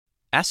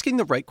Asking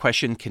the right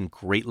question can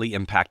greatly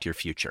impact your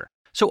future.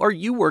 So are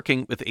you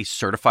working with a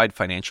certified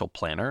financial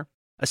planner?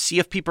 A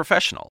CFP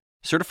professional?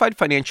 Certified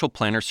Financial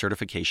Planner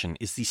certification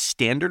is the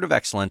standard of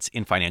excellence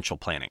in financial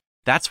planning.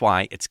 That's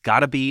why it's got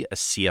to be a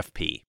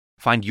CFP.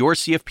 Find your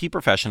CFP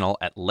professional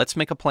at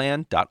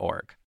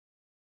letsmakeaplan.org.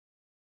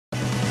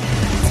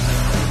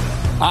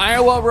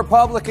 Iowa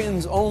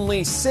Republicans,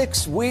 only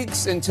 6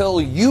 weeks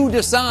until you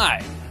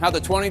decide how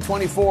the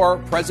 2024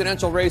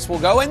 presidential race will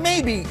go and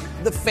maybe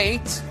the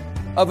fate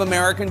of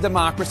American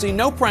democracy.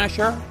 No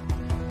pressure.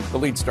 The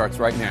lead starts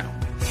right now.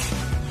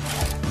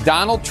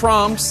 Donald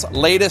Trump's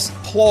latest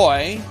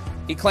ploy.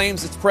 He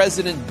claims it's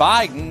President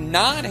Biden,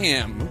 not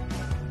him,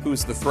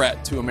 who's the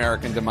threat to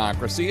American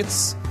democracy.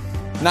 It's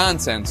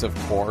nonsense, of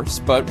course,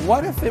 but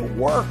what if it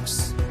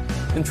works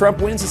and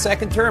Trump wins a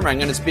second term? I'm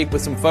going to speak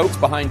with some folks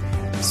behind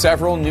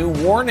several new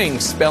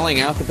warnings spelling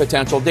out the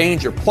potential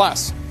danger.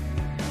 Plus,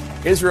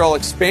 Israel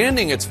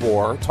expanding its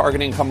war,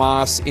 targeting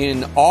Hamas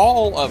in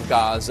all of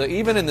Gaza,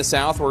 even in the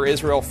south where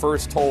Israel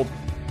first told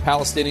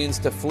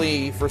Palestinians to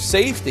flee for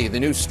safety. The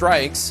new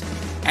strikes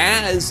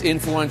as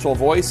influential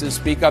voices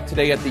speak up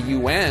today at the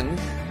UN,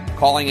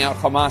 calling out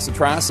Hamas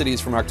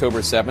atrocities from October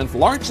 7th,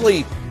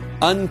 largely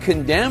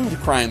uncondemned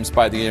crimes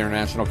by the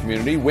international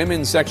community,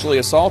 women sexually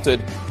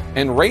assaulted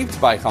and raped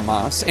by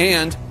Hamas,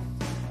 and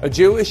a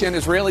Jewish and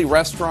Israeli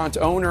restaurant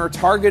owner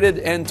targeted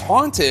and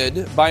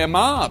taunted by a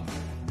mob.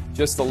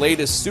 Just the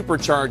latest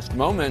supercharged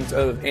moment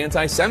of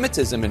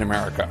anti-Semitism in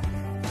America.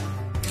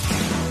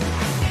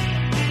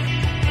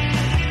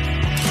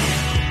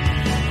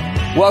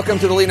 Welcome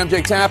to The Lead. I'm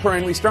Jake Tapper,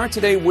 and we start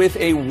today with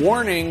a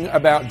warning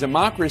about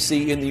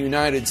democracy in the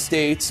United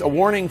States, a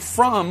warning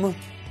from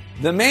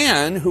the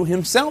man who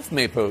himself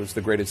may pose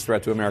the greatest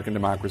threat to American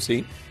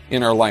democracy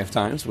in our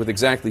lifetimes. With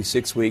exactly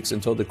 6 weeks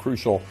until the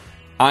crucial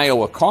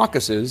Iowa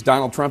caucuses,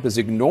 Donald Trump is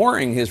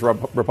ignoring his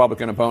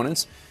Republican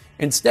opponents,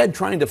 instead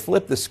trying to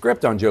flip the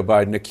script on Joe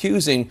Biden,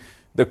 accusing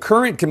the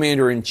current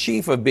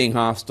commander-in-chief of being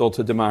hostile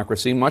to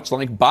democracy, much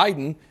like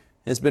Biden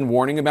has been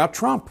warning about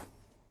Trump.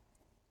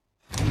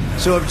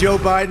 So if Joe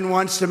Biden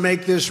wants to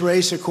make this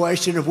race a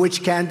question of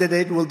which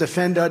candidate will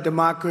defend our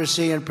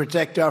democracy and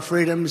protect our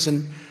freedoms,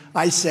 and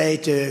I say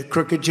to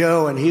Crooked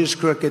Joe, and he's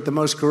crooked, the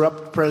most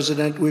corrupt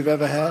president we've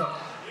ever had,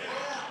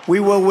 we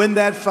will win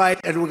that fight,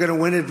 and we're going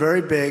to win it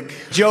very big.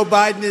 Joe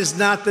Biden is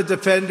not the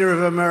defender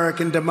of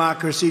American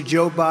democracy.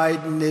 Joe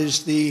Biden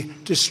is the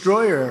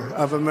destroyer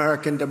of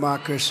American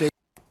democracy.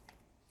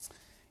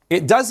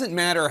 It doesn't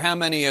matter how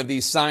many of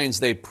these signs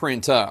they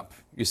print up.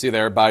 You see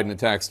there, Biden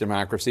attacks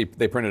democracy.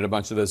 They printed a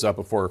bunch of those up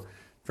before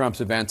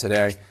Trump's event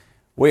today.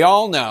 We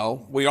all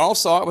know, we all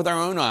saw it with our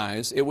own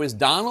eyes. It was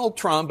Donald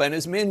Trump and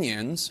his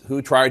minions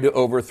who tried to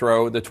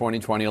overthrow the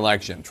 2020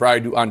 election,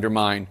 tried to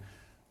undermine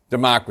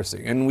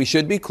democracy. And we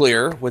should be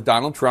clear with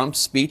Donald Trump's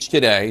speech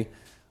today,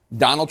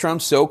 Donald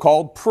Trump's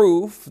so-called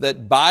proof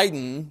that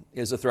Biden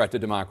is a threat to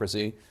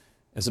democracy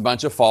is a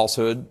bunch of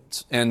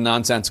falsehoods and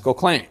nonsensical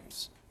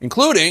claims,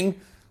 including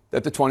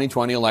that the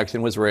 2020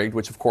 election was rigged,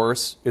 which, of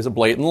course, is a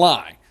blatant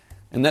lie,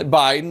 and that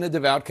Biden, a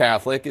devout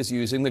Catholic, is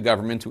using the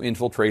government to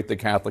infiltrate the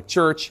Catholic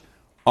Church.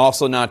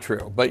 Also not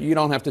true. But you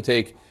don't have to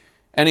take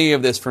any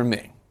of this from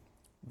me.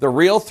 The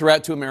real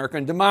threat to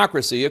American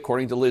democracy,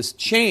 according to Liz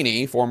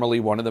Cheney, formerly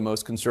one of the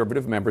most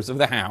conservative members of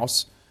the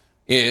House,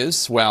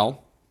 is,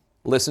 well,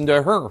 listen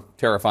to her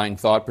terrifying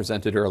thought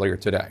presented earlier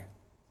today.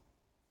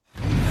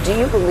 Do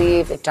you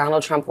believe if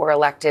Donald Trump were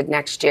elected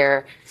next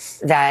year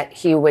that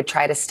he would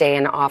try to stay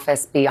in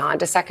office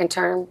beyond a second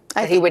term?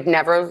 That he would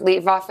never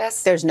leave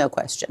office? There's no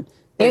question.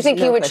 You think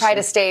he would try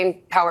to stay in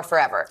power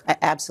forever?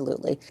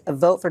 Absolutely. A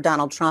vote for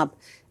Donald Trump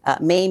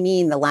may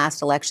mean the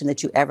last election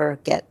that you ever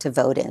get to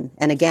vote in.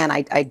 And again,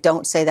 I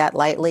don't say that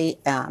lightly,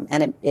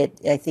 and it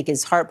I think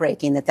is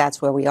heartbreaking that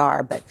that's where we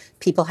are. But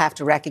people have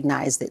to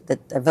recognize that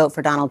a vote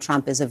for Donald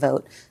Trump is a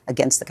vote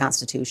against the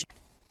Constitution.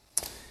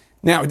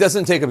 Now, it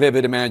doesn't take a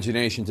vivid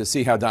imagination to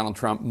see how Donald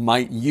Trump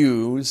might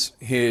use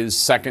his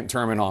second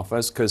term in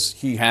office, because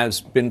he has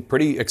been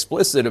pretty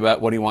explicit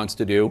about what he wants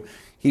to do.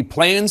 He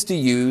plans to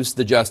use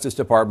the Justice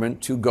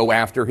Department to go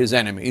after his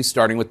enemies,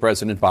 starting with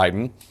President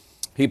Biden.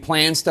 He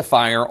plans to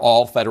fire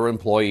all federal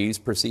employees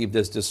perceived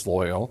as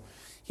disloyal.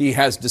 He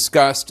has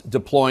discussed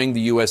deploying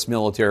the U.S.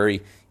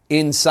 military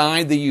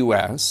inside the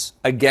U.S.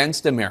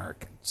 against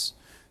Americans.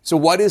 So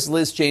what is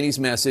Liz Cheney's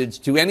message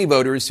to any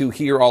voters who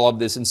hear all of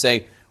this and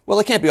say, well,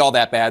 it can't be all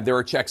that bad. There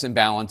are checks and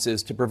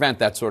balances to prevent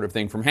that sort of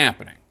thing from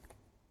happening?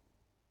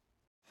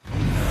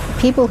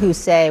 People who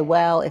say,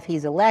 well, if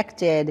he's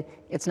elected,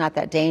 it's not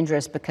that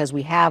dangerous because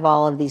we have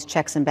all of these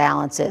checks and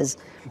balances,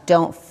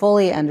 don't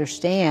fully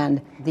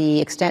understand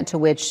the extent to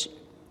which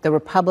the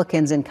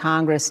Republicans in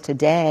Congress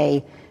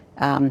today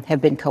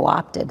have been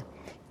co-opted.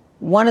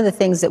 One of the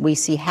things that we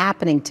see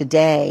happening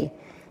today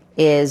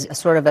is a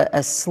sort of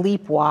a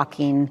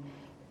sleepwalking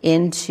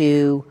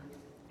into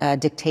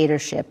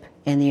dictatorship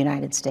in the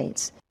United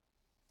States.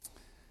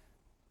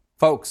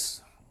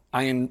 Folks,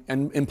 I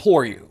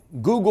implore you,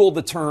 Google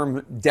the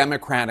term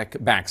democratic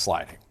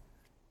backsliding.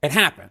 It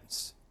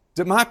happens.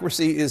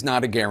 Democracy is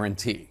not a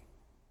guarantee.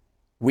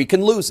 we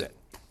can lose it.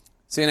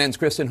 CNN's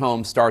Kristen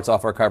Holmes starts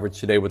off our coverage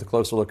today with a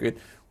closer look at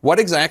what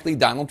exactly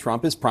Donald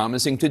Trump is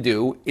promising to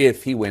do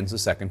if he wins the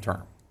second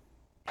term.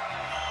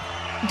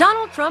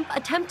 Donald Trump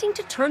attempting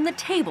to turn the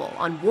table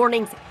on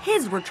warnings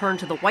his return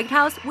to the White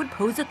House would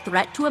pose a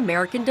threat to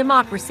American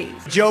democracy.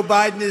 Joe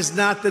Biden is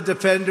not the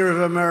defender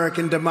of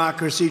American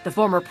democracy. The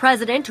former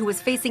president, who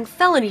is facing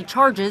felony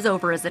charges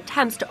over his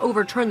attempts to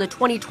overturn the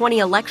 2020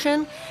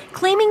 election,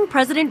 claiming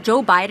President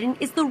Joe Biden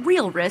is the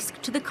real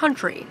risk to the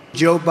country.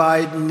 Joe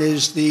Biden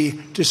is the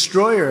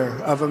destroyer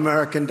of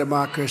American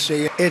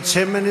democracy. It's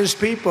him and his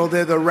people.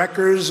 They're the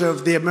wreckers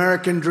of the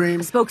American dream.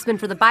 A spokesman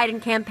for the Biden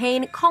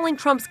campaign calling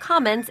Trump's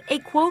comments a,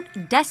 quote,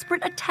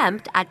 desperate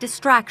attempt at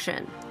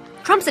distraction.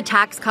 Trump's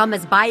attacks come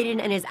as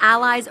Biden and his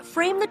allies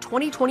frame the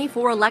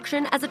 2024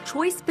 election as a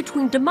choice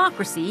between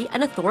democracy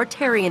and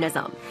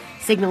authoritarianism,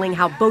 signaling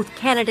how both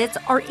candidates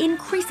are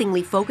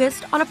increasingly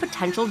focused on a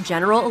potential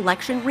general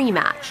election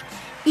rematch,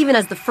 even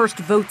as the first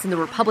votes in the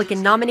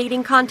Republican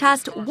nominating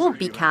contest won't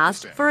be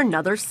cast for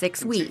another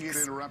 6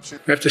 weeks. We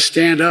have to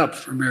stand up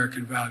for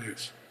American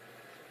values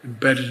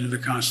embedded in the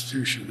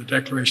Constitution, the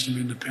Declaration of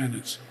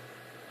Independence,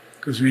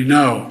 because we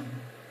know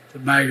the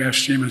MAGA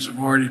extremists have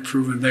already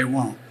proven they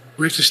won't.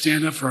 We have to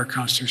stand up for our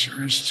Constitution,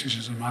 our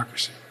institutions of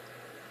democracy,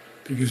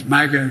 because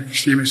MAGA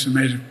extremists have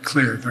made it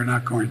clear they're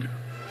not going to.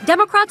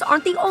 Democrats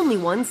aren't the only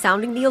ones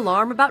sounding the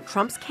alarm about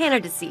Trump's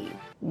candidacy.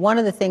 One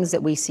of the things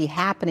that we see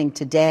happening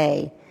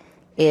today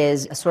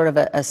is a sort of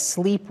a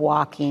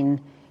sleepwalking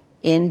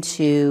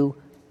into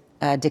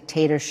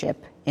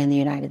dictatorship in the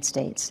United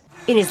States.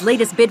 In his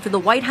latest bid for the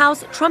White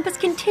House, Trump has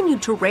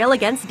continued to rail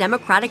against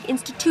democratic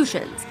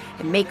institutions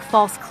and make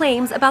false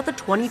claims about the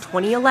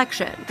 2020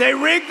 election. They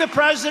rigged the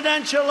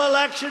presidential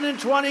election in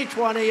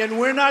 2020, and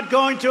we're not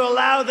going to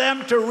allow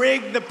them to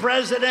rig the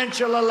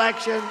presidential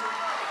election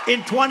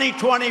in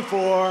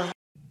 2024.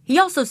 He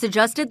also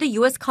suggested the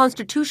U.S.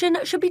 Constitution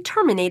should be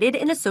terminated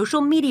in a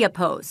social media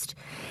post.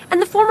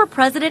 And the former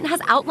president has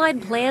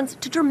outlined plans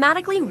to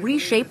dramatically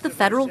reshape the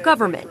federal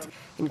government,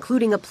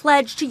 including a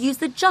pledge to use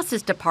the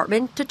Justice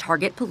Department to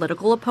target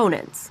political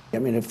opponents. I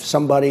mean,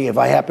 if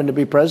I happen to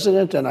be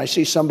president and I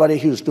see somebody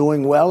who's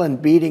doing well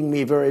and beating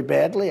me very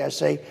badly, I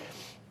say,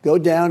 go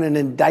down and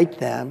indict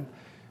them.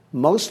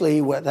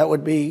 Mostly that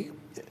would be,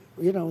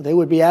 they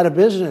would be out of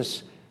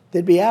business.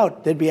 They'd be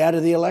out. They'd be out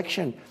of the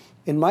election.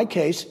 In my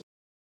case.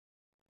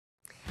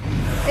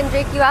 And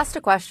Jake, you asked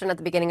a question at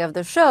the beginning of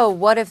the show.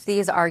 What if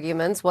these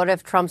arguments, what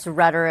if Trump's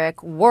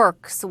rhetoric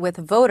works with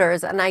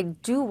voters? And I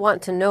do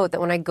want to note that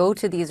when I go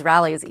to these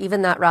rallies,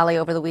 even that rally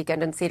over the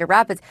weekend in Cedar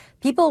Rapids,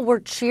 people were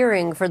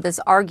cheering for this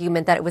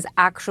argument that it was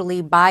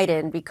actually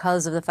Biden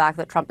because of the fact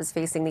that Trump is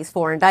facing these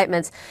 4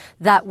 indictments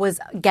that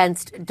was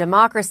against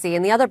democracy.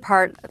 And the other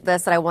part of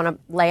this that I want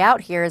to lay out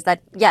here is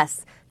that,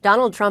 yes,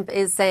 Donald Trump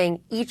is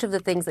saying each of the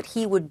things that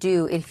he would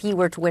do if he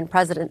were to win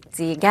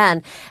presidency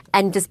again.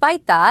 And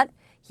despite that,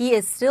 he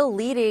is still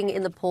leading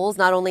in the polls,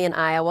 not only in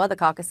Iowa, the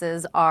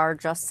caucuses are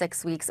just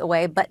 6 weeks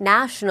away, but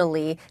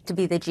nationally to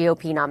be the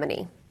GOP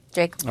nominee.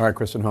 Jake. All right,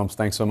 Kristen Holmes,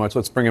 thanks so much.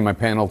 Let's bring in my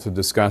panel to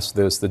discuss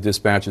this. The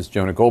Dispatch's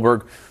Jonah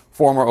Goldberg,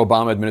 former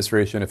Obama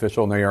administration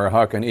official Nayara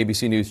Huck, and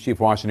ABC News chief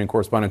Washington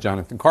correspondent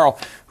Jonathan Karl,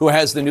 who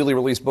has the newly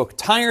released book,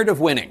 Tired of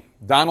Winning,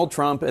 Donald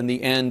Trump and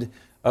the End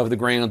of the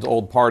Grand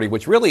Old Party,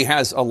 which really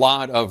has a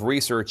lot of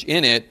research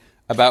in it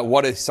about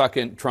what a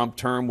second Trump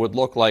term would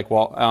look like.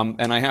 Well,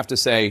 and I have to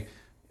say,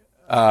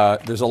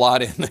 there's a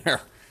lot in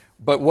there.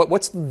 But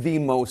what's the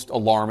most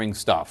alarming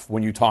stuff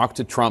when you talk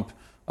to Trump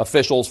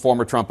officials,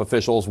 former Trump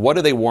officials? What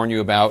do they warn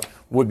you about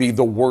would be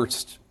the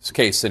worst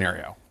case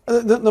scenario?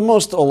 The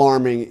most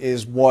alarming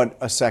is what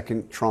a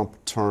second Trump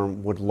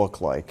term would look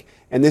like.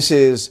 And this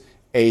is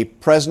a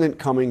president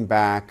coming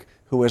back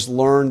who has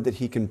learned that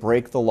he can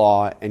break the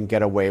law and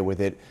get away with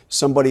it.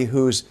 Somebody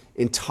whose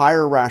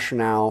entire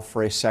rationale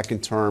for a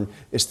second term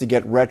is to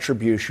get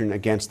retribution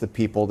against the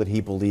people that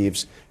he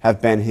believes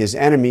have been his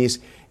enemies.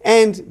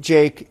 And,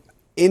 Jake,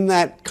 in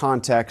that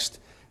context,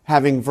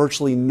 having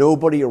virtually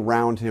nobody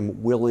around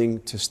him willing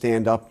to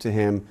stand up to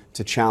him,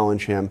 to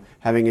challenge him,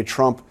 having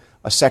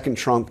a second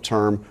Trump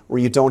term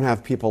where you don't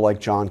have people like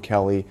John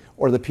Kelly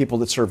or the people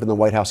that serve in the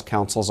White House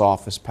counsel's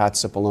office, Pat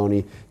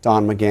Cipollone,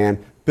 Don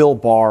McGahn, Bill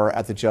Barr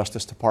at the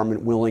Justice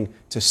Department willing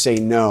to say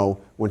no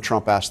when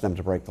Trump asked them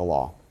to break the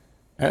law.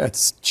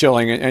 It's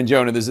chilling. And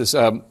Jonah, there's this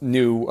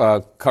new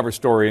cover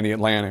story in The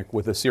Atlantic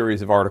with a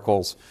series of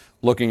articles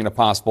looking at a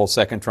possible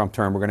second Trump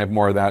term. We're going to have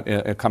more of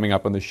that coming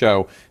up on the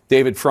show.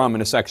 David Frum,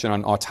 in a section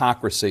on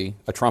autocracy,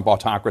 a Trump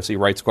autocracy,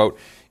 writes, quote,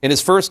 in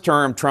his first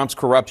term, Trump's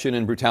corruption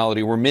and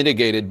brutality were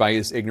mitigated by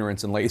his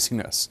ignorance and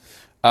laziness.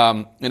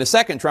 In a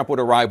second, Trump would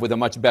arrive with a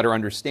much better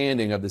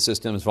understanding of the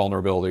system's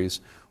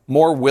vulnerabilities,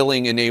 more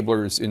willing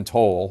enablers in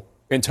tow,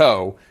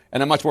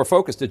 and a much more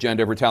focused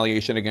agenda of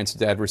retaliation against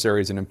his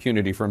adversaries and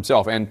impunity for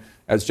himself. And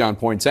as John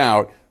points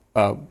out,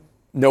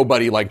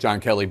 nobody like John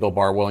Kelly, Bill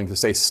Barr, willing to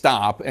say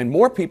stop, and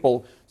more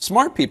people,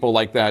 smart people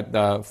like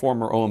that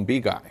former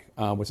OMB guy.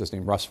 What's his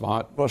name? Russ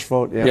Vought? Russ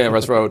Vought, yeah. Yeah,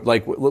 Russ Vought,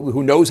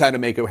 who knows how to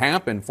make it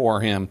happen for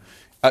him.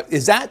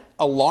 Is that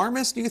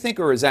alarmist, do you think,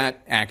 or is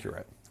that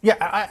accurate? Yeah,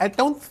 I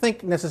don't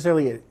think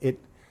necessarily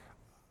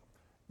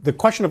the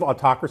question of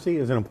autocracy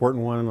is an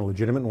important one and a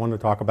legitimate one to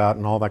talk about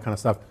and all that kind of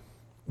stuff.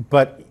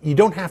 But you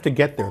don't have to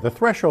get there. The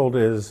threshold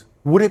is,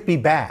 would it be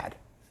bad?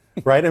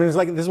 Right? I mean, it's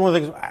like, this is one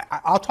of the things,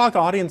 I'll talk to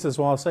audiences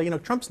while I'll say,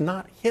 Trump's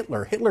not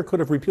Hitler. Hitler could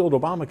have repealed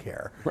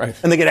Obamacare. Right.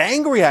 And they get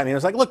angry at me. And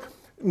it's like, look,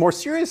 more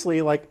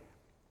seriously, like,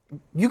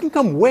 you can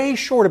come way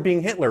short of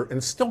being Hitler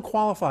and still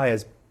qualify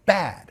as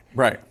bad.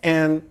 Right.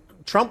 And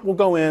Trump will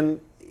go in,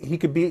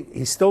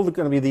 he's still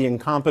going to be the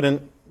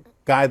incompetent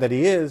guy that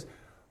he is,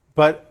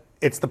 but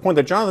it's the point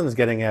that Jonathan is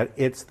getting at.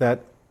 It's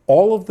that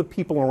all of the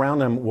people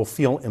around him will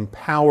feel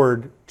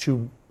empowered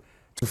to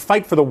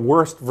fight for the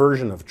worst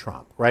version of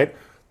Trump, right?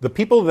 The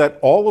people that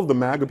all of the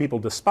MAGA people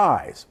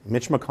despise,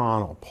 Mitch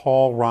McConnell,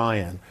 Paul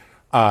Ryan,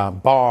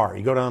 Barr,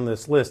 you go down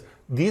this list,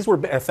 these were,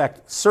 in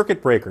effect,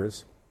 circuit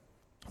breakers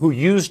who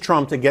used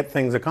Trump to get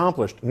things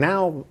accomplished.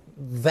 Now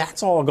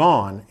that's all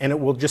gone, and it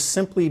will just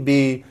simply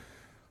be,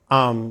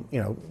 a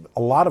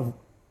lot of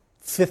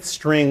fifth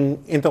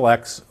string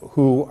intellects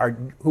who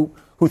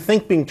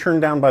think being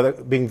thrown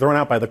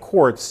out by the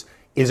courts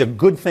is a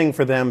good thing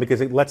for them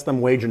because it lets them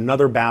wage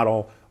another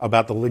battle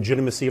about the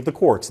legitimacy of the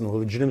courts and the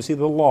legitimacy of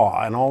the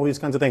law and all these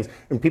kinds of things.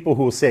 And people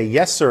who will say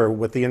yes, sir,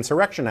 with the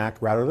Insurrection Act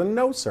rather than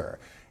no, sir.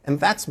 And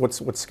that's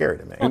what's scary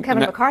to me. Well,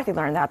 Kevin McCarthy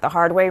learned that the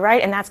hard way,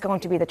 right? And that's going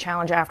to be the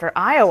challenge after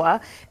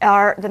Iowa,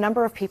 are the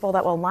number of people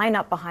that will line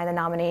up behind the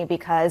nominee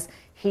because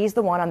he's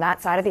the one on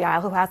that side of the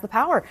aisle who has the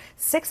power.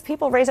 6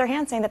 people raise their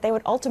hands saying that they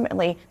would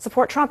ultimately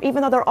support Trump,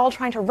 even though they're all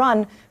trying to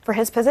run for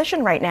his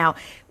position right now.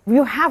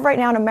 You have right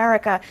now in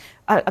America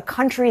a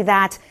country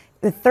that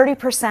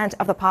 30%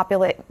 of the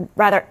population,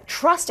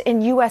 trust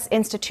in U.S.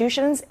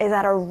 institutions is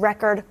at a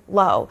record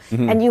low.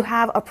 Mm-hmm. And you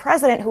have a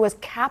president who has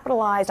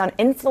capitalized on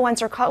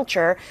influencer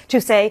culture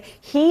to say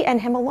he and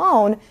him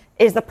alone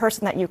is the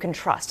person that you can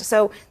trust.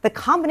 So the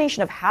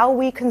combination of how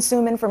we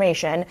consume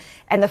information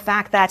and the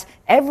fact that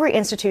every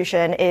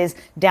institution is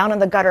down in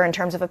the gutter in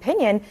terms of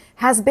opinion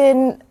has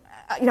been,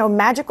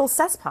 magical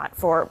cesspot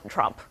for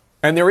Trump.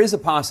 And there is a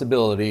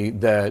possibility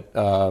that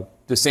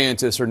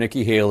DeSantis or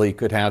Nikki Haley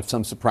could have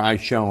some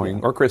surprise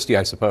showing, or Christie,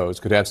 I suppose,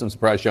 could have some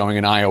surprise showing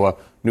in Iowa,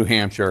 New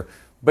Hampshire.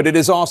 But it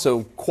is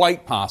also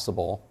quite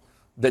possible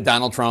that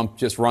Donald Trump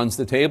just runs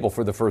the table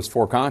for the first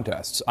 4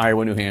 contests: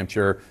 Iowa, New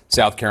Hampshire,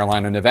 South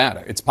Carolina,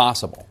 Nevada. It's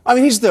possible. I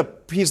mean, he's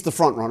the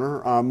front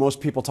runner.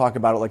 Most people talk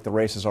about it like the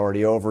race is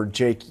already over.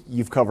 Jake,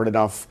 you've covered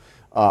enough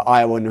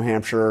Iowa, New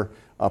Hampshire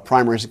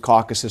primaries and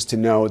caucuses to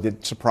know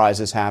that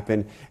surprises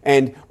happen.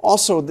 And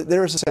also,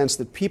 there is a sense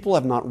that people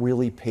have not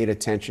really paid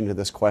attention to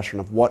this question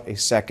of what a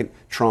second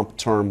Trump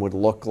term would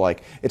look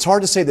like. It's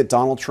hard to say that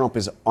Donald Trump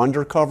is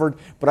undercovered,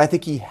 but I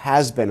think he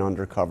has been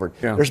undercovered.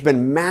 Yeah. There's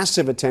been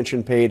massive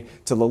attention paid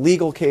to the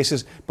legal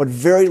cases, but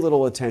very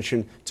little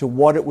attention to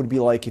what it would be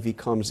like if he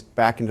comes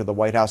back into the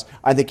White House.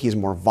 I think he's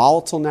more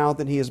volatile now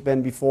than he has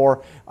been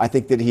before. I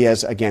think that he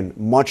has, again,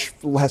 much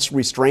less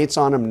restraints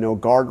on him, no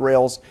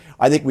guardrails.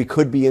 I think we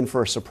could be in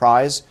for a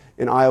surprise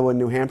in Iowa and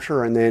New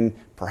Hampshire, and then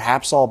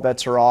perhaps all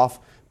bets are off.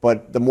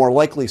 But the more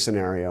likely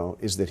scenario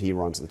is that he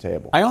runs the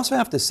table. I also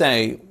have to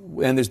say,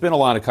 and there's been a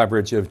lot of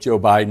coverage of Joe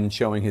Biden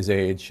showing his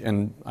age,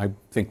 and I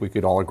think we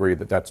could all agree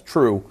that that's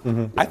true.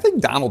 Mm-hmm. I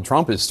think Donald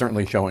Trump is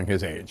certainly showing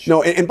his age.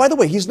 No, and by the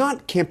way, he's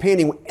not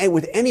campaigning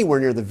with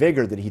anywhere near the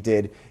vigor that he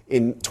did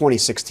in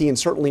 2016,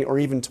 certainly, or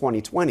even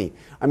 2020.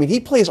 I mean, he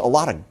plays a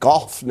lot of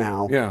golf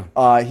now.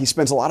 Yeah. He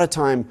spends a lot of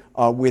time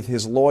with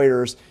his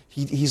lawyers.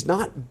 He's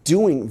not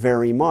doing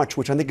very much,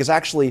 which I think has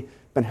actually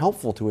been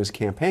helpful to his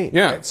campaign.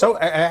 Yeah. So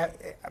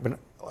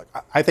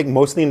I think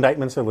most of the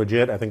indictments are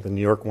legit. I think the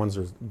New York ones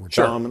were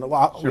dumb, and a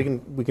lot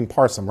we can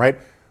parse them, right?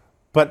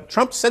 But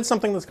Trump said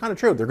something that's kind of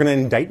true. They're going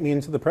to indict me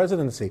into the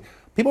presidency.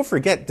 People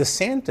forget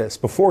DeSantis,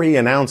 before he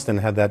announced and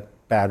had that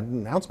bad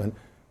announcement,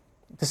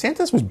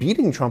 DeSantis was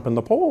beating Trump in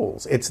the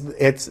polls. It's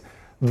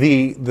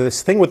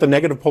this thing with the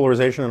negative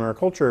polarization in our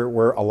culture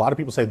where a lot of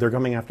people say they're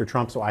coming after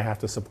Trump, so I have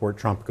to support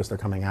Trump because they're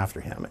coming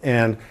after him.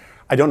 And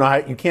I don't know how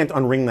you can't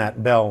unring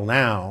that bell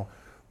now,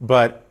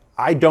 but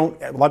a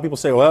lot of people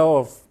say,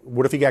 well,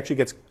 what if he actually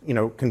gets,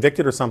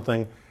 convicted or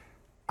something?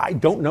 I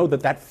don't know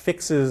that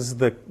fixes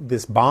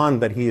this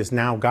bond that he has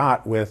now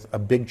got with a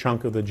big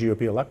chunk of the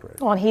GOP electorate.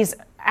 Well, and he's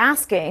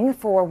asking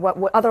for what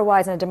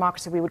otherwise in a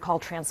democracy we would call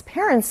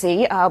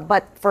transparency,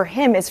 but for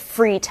him is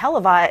free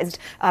televised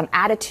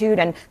attitude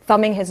and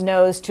thumbing his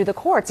nose to the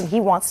courts. And he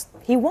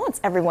wants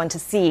everyone to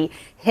see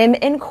him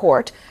in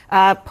court,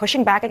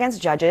 pushing back against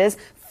judges,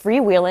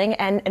 freewheeling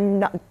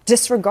and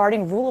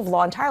disregarding rule of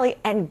law entirely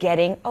and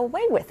getting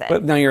away with it.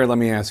 But Nair, let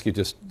me ask you,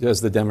 just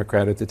as the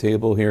Democrat at the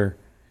table here,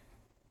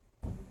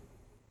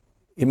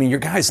 I mean, your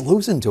guy's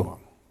losing to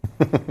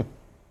him.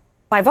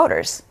 By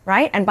voters,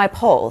 right? And by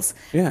polls.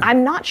 Yeah.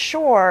 I'm not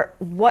sure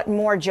what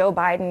more Joe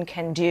Biden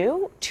can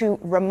do to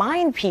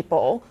remind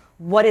people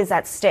what is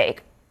at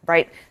stake,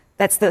 right?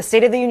 That's the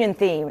State of the Union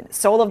theme,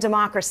 soul of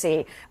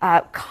democracy,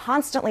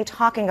 constantly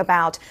talking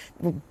about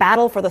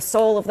battle for the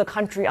soul of the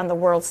country on the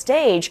world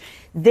stage.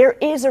 There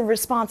is a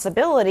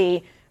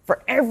responsibility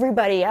for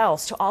everybody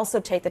else to also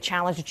take the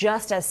challenge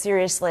just as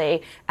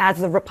seriously as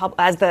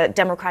the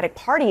Democratic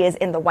Party is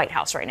in the White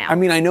House right now. I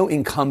mean, I know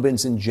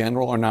incumbents in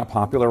general are not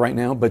popular right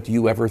now, but do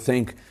you ever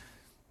think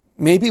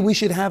maybe we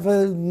should have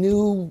a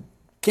new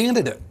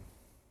candidate?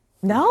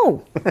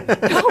 No.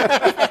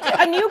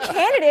 A new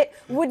candidate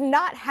would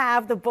not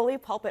have the bully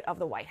pulpit of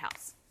the White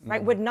House,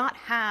 right? Would not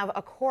have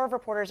a core of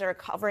reporters that are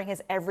covering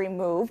his every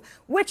move,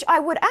 which I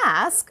would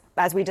ask,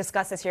 as we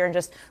discuss this here and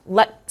just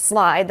let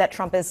slide that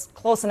Trump is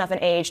close enough in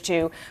age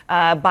to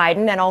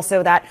Biden, and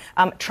also that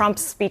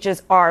Trump's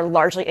speeches are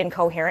largely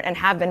incoherent and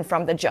have been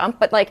from the jump.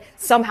 But like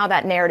somehow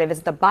that narrative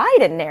is the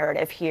Biden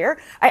narrative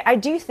here. I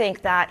do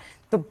think that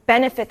the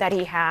benefit that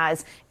he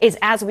has is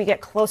as we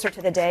get closer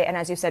to the day, and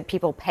as you said,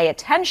 people pay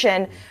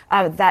attention,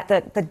 that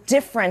the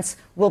difference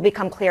will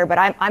become clear. But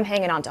I'm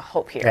hanging on to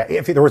hope here. Yeah,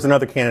 if there was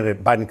another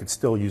candidate, Biden could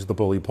still use the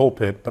bully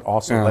pulpit, but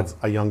also lets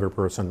a younger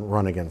person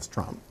run against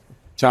Trump.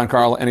 John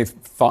Carl, any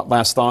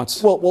last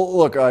thoughts? Well,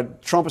 look,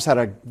 Trump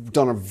has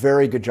done a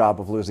very good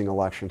job of losing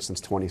elections since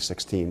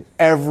 2016.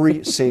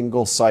 Every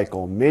single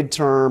cycle,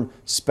 midterm,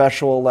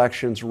 special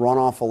elections,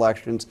 runoff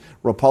elections,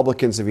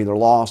 Republicans have either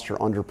lost or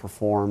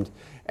underperformed.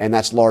 And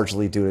that's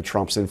largely due to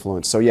Trump's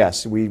influence. So,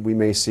 yes, we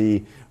may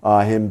see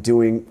him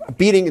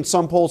beating in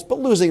some polls, but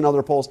losing in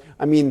other polls.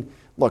 I mean,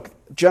 look,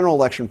 general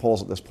election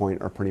polls at this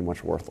point are pretty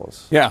much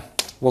worthless. Yeah,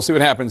 we'll see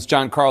what happens.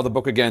 John Carl, the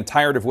book again,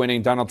 Tired of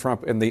Winning, Donald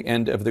Trump and the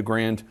End of the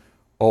Grand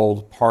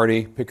Old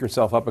Party. Pick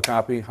yourself up a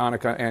copy.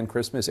 Hanukkah and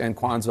Christmas and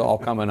Kwanzaa all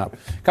coming up.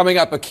 Coming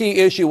up, a key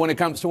issue when it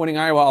comes to winning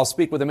Iowa. I'll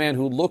speak with a man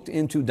who looked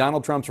into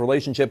Donald Trump's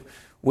relationship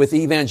with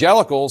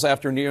evangelicals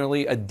after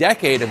nearly a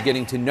decade of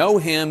getting to know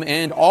him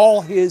and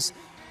all his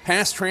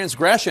past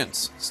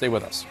transgressions. Stay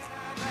with us.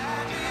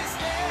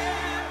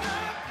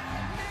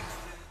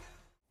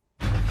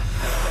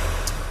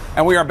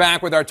 And we are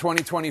back with our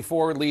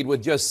 2024 lead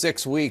with just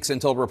 6 weeks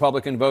until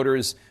Republican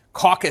voters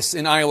caucus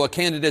in Iowa.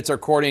 Candidates are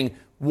courting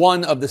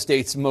one of the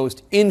state's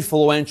most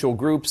influential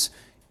groups,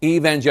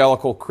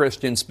 evangelical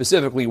Christians,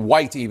 specifically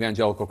white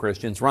evangelical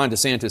Christians. Ron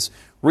DeSantis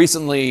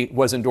recently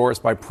was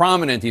endorsed by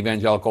prominent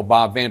evangelical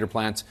Bob Vander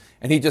Plaats,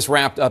 and he just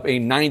wrapped up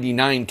a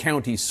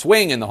 99-county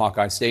swing in the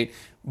Hawkeye state.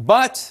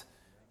 But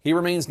he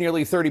remains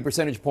nearly 30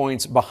 percentage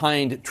points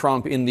behind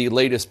Trump in the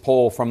latest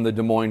poll from the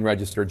Des Moines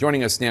Register.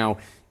 Joining us now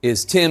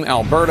is Tim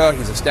Alberta.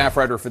 He's a staff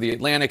writer for The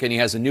Atlantic, and he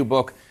has a new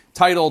book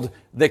titled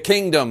The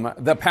Kingdom,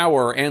 the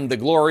Power, and the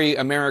Glory,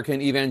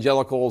 American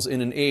Evangelicals in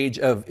an Age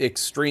of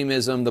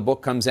Extremism. The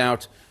book comes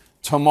out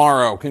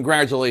tomorrow.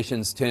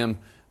 Congratulations, Tim.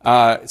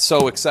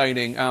 So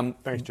exciting.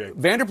 Thanks, Jake.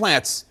 Vander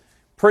Plaats,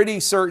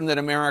 pretty certain that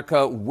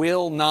America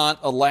will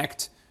not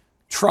elect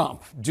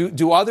Trump.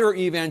 Do other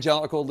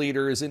evangelical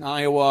leaders in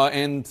Iowa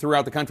and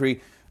throughout the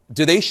country,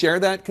 do they share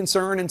that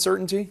concern and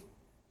certainty?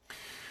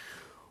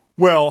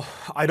 Well,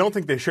 I don't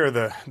think they share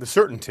the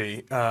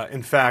certainty.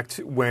 In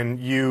fact, when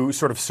you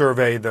sort of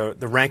survey the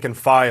rank and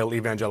file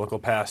evangelical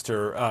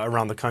pastor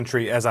around the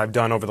country, as I've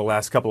done over the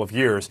last couple of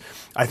years,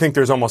 I think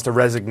there's almost a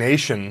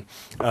resignation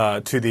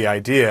to the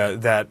idea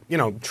that,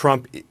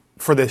 Trump,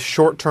 for the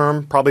short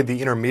term, probably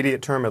the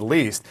intermediate term at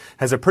least,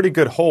 has a pretty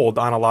good hold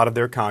on a lot of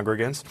their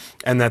congregants,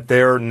 and that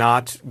they're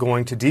not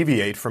going to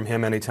deviate from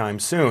him anytime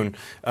soon.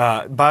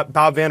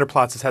 Bob Vander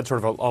Plaats has had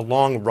sort of a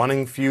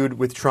long-running feud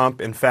with Trump.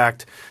 In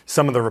fact,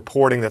 some of the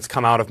reporting that's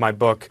come out of my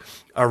book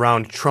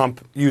around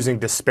Trump using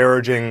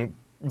disparaging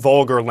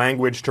vulgar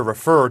language to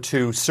refer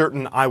to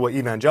certain Iowa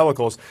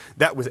evangelicals,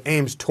 that was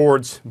aimed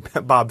towards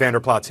Bob Vander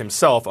Plaats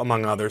himself,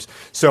 among others.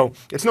 So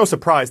it's no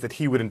surprise that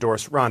he would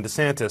endorse Ron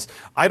DeSantis.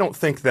 I don't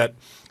think that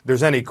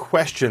there's any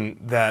question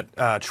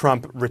that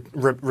Trump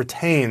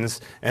retains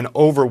an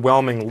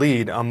overwhelming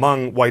lead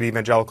among white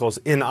evangelicals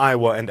in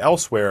Iowa and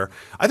elsewhere.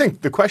 I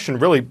think the question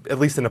really, at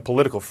least in a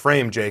political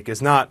frame, Jake,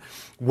 is not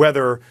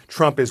whether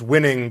Trump is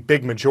winning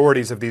big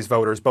majorities of these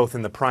voters, both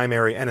in the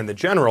primary and in the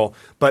general,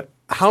 but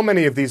how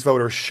many of these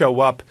voters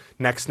show up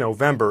next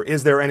November?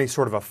 Is there any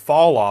sort of a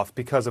fall off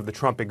because of the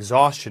Trump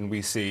exhaustion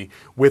we see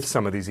with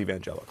some of these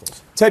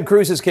evangelicals? Ted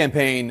Cruz's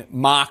campaign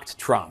mocked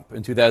Trump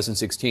in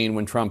 2016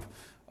 when Trump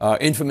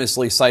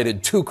infamously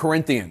cited 2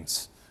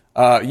 Corinthians.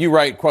 You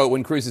write, quote,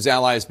 when Cruz's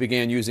allies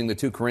began using the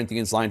 2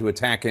 Corinthians line to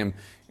attack him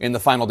in the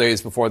final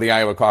days before the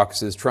Iowa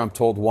caucuses, Trump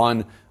told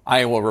one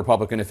Iowa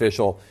Republican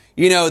official,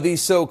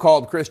 these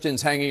so-called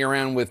Christians hanging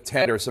around with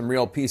Ted are some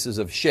real pieces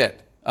of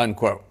shit,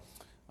 unquote.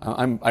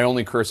 I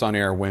only curse on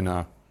air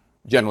when,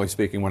 generally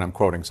speaking, when I'm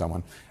quoting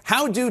someone.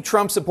 How do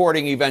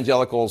Trump-supporting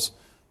evangelicals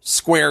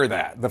square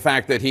that? The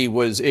fact that he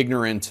was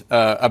ignorant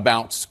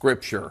about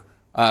Scripture,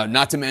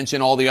 not to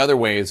mention all the other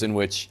ways in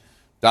which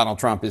Donald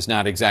Trump is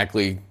not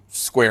exactly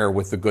square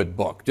with the good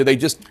book. Do they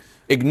just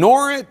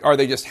ignore it? Are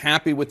they just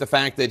happy with the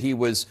fact that he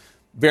was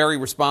very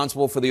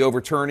responsible for the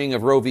overturning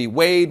of Roe v.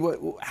 Wade?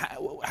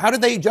 How do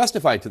they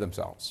justify it to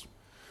themselves?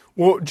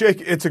 Well,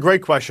 Jake, it's a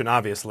great question,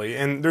 obviously,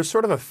 and there's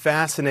sort of a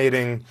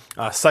fascinating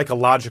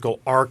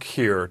psychological arc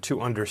here to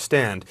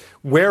understand.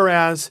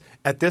 Whereas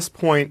at this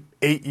point,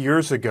 8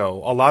 years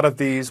ago, a lot of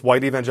these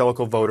white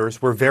evangelical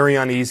voters were very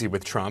uneasy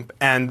with Trump,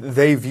 and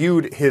they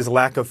viewed his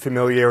lack of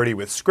familiarity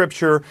with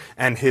Scripture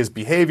and his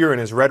behavior and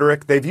his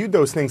rhetoric. They viewed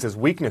those things as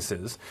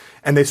weaknesses,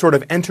 and they sort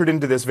of entered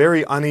into this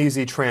very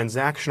uneasy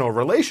transactional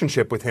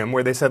relationship with him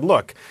where they said,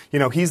 look,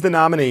 he's the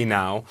nominee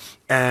now,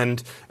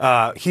 and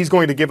he's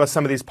going to give us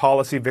some of these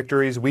policy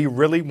victories we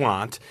really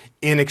want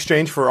in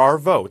exchange for our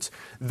votes.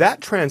 That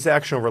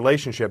transactional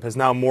relationship has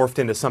now morphed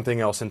into something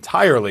else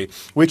entirely,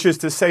 which is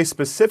to say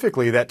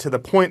specifically that to the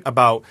point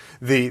about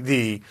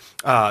the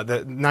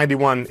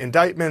 91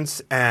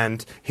 indictments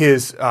and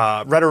his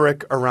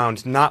rhetoric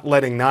around not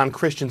letting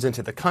non-Christians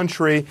into the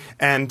country,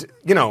 and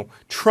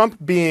Trump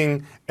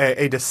being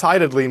a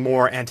decidedly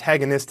more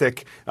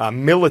antagonistic,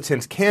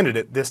 militant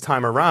candidate this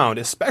time around,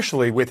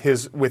 especially with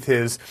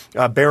his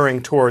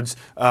bearing towards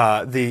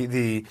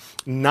the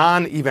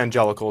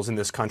non-evangelicals in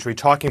this country,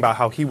 talking about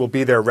how he will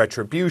be their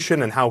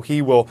retribution and how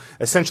he will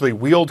essentially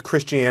wield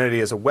Christianity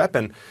as a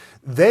weapon.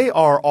 They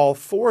are all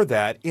for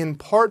that, in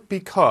part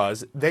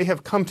because they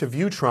have come to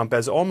view Trump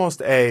as almost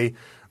a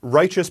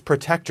righteous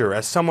protector,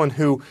 as someone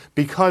who,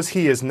 because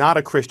he is not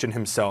a Christian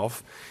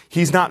himself,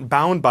 he's not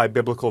bound by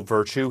biblical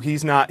virtue, he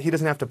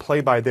doesn't have to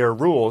play by their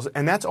rules,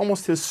 and that's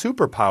almost his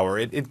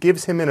superpower. It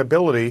gives him an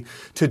ability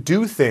to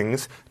do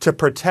things to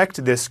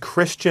protect this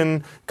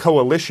Christian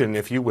coalition,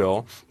 if you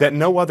will, that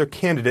no other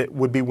candidate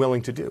would be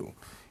willing to do.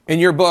 In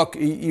your book,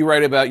 you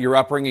write about your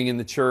upbringing in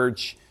the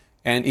church,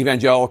 and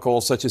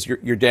evangelicals, such as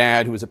your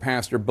dad, who was a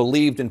pastor,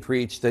 believed and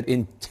preached that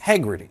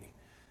integrity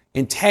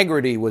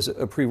was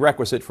a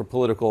prerequisite for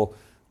political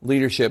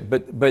leadership,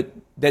 but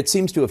that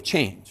seems to have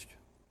changed.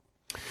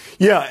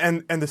 Yeah,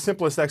 and the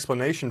simplest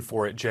explanation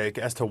for it, Jake,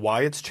 as to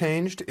why it's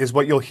changed is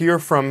what you'll hear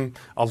from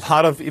a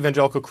lot of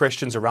evangelical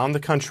Christians around the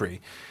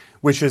country,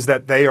 which is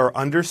that they are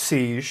under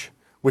siege,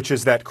 which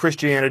is that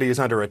Christianity is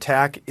under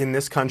attack in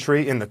this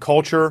country, in the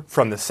culture,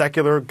 from the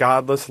secular,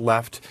 godless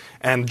left.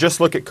 And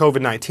just look at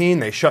COVID-19.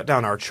 They shut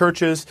down our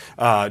churches,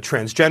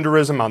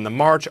 transgenderism on the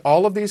march,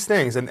 all of these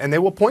things. And they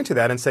will point to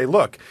that and say,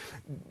 look,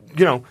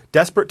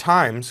 desperate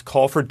times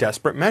call for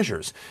desperate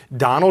measures.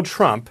 Donald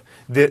Trump,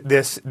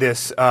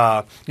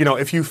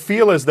 if you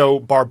feel as though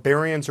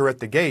barbarians are at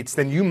the gates,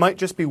 then you might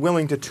just be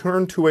willing to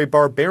turn to a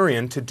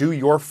barbarian to do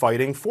your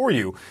fighting for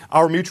you.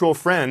 Our mutual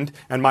friend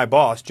and my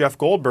boss, Jeff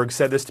Goldberg,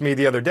 said this to me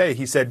the other day.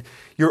 He said,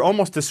 you're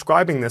almost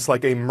describing this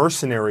like a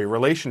mercenary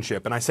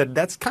relationship. And I said,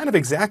 that's kind of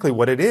exactly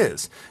what it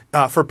is.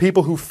 For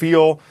people who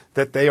feel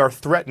that they are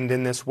threatened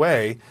in this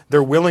way,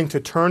 they're willing to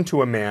turn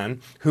to a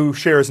man who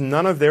shares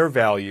none of their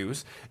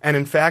values. And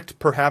in fact,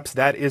 perhaps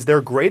that is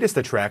their greatest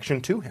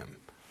attraction to him.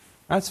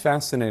 That's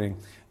fascinating.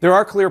 There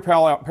are clear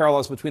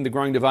parallels between the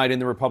growing divide in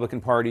the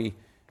Republican Party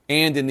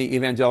and in the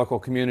evangelical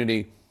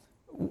community.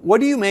 What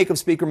do you make of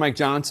Speaker Mike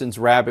Johnson's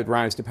rapid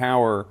rise to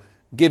power,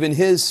 given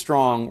his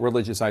strong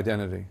religious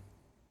identity?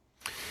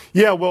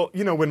 Yeah, well,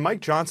 when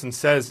Mike Johnson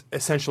says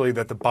essentially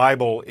that the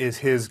Bible is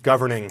his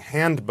governing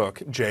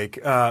handbook, Jake,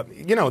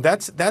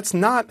 that's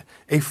not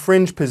a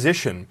fringe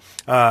position.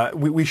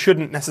 We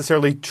shouldn't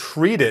necessarily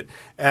treat it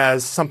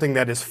as something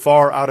that is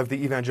far out of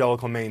the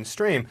evangelical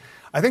mainstream.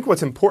 I think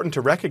what's important to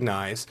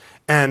recognize,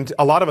 and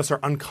a lot of us are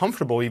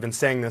uncomfortable even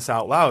saying this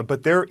out loud,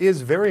 but there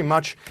is very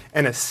much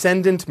an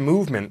ascendant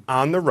movement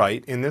on the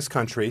right in this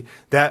country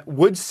that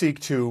would seek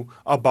to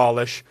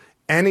abolish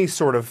any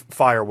sort of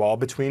firewall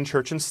between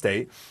church and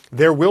state.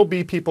 There will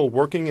be people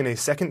working in a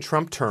second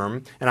Trump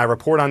term, and I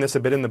report on this a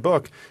bit in the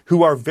book,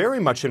 who are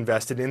very much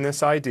invested in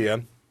this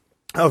idea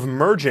of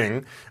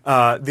merging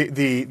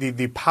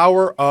the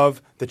power of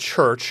the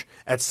church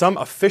at some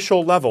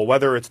official level,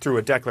 whether it's through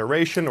a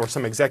declaration or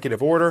some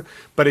executive order.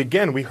 But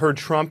again, we heard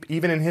Trump,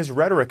 even in his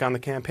rhetoric on the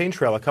campaign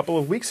trail a couple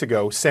of weeks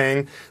ago,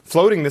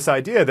 floating this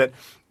idea that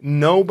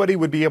nobody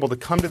would be able to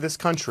come to this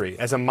country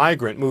as a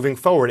migrant moving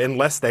forward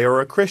unless they are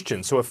a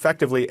Christian. So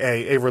effectively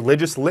a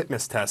religious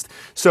litmus test.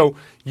 So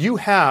you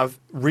have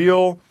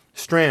real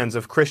strands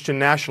of Christian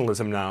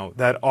nationalism now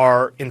that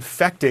are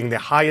infecting the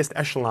highest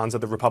echelons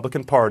of the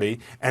Republican Party,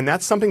 and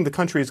that's something the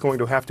country is going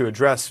to have to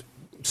address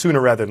sooner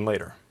rather than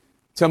later.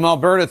 Tom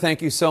Alberta,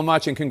 thank you so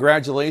much, and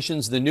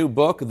congratulations. The new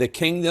book, The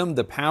Kingdom,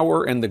 the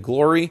Power, and the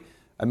Glory,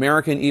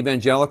 American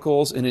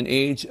Evangelicals in an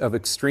Age of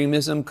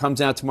Extremism, comes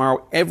out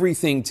tomorrow.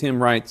 Everything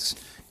Tim writes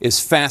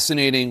is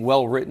fascinating,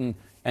 well-written,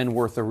 and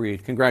worth a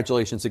read.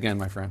 Congratulations again,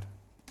 my friend.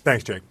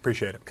 Thanks, Jake.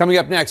 Appreciate it. Coming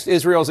up next,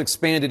 Israel's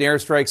expanded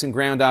airstrikes and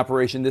ground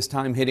operation, this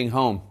time hitting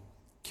home,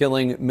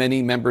 killing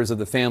many members of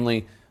the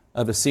family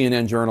of a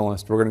CNN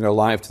journalist. We're going to go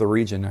live to the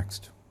region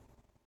next.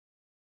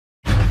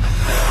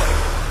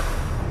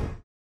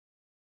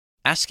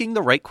 Asking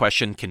the right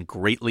question can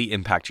greatly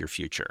impact your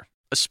future,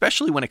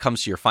 especially when it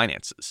comes to your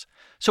finances.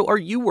 So are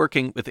you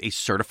working with a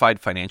certified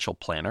financial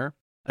planner?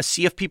 A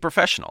CFP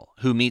professional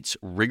who meets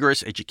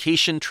rigorous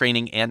education,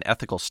 training, and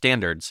ethical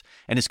standards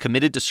and is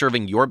committed to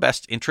serving your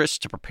best interests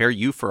to prepare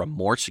you for a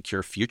more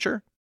secure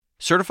future?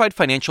 Certified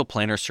Financial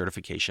Planner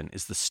certification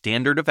is the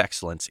standard of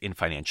excellence in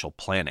financial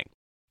planning.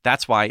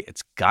 That's why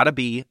it's gotta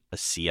be a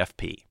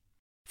CFP.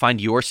 Find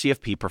your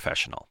CFP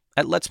professional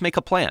at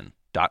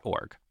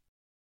letsmakeaplan.org.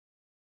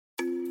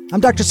 I'm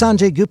Dr.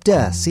 Sanjay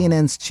Gupta,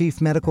 CNN's chief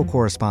medical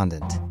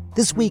correspondent.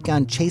 This week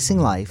on Chasing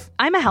Life,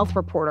 I'm a health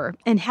reporter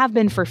and have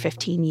been for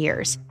 15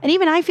 years. And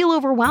even I feel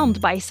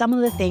overwhelmed by some of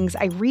the things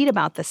I read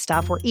about the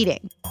stuff we're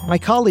eating. my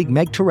colleague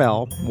Meg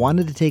Terrell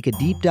wanted to take a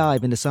deep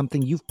dive into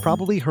something you've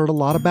probably heard a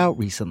lot about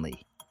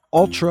recently: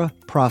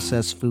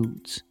 ultra-processed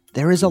foods.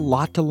 There is a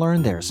lot to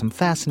learn there, some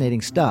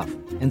fascinating stuff,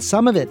 and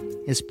some of it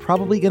is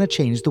probably going to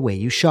change the way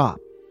you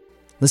shop.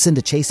 Listen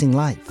to Chasing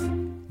Life,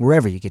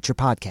 wherever you get your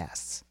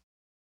podcasts.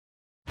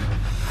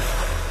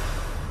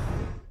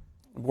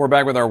 We're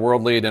back with our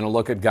world lead and a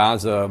look at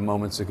Gaza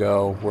moments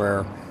ago,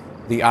 where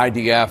the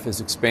IDF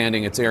is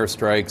expanding its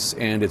airstrikes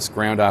and its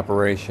ground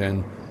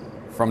operation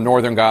from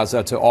northern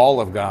Gaza to all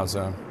of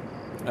Gaza.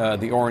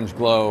 The orange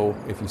glow,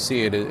 if you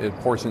see it,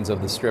 portions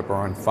of the strip are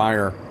on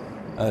fire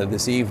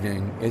this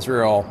evening.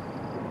 Israel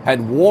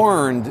had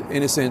warned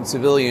innocent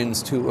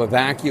civilians to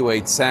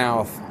evacuate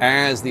south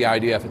as the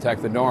IDF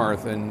attacked the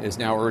north, and is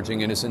now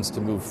urging innocents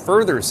to move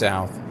further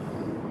south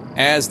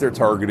as their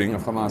targeting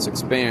of Hamas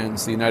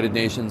expands. The United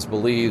Nations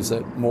believes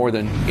that more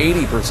than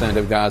 80%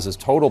 of Gaza's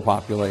total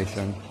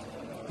population,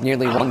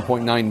 nearly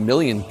 1.9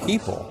 million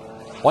people,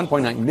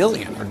 1.9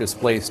 million are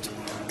displaced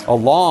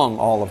along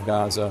all of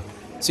Gaza.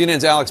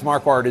 CNN's Alex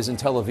Marquardt is in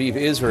Tel Aviv,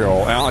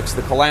 Israel. Alex,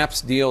 the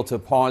collapse deal to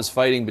pause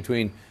fighting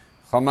between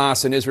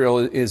Hamas and Israel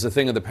is a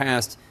thing of the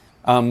past.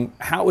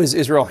 How is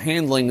Israel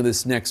handling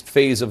this next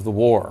phase of the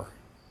war?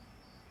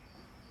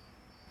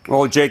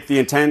 Well, Jake, the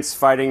intense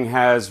fighting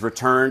has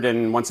returned,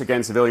 and once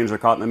again, civilians are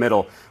caught in the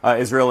middle.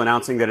 Israel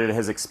announcing that it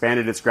has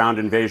expanded its ground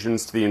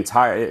invasions to the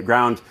entire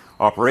ground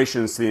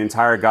operations to the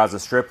entire Gaza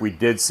Strip. We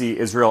did see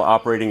Israel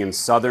operating in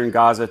southern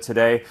Gaza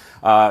today.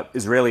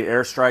 Israeli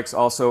airstrikes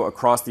also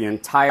across the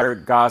entire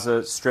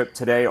Gaza Strip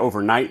today.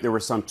 Overnight, there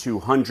were some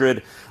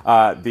 200.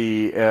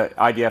 The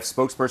IDF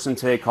spokesperson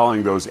today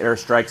calling those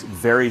airstrikes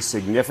very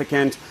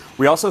significant.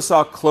 We also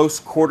saw close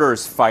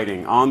quarters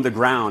fighting on the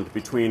ground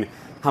between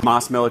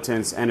Hamas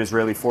militants and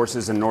Israeli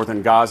forces in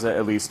northern Gaza.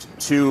 At least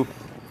 2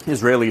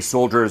 Israeli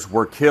soldiers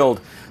were killed.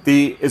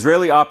 The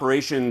Israeli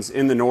operations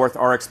in the north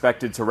are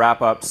expected to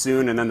wrap up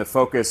soon, and then the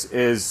focus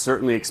is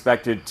certainly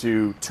expected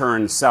to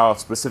turn south,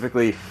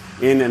 specifically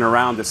in and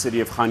around the city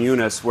of Khan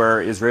Yunis,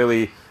 where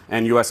Israeli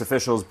and U.S.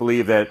 officials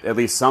believe that at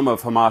least some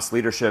of Hamas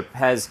leadership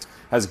has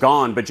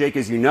gone. But Jake,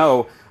 as you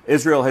know,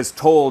 Israel has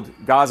told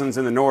Gazans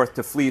in the north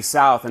to flee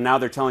south, and now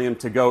they're telling them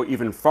to go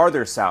even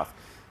farther south.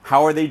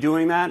 How are they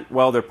doing that?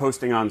 Well, they're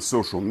posting on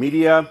social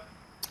media.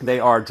 They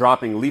are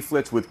dropping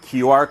leaflets with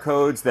QR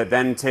codes that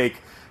then take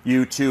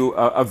you to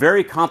a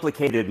very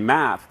complicated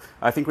map.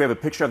 I think we have a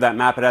picture of that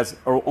map. It has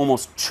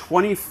almost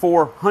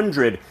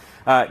 2,400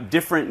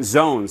 different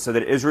zones so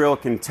that Israel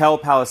can tell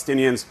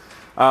Palestinians,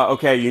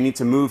 okay, you need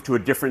to move to a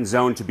different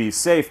zone to be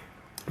safe.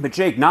 But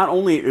Jake, not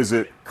only is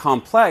it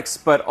complex,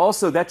 but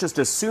also that just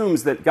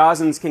assumes that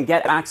Gazans can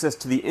get access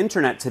to the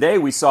internet. Today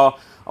we saw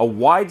a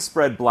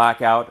widespread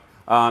blackout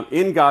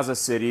in Gaza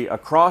City,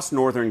 across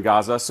northern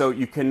Gaza, so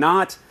you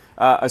cannot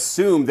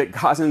assume that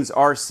Gazans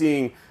are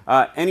seeing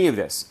any of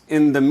this.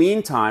 In the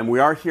meantime, we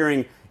are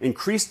hearing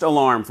increased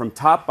alarm from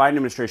top Biden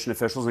administration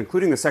officials,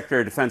 including the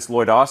Secretary of Defense,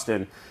 Lloyd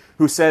Austin,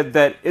 who said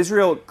that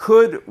Israel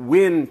could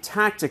win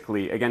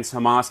tactically against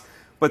Hamas,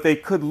 but they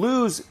could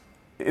lose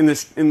in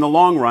the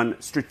long run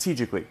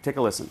strategically. Take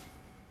a listen.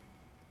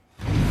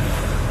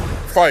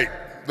 Fight.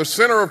 The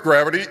center of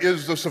gravity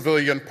is the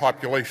civilian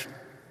population.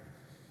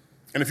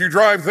 And if you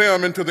drive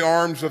them into the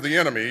arms of the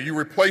enemy, you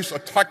replace a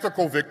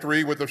tactical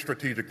victory with a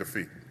strategic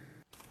defeat.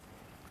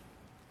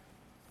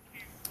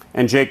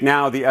 And Jake,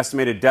 now the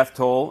estimated death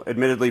toll,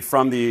 admittedly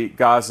from the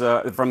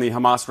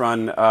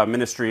Hamas-run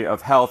Ministry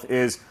of Health,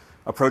 is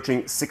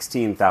approaching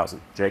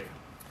 16,000. Jake?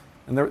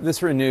 And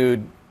this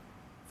renewed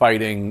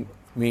fighting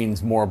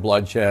means more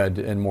bloodshed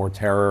and more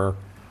terror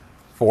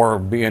for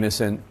the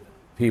innocent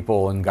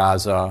people in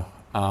Gaza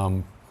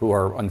who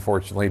are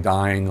unfortunately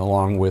dying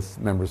along with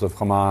members of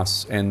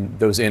Hamas. And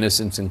those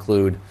innocents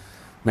include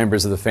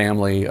members of the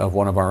family of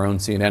one of our own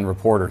CNN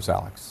reporters,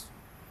 Alex.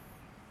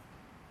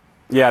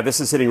 Yeah,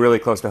 this is hitting really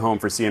close to home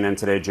for CNN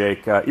today,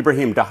 Jake.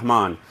 Ibrahim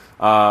Dahman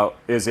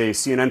is a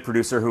CNN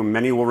producer whom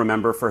many will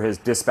remember for his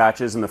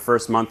dispatches in the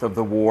first month of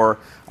the war,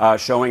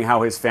 showing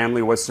how his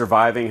family was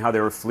surviving, how they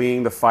were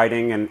fleeing the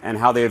fighting, and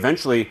how they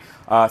eventually,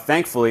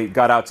 thankfully,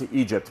 got out to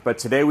Egypt. But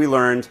today we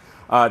learned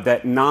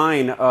that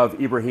 9 of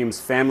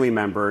Ibrahim's family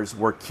members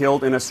were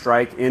killed in a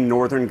strike in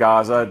northern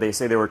Gaza. They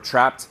say they were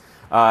trapped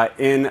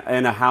in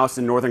a house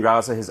in northern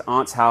Gaza, his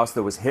aunt's house,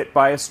 that was hit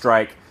by a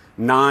strike.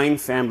 9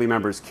 family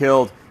members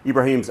killed.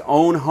 Ibrahim's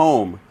own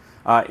home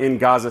in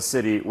Gaza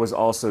City was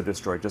also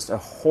destroyed. Just a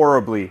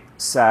horribly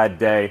sad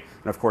day.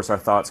 And of course, our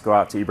thoughts go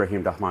out to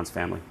Ibrahim Dahman's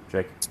family.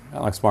 Jake?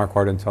 Alex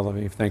Marquardt in Tel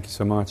Aviv. Thank you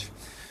so much.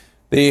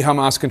 The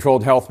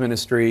Hamas-controlled health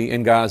ministry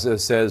in Gaza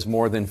says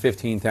more than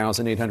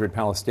 15,800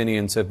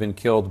 Palestinians have been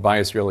killed by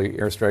Israeli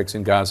airstrikes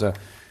in Gaza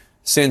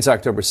since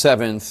October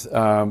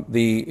 7th.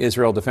 The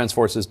Israel Defense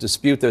Forces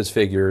dispute those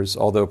figures,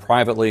 although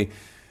privately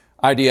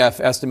IDF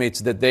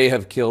estimates that they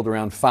have killed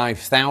around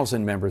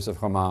 5,000 members of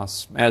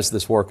Hamas. As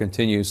this war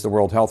continues, the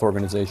World Health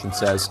Organization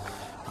says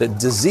that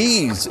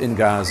disease in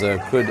Gaza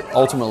could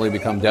ultimately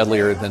become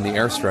deadlier than the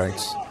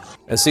airstrikes.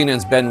 As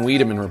CNN's Ben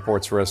Wiedemann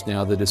reports for us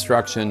now, the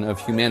destruction of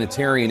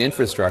humanitarian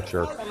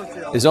infrastructure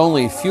is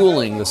only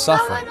fueling the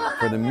suffering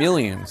for the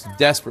millions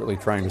desperately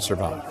trying to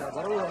survive.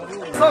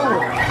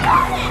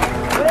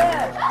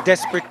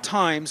 Desperate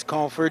times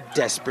call for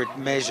desperate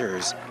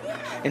measures.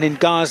 And in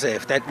Gaza,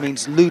 if that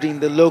means looting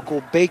the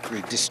local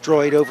bakery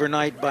destroyed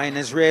overnight by an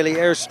Israeli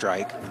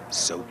airstrike,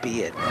 so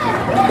be it.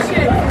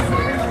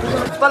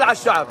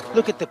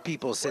 Look at the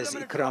people, says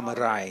Ikram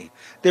Arai.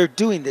 They're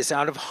doing this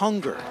out of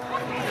hunger.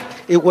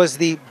 It was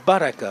the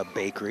Baraka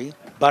bakery.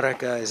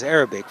 Baraka is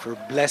Arabic for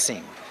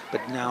blessing.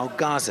 But now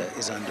Gaza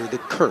is under the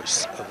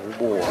curse of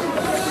war.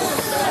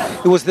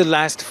 It was the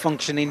last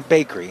functioning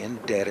bakery in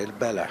Deir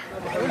el-Belah.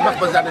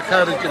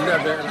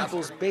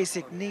 People's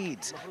basic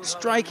needs.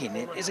 Striking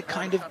it is a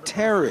kind of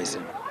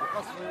terrorism.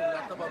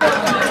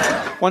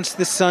 Once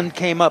the sun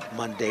came up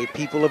Monday,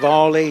 people of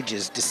all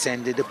ages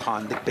descended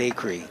upon the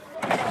bakery,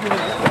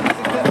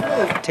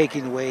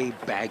 taking away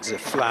bags of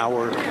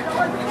flour,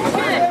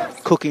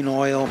 cooking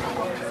oil,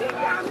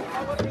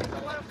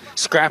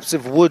 scraps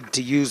of wood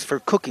to use for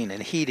cooking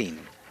and heating,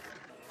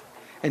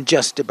 and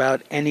just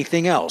about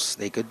anything else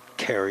they could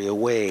carry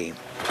away.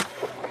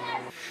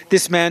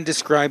 This man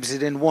describes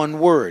it in one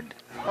word: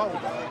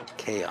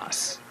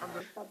 chaos.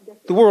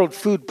 The World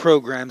Food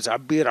Programme's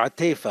Abir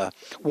Atefa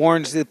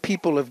warns the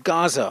people of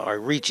Gaza are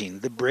reaching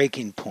the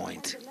breaking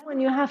point. When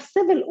you have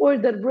civil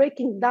order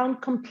breaking down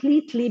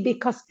completely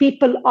because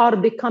people are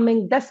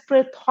becoming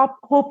desperate,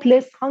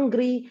 hopeless,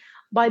 hungry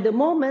by the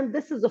moment,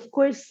 this is, of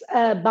course,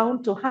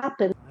 bound to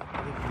happen.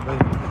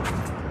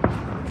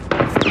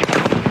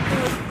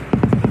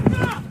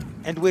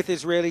 And with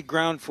Israeli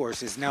ground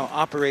forces now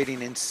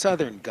operating in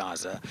southern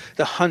Gaza,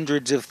 the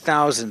hundreds of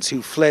thousands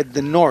who fled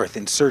the north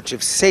in search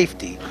of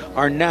safety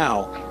are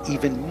now,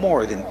 even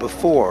more than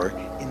before,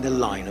 in the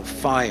line of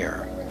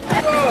fire.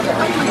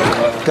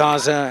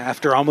 Gaza,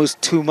 after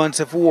almost 2 months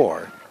of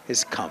war,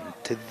 has come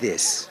to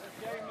this.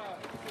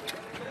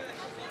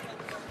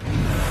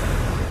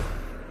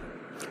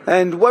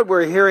 And what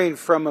we're hearing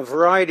from a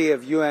variety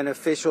of UN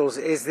officials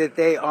is that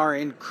they are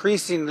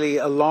increasingly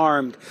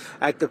alarmed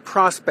at the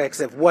prospects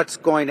of what's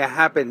going to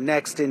happen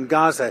next in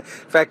Gaza. In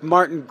fact,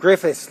 Martin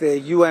Griffiths, the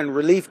UN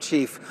relief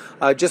chief,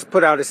 just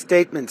put out a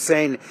statement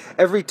saying,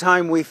 every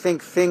time we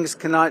think things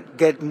cannot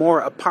get more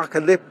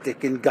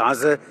apocalyptic in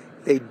Gaza,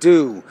 they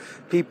do.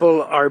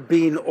 People are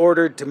being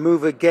ordered to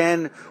move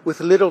again with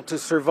little to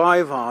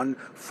survive on,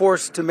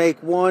 forced to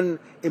make one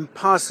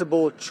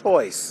impossible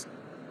choice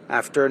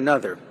after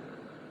another.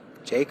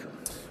 Jake?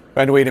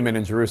 Ben Wiedemann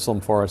in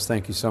Jerusalem for us.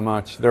 Thank you so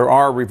much. There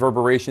are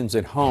reverberations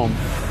at home.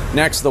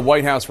 Next, the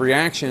White House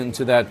reaction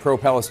to that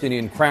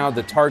pro-Palestinian crowd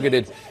that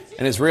targeted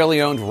an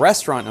Israeli-owned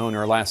restaurant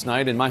owner last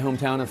night in my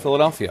hometown of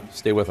Philadelphia.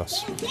 Stay with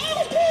us.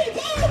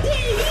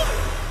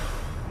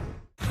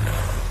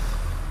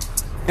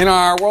 In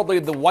our world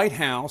lead, the White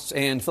House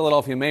and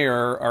Philadelphia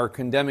mayor are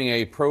condemning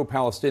a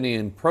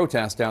pro-Palestinian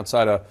protest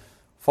outside a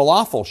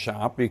falafel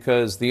shop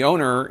because the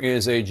owner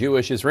is a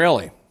Jewish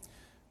Israeli.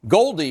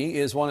 Goldie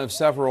is one of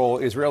several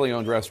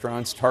Israeli-owned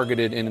restaurants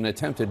targeted in an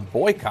attempted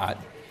boycott.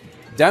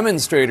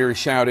 Demonstrators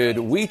shouted,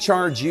 "We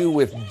charge you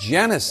with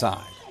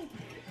genocide."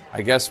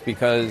 I guess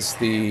because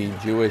the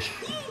Jewish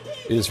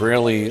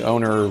Israeli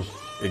owner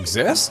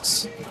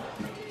exists?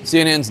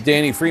 CNN's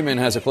Danny Freeman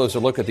has a closer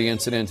look at the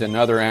incident and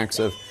other acts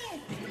of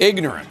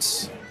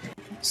ignorance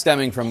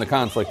stemming from the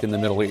conflict in the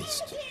Middle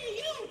East.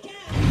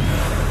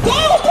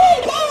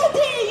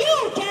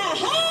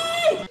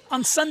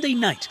 On Sunday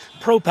night,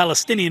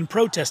 pro-Palestinian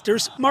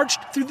protesters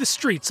marched through the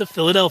streets of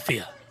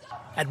Philadelphia,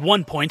 at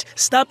one point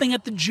stopping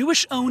at the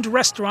Jewish-owned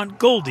restaurant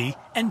Goldie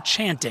and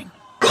chanting.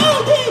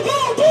 Goldie,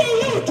 Goldie,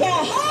 you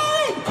can't hide!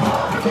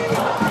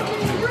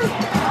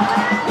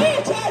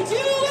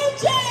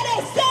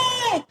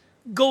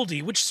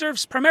 Goldie, which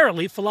serves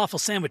primarily falafel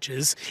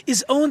sandwiches,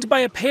 is owned by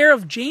a pair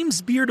of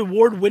James Beard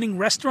Award-winning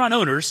restaurant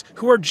owners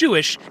who are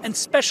Jewish and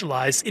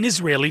specialize in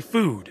Israeli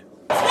food.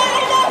 It's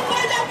not enough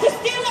for them to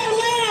steal our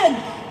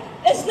land!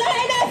 It's not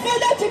enough for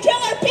them to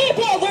kill our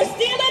people! They're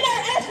stealing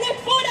our ethnic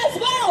food as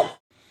well!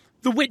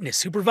 The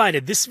witness who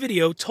provided this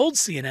video told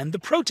CNN the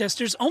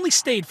protesters only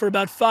stayed for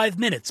about 5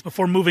 minutes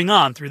before moving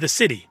on through the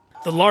city.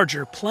 The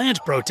larger, planned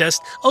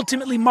protest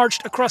ultimately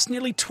marched across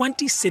nearly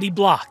 20 city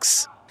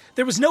blocks.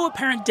 There was no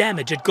apparent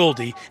damage at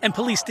Goldie, and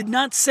police did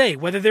not say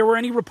whether there were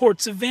any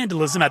reports of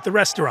vandalism at the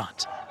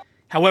restaurant.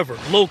 However,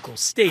 local,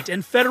 state,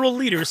 and federal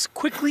leaders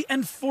quickly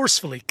and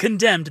forcefully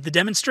condemned the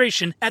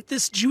demonstration at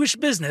this Jewish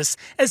business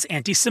as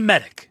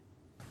anti-Semitic.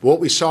 What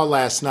we saw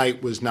last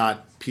night was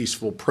not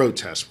peaceful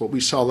protest. What we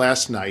saw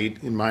last night,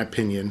 in my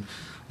opinion,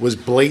 was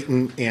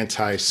blatant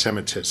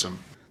anti-Semitism.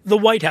 The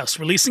White House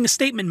releasing a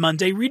statement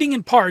Monday reading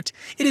in part,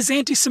 "It is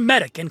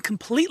anti-Semitic and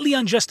completely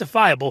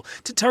unjustifiable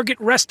to target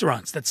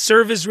restaurants that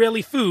serve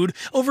Israeli food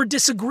over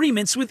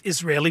disagreements with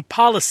Israeli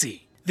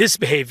policy." This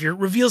behavior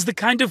reveals the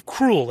kind of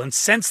cruel and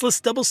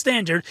senseless double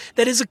standard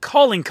that is a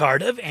calling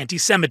card of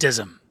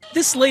anti-Semitism.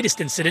 This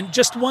latest incident,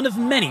 just one of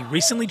many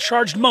recently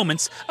charged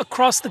moments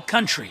across the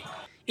country.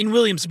 In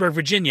Williamsburg,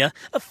 Virginia,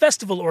 a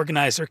festival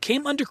organizer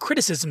came under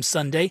criticism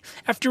Sunday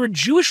after a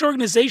Jewish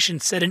organization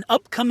said an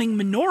upcoming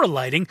menorah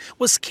lighting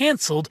was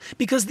canceled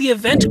because the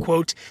event,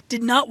 quote,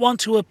 did not want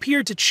to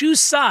appear to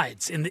choose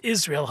sides in the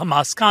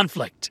Israel-Hamas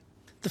conflict.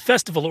 The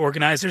festival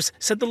organizers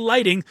said the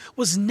lighting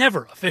was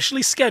never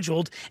officially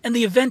scheduled and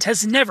the event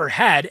has never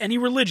had any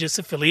religious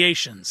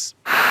affiliations.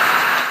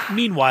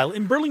 Meanwhile,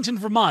 in Burlington,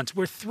 Vermont,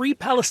 where 3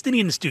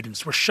 Palestinian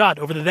students were shot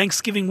over the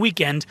Thanksgiving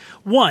weekend,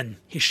 one,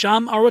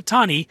 Hisham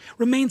Aratani,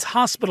 remains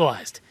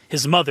hospitalized,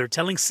 his mother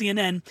telling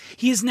CNN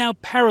he is now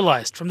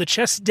paralyzed from the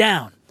chest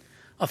down.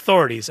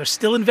 Authorities are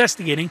still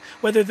investigating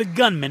whether the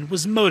gunman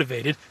was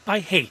motivated by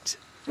hate.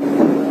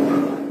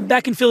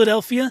 Back in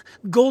Philadelphia,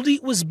 Goldie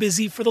was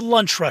busy for the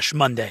lunch rush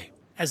Monday,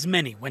 as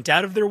many went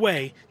out of their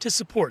way to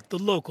support the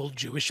local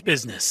Jewish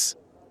business.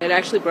 It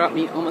actually brought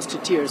me almost to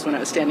tears when I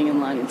was standing in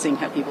line and seeing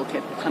how people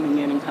kept coming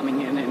in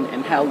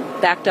and how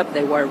backed up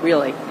they were,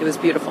 really. It was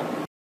beautiful.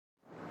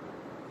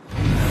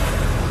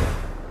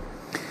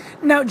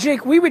 Now,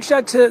 Jake, we reached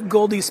out to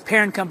Goldie's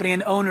parent company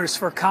and owners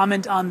for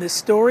comment on this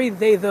story.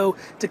 They, though,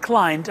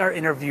 declined our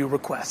interview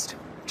request.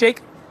 Jake?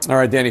 All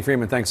right, Danny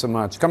Freeman, thanks so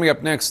much. Coming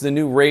up next, the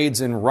new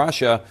raids in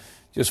Russia,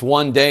 just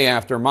one day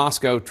after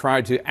Moscow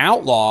tried to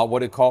outlaw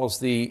what it calls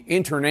the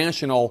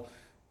international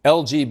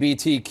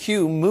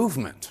LGBTQ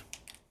movement.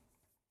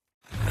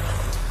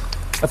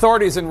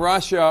 Authorities in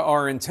Russia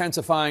are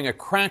intensifying a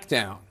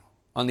crackdown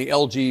on the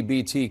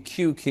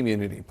LGBTQ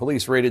community.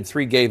 Police raided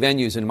 3 gay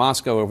venues in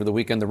Moscow over the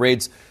weekend. The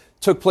raids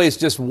took place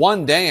just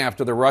one day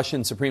after the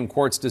Russian Supreme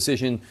Court's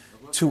decision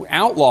to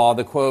outlaw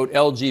the, quote,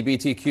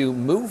 LGBTQ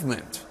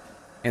movement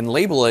and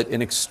label it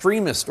an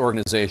extremist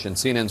organization.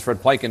 CNN's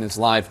Fred Pleiken is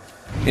live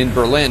in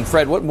Berlin.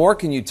 Fred, what more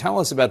can you tell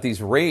us about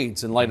these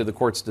raids in light of the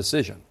court's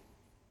decision?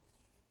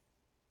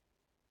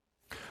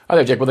 Hi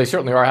there, Jake. Well, they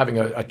certainly are having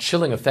a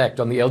chilling effect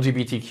on the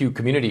LGBTQ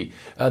community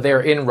there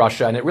in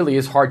Russia, and it really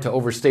is hard to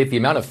overstate the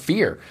amount of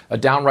fear, a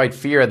downright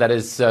fear that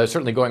is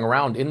certainly going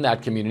around in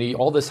that community.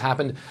 All this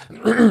happened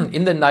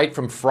in the night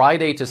from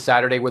Friday to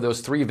Saturday, where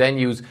those 3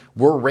 venues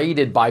were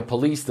raided by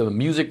police. The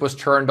music was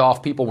turned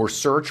off. People were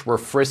searched, were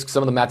frisked.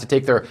 Some of them had to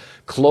take their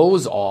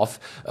clothes off.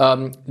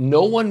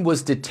 No one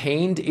was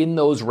detained in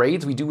those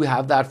raids. We do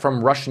have that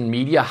from Russian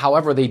media.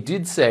 However, they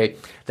did say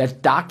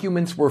that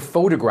documents were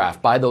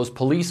photographed by those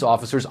police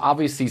officers,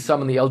 obviously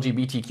some in the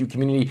LGBTQ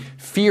community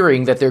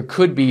fearing that there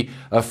could be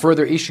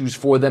further issues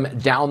for them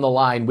down the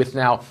line, with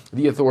now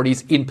the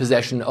authorities in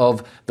possession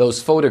of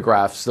those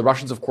photographs. The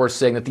Russians, of course,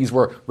 saying that these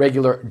were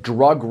regular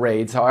drug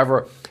raids.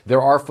 However,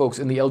 there are folks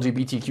in the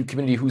LGBTQ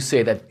community who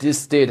say that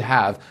this did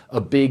have a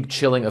big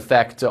chilling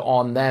effect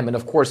on them. And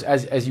of course,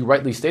 as you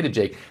rightly stated,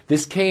 Jake,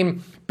 this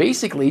came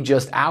basically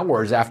just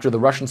hours after the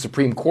Russian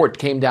Supreme Court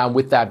came down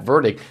with that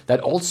verdict that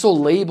also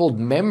labeled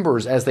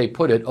members, as they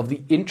put it, of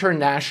the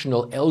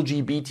international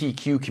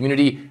LGBTQ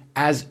community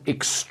as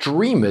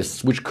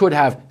extremists, which could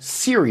have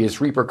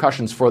serious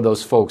repercussions for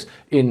those folks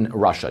in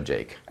Russia,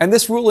 Jake. And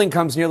this ruling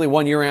comes nearly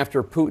 1 year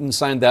after Putin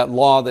signed that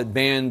law that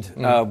banned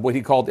what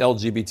he called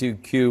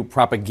LGBTQ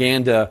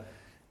propaganda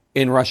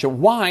in Russia.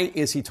 Why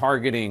is he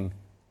targeting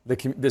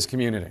this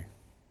community?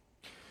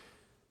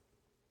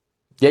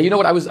 Yeah, you know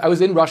what? I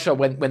was in Russia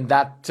when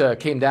that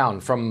came down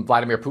from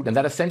Vladimir Putin, and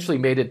that essentially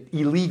made it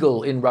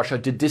illegal in Russia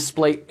to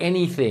display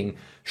anything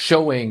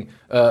showing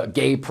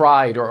gay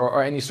pride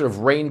or any sort of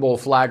rainbow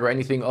flag or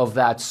anything of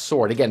that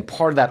sort. Again,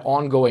 part of that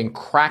ongoing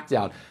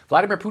crackdown.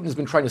 Vladimir Putin has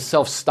been trying to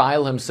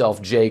self-style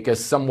himself, Jake,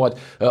 as somewhat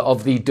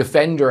of the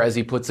defender, as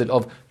he puts it,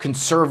 of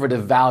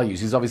conservative values.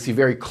 He's obviously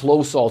very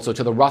close also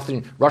to the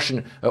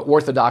Russian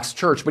Orthodox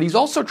Church, but he's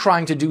also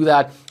trying to do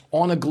that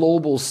on a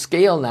global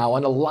scale now,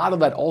 and a lot of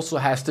that also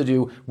has to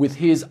do with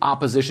his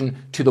opposition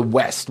to the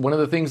West. One of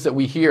the things that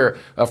we hear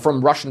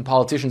from Russian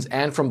politicians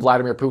and from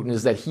Vladimir Putin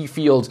is that he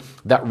feels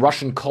that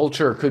Russian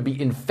culture could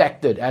be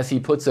infected, as he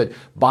puts it,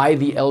 by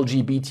the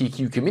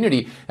LGBTQ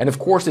community. And of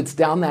course, it's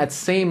down that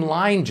same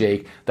line,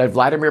 Jake, that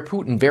Vladimir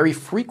Putin very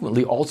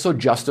frequently also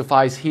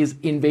justifies his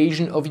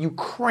invasion of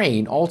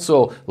Ukraine,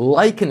 also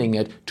likening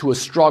it to a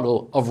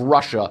struggle of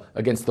Russia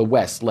against the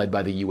West, led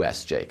by the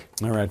U.S., Jake.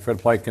 All right, Fred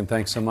Pleiken,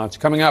 thanks so much.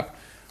 Coming up,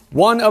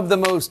 one of the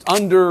most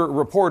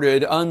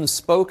underreported,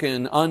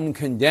 unspoken,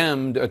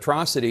 uncondemned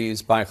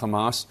atrocities by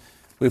Hamas.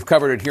 We've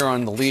covered it here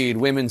on The Lead.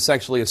 Women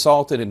sexually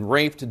assaulted and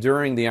raped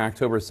during the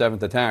October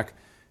 7th attack.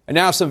 And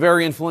now some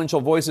very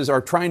influential voices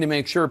are trying to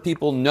make sure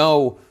people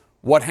know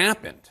what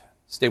happened.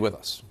 Stay with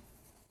us.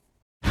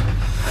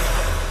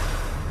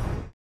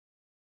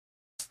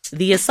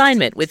 The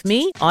Assignment with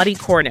me, Audie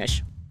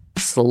Cornish.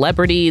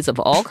 Celebrities of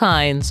all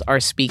kinds are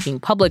speaking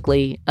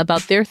publicly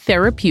about their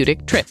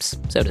therapeutic trips,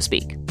 so to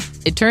speak.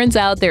 It turns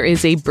out there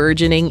is a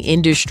burgeoning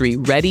industry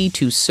ready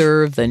to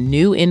serve the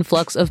new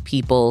influx of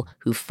people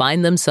who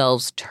find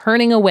themselves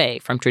turning away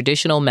from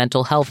traditional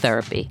mental health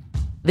therapy.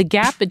 The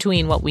gap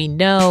between what we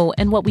know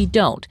and what we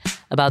don't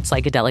about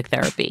psychedelic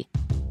therapy.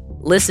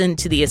 Listen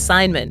to The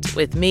Assignment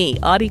with me,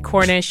 Audie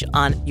Cornish,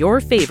 on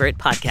your favorite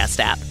podcast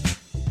app.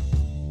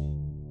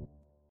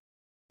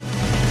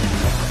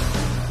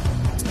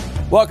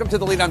 Welcome to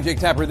The Lead. I'm Jake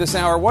Tapper. This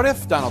hour, what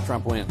if Donald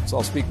Trump wins?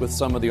 I'll speak with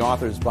some of the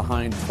authors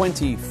behind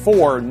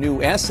 24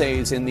 new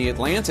essays in The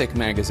Atlantic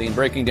magazine,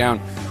 breaking down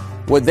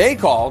what they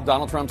call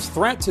Donald Trump's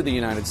threat to the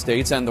United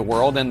States and the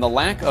world and the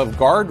lack of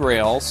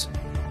guardrails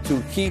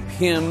to keep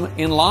him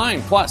in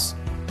line. Plus,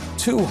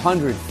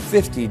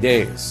 250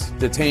 days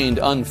detained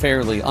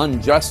unfairly,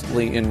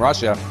 unjustly in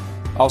Russia.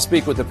 I'll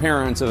speak with the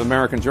parents of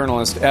American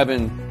journalist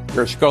Evan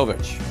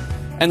Gershkovich.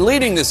 And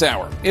leading this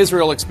hour,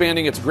 Israel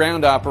expanding its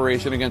ground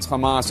operation against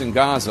Hamas in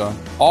Gaza,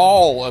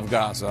 all of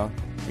Gaza,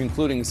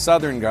 including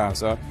southern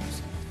Gaza.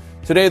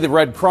 Today, the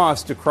Red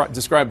Cross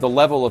described the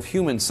level of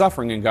human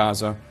suffering in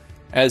Gaza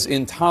as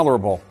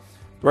intolerable.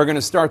 We're going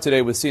to start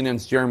today with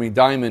CNN's Jeremy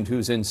Diamond,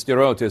 who's in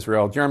Sderot,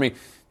 Israel. Jeremy,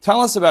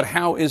 tell us about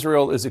how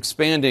Israel is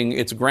expanding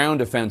its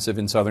ground offensive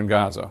in southern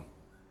Gaza.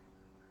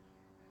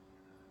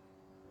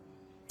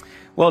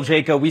 Well,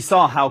 Jacob, we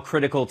saw how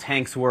critical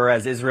tanks were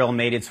as Israel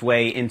made its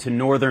way into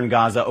northern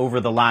Gaza over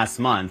the last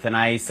month. And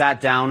I sat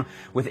down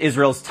with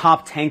Israel's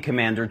top tank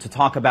commander to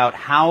talk about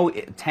how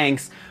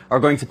tanks are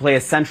going to play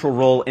a central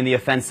role in the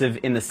offensive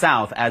in the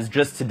south, as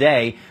just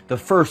today, the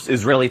first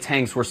Israeli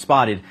tanks were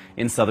spotted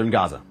in southern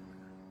Gaza.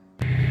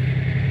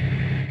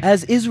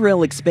 As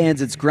Israel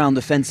expands its ground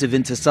offensive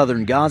into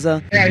southern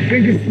Gaza, I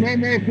think it's no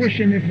more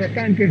question if the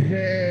tank is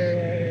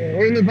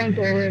relevant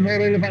or not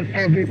relevant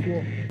for this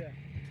war.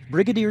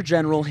 Brigadier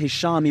General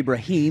Hisham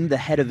Ibrahim, the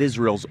head of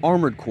Israel's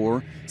armored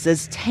corps,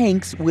 says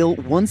tanks will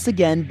once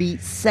again be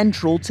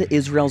central to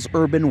Israel's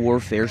urban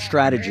warfare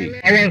strategy.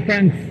 Our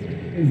tanks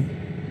is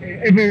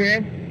everywhere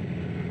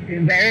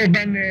in the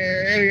urban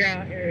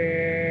area.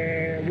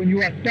 When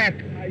you attack,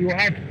 you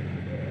have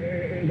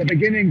the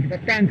beginning, the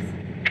tanks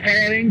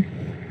firing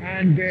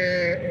and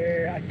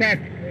attack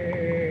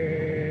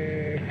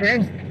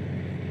first,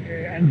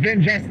 and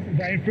then just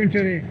the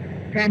infantry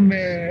come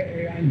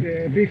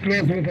and be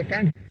close with the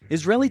tank.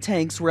 Israeli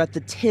tanks were at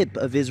the tip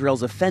of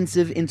Israel's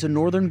offensive into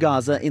northern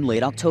Gaza in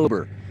late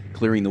October,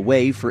 clearing the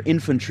way for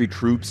infantry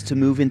troops to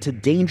move into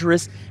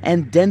dangerous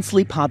and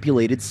densely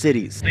populated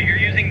cities. So you're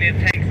using the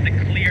tanks to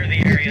clear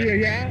the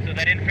area so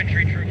that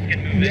infantry troops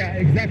can move in? Yeah,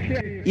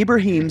 exactly.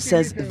 Ibrahim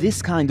says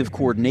this kind of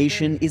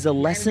coordination is a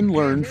lesson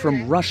learned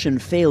from Russian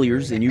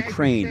failures in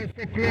Ukraine.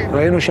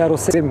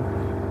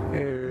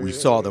 We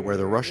saw that where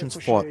the Russians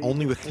fought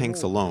only with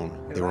tanks alone,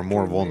 they were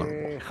more vulnerable.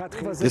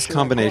 This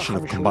combination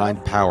of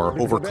combined power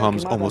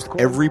overcomes almost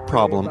every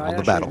problem on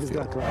the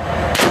battlefield.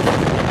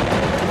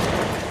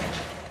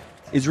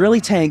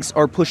 Israeli tanks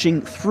are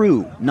pushing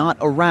through, not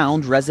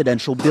around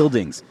residential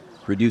buildings,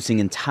 reducing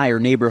entire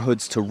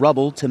neighborhoods to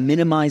rubble to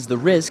minimize the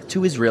risk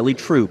to Israeli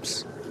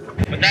troops.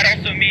 But that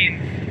also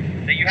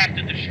means that you have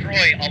to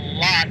destroy a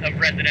lot of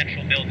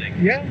residential buildings.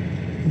 Yeah,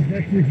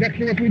 that's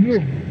exactly what we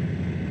do.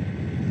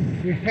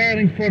 We're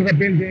firing for the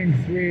buildings,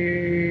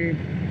 we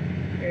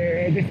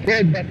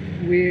destroy, but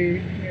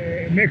we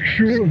make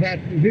sure that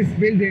this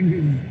building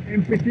is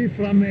empty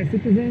from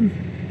citizens,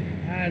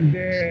 and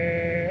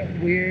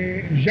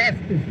we just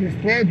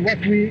destroyed what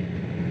we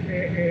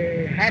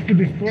have to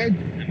destroy.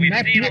 And we've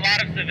seen a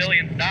lot of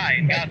civilians die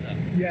in Gaza.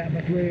 Yeah,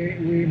 but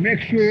we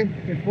make sure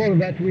before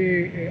that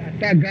we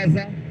attack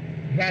Gaza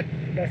that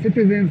the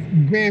citizens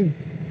go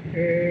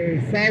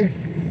south.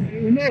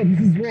 No, this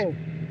is wrong.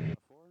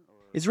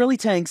 Israeli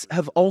tanks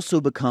have also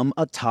become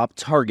a top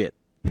target.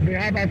 They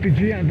have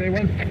RPG and they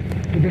want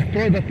to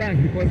destroy the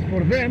tank because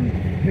for them,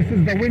 this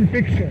is the win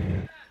picture.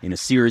 In a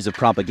series of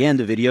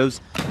propaganda videos,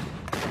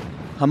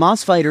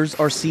 Hamas fighters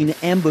are seen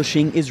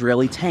ambushing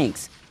Israeli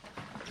tanks.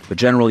 But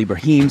General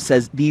Ibrahim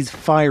says these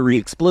fiery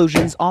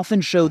explosions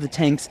often show the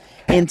tanks'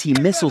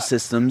 anti-missile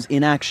systems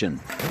in action.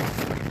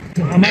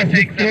 Hamas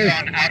tanks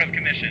have gone out of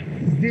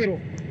commission.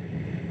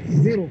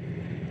 Zero.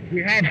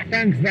 We have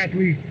tanks that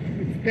we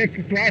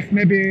take to us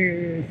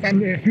maybe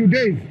a few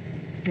days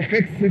to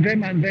fix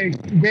them, and they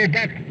go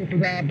back to the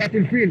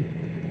battlefield.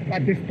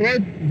 But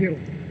destroyed,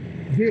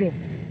 zero.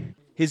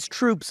 His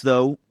troops,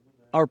 though,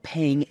 are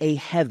paying a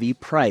heavy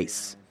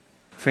price.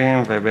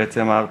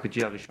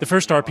 The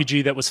first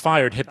RPG that was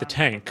fired hit the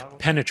tank,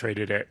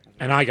 penetrated it,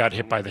 and I got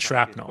hit by the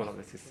shrapnel.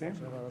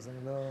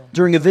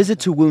 During a visit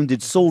to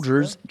wounded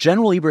soldiers,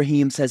 General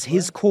Ibrahim says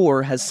his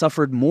corps has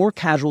suffered more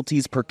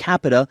casualties per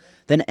capita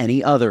than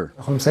any other.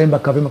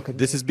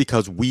 This is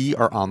because we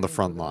are on the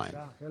front line.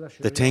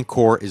 The Tank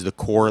Corps is the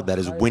corps that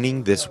is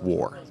winning this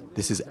war.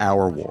 This is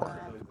our war.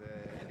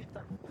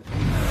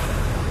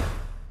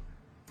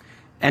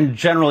 And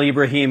General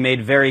Ibrahim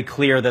made very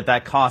clear that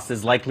that cost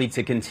is likely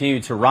to continue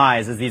to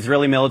rise as the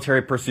Israeli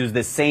military pursues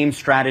this same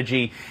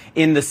strategy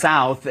in the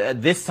south.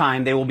 This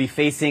time they will be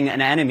facing an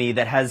enemy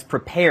that has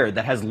prepared,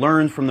 that has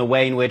learned from the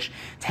way in which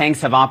tanks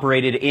have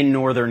operated in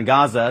northern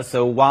Gaza.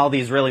 So while the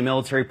Israeli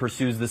military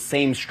pursues the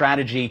same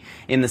strategy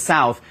in the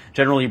south,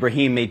 General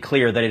Ibrahim made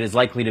clear that it is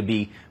likely to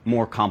be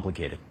more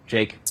complicated.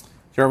 Jake?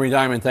 Jeremy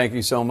Diamond, thank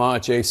you so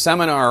much. A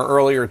seminar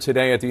earlier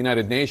today at the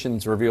United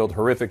Nations revealed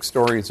horrific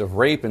stories of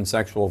rape and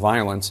sexual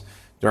violence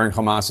during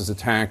Hamas's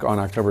attack on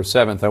October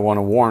 7th. I want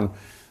to warn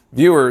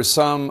viewers,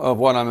 some of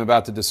what I'm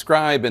about to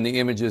describe and the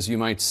images you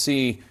might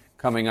see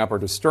coming up are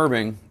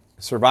disturbing.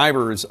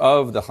 Survivors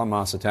of the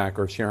Hamas attack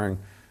are sharing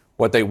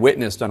what they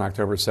witnessed on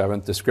October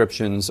 7th,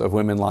 descriptions of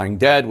women lying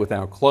dead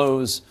without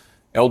clothes,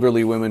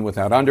 elderly women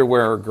without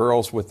underwear,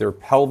 girls with their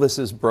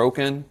pelvises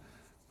broken,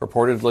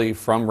 purportedly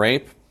from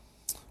rape,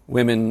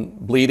 women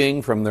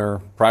bleeding from their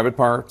private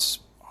parts,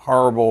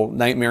 horrible,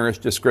 nightmarish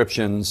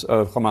descriptions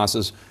of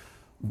Hamas's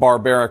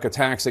barbaric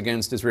attacks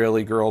against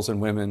Israeli girls and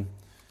women.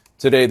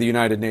 Today, the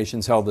United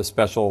Nations held a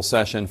special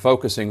session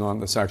focusing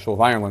on the sexual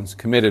violence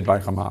committed by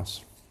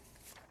Hamas.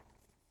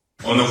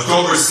 On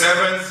October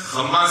 7th,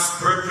 Hamas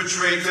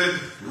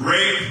perpetrated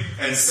rape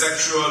and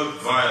sexual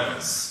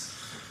violence,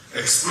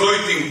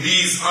 exploiting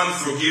these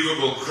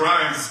unforgivable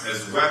crimes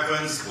as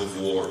weapons of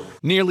war.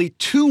 Nearly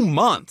 2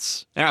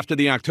 months after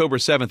the October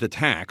 7th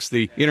attacks,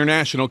 the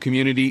international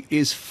community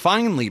is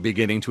finally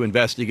beginning to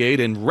investigate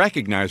and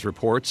recognize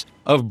reports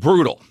of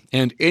brutal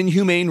and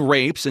inhumane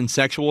rapes and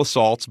sexual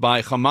assaults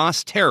by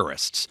Hamas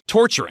terrorists,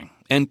 torturing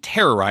and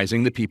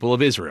terrorizing the people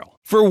of Israel.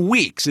 For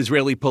weeks,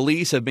 Israeli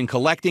police have been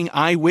collecting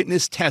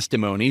eyewitness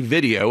testimony,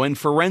 video, and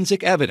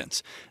forensic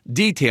evidence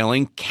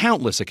detailing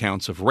countless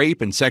accounts of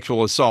rape and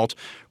sexual assault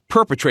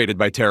perpetrated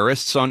by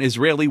terrorists on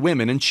Israeli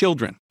women and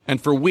children.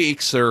 And for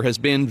weeks, there has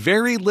been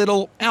very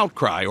little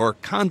outcry or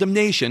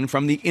condemnation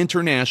from the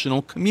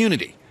international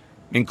community,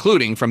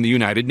 including from the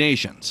United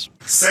Nations.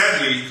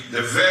 Sadly,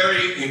 the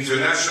very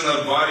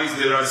international bodies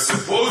that are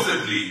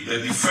supposedly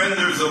the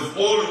defenders of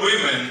all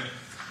women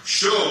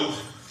showed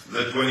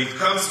that when it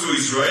comes to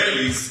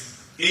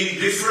Israelis,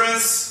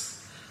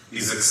 indifference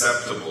is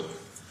acceptable.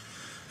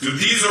 To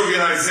these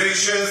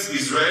organizations,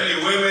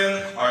 Israeli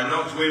women are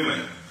not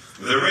women.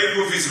 The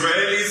rape of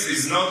Israelis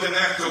is not an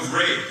act of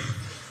rape.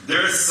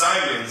 Their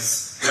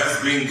silence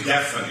has been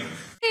deafening.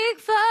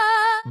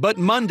 But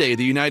Monday,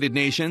 the United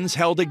Nations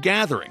held a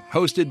gathering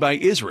hosted by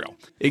Israel,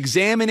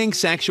 examining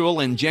sexual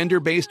and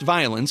gender-based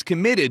violence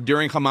committed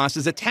during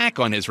Hamas's attack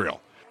on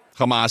Israel.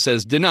 Hamas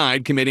has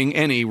denied committing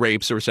any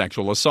rapes or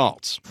sexual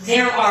assaults.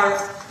 There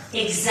are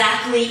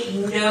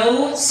exactly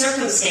no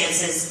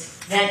circumstances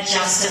that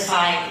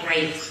justify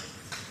rape.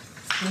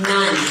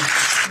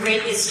 None.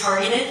 Rape is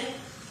targeted.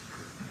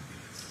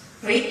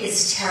 Rape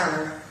is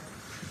terror.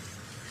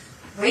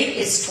 Rape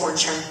is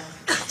torture.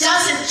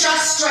 Doesn't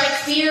just strike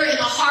fear in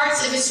the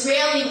hearts of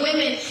Israeli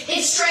women,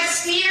 it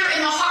strikes fear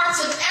in the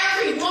hearts of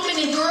every woman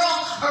and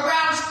girl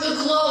around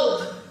the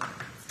globe.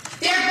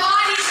 Their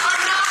bodies are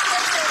not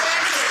what they're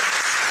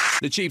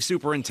wearing. The chief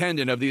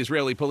superintendent of the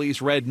Israeli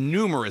police read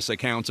numerous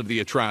accounts of the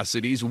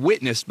atrocities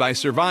witnessed by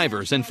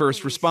survivors and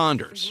first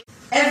responders.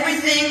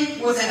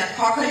 Everything was an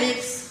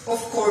apocalypse of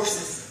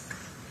corpses.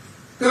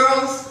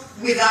 Girls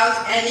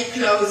without any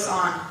clothes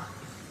on,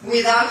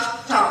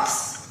 without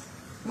tops,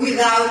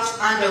 without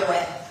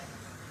underwear.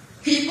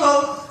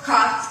 People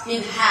cut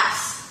in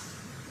half,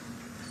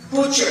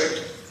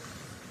 butchered.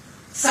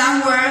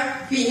 Some were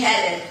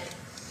beheaded.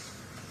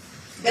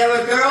 There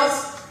were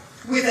girls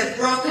with a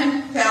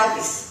broken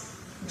pelvis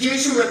due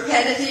to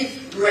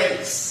repetitive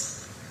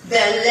rapes.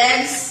 Their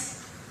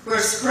legs were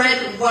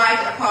spread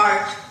wide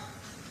apart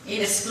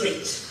in a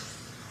split.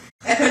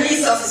 A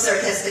police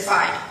officer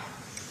testified,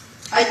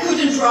 "I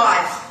couldn't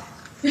drive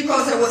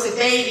because there was a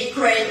baby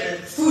cradle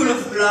full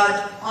of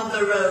blood on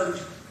the road.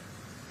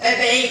 A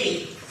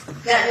baby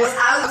that was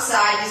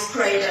outside his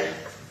cradle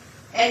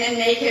and a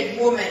naked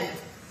woman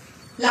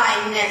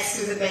lying next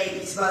to the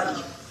baby's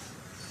body.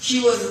 She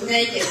was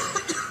naked,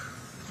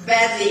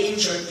 badly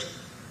injured,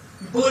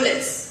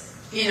 bullets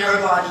in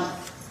her body."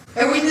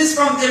 A witness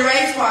from the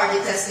rave party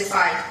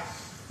testified,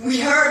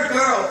 "We heard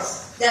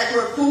girls that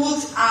were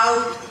pulled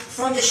out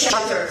from the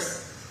shelters.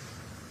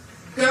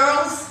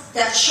 Girls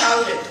that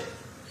shouted.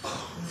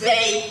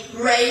 They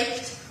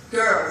raped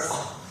girls,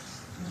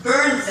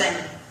 burned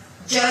them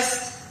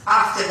just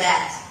after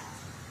that.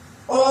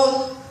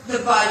 All the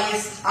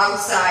bodies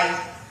outside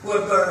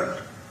were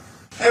burned."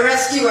 A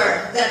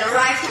rescuer that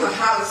arrived to a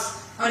house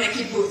on a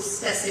kibbutz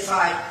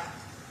testified,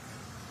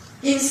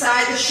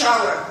 "Inside the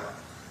shower,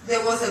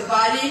 there was a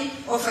body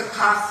of a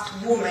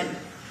cuffed woman.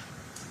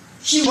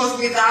 She was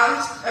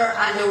without her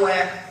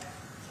underwear.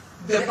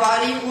 The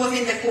body was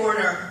in the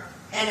corner,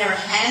 and her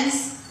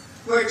hands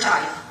were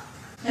tied."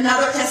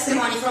 Another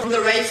testimony from the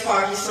rave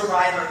party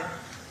survivor.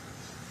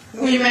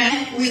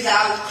 "Women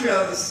without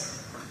clothes.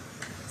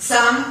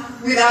 Some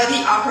without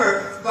the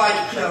upper body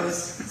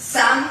clothes.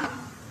 Some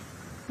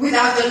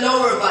without the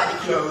lower body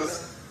clothes.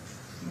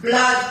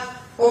 Blood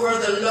over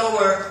the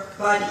lower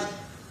body.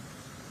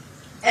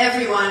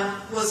 Everyone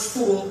was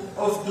full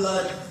of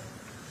blood.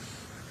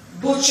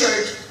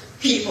 Butchered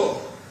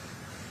people.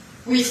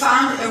 We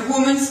found a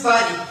woman's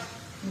body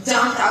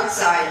dumped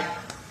outside,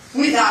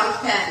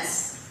 without pants,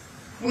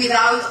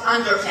 without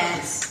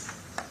underpants,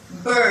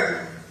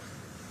 burned.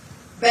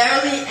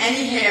 Barely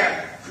any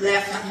hair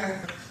left on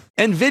her."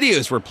 And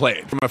videos were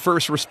played from a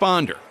first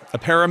responder a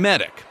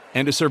paramedic,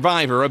 and a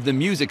survivor of the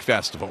music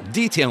festival,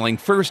 detailing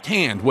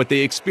firsthand what they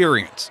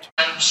experienced.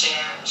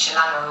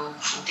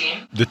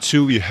 The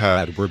two we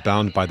had were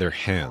bound by their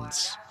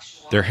hands.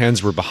 Their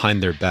hands were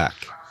behind their back.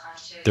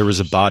 There was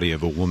a body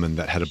of a woman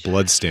that had a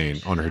blood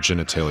stain on her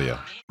genitalia.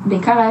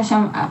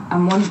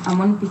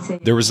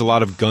 There was a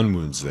lot of gun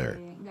wounds there.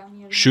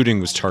 Shooting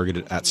was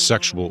targeted at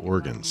sexual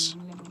organs.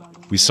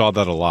 We saw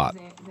that a lot.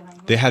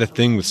 They had a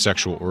thing with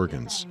sexual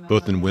organs,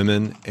 both in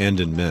women and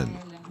in men.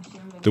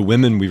 The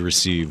women we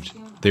received,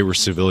 they were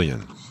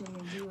civilian.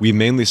 We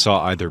mainly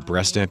saw either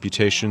breast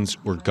amputations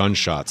or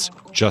gunshots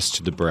just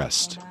to the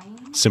breast,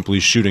 simply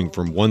shooting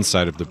from one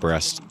side of the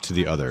breast to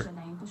the other.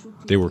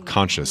 They were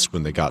conscious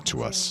when they got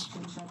to us.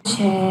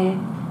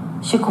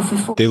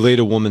 They laid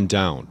a woman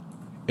down,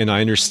 and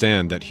I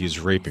understand that he's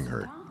raping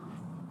her.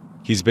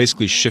 He's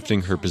basically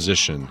shifting her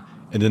position,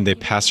 and then they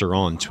pass her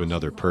on to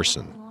another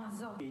person.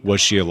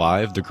 Was she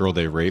alive, the girl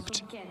they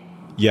raped?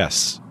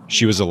 Yes,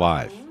 she was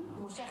alive.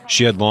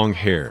 She had long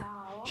hair.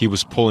 He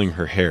was pulling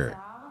her hair.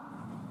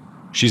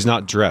 She's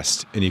not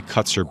dressed, and he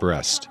cuts her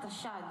breast.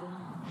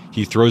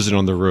 He throws it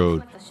on the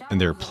road, and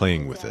they're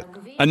playing with it.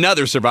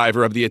 Another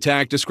survivor of the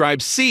attack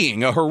described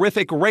seeing a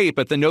horrific rape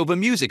at the Nova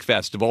Music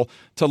Festival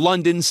to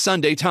London's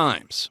Sunday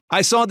Times.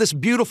 I saw this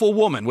beautiful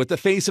woman with the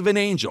face of an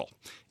angel,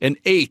 and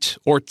 8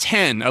 or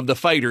 10 of the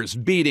fighters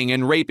beating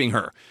and raping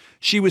her.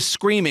 She was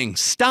screaming,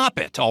 "Stop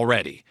it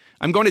already.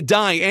 I'm going to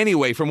die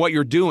anyway from what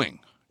you're doing.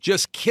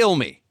 Just kill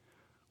me."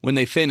 When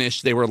they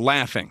finished, they were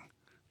laughing,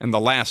 and the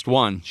last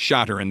one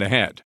shot her in the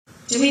head.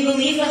 Do we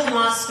believe the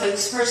Hamas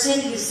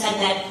spokesperson who said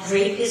that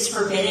rape is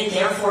forbidden,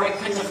 therefore it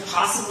couldn't have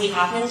possibly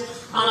happened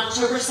on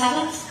October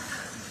 7th?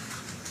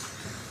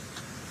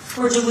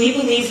 Or do we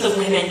believe the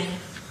women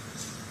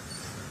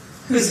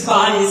whose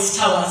bodies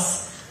tell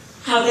us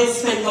how they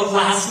spent the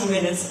last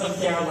minutes of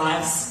their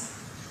lives?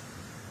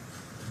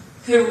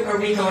 Who are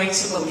we going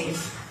to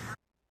believe?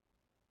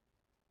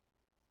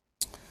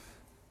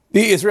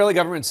 The Israeli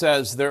government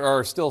says there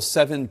are still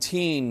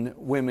 17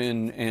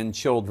 women and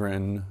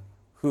children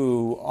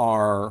who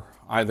are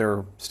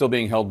either still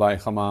being held by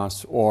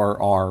Hamas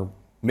or are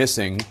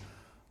missing.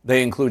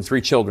 They include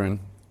 3 children,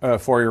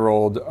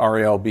 4-year-old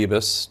Ariel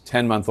Bibas,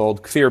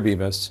 10-month-old Kfir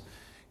Bibas,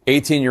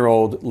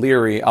 18-year-old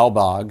Liri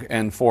Albag,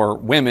 and 4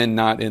 women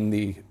not in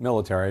the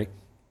military,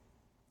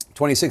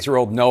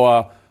 26-year-old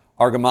Noah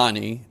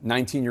Argamani,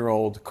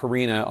 19-year-old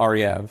Karina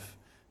Ariev,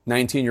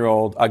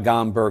 19-year-old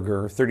Agam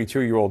Berger,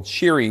 32-year-old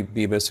Shiri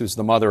Bibas, who's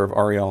the mother of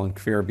Ariel and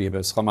Kfir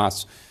Bibas.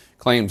 Hamas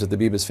claims that the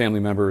Bibas family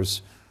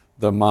members,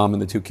 the mom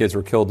and the 2 kids,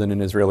 were killed in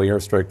an Israeli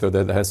airstrike, though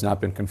that has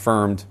not been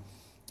confirmed.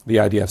 The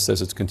IDF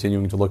says it's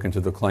continuing to look into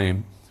the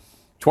claim.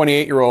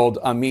 28-year-old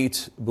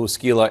Amit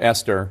Buskila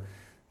Esther,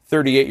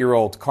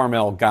 38-year-old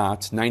Carmel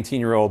Gat,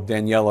 19-year-old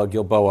Daniela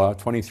Gilboa,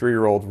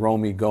 23-year-old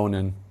Romi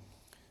Gonen,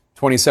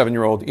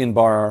 27-year-old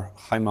Inbar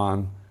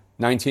Haiman,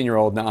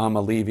 19-year-old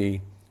Naama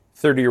Levy,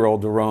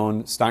 30-year-old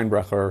Doron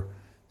Steinbrecher,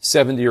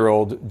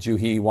 70-year-old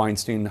Juhi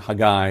Weinstein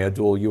Hagai, a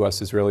dual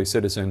U.S.-Israeli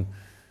citizen,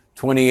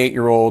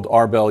 28-year-old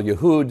Arbel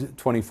Yehud,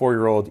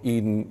 24-year-old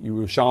Eden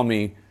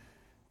Yerushalmi,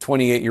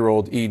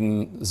 28-year-old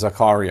Eden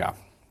Zakaria.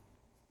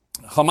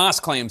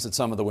 Hamas claims that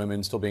some of the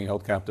women still being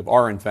held captive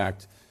are, in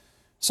fact,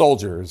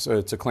 soldiers.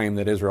 It's a claim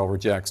that Israel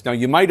rejects. Now,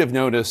 you might have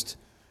noticed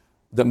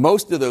that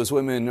most of those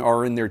women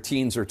are in their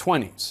teens or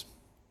 20s.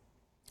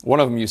 One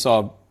of them you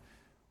saw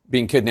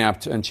being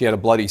kidnapped, and she had a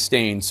bloody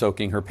stain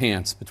soaking her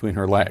pants between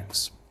her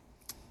legs.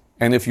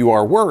 And if you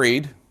are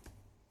worried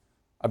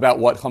about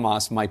what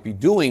Hamas might be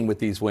doing with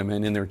these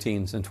women in their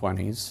teens and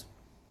 20s,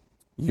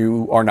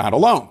 you are not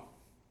alone.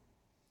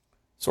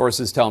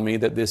 Sources tell me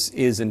that this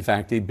is, in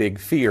fact, a big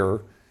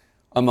fear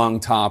among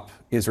top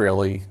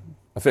Israeli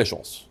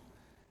officials.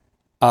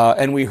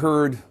 And we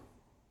heard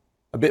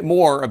a bit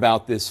more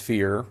about this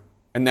fear,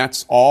 and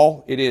that's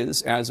all it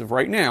is, as of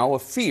right now, a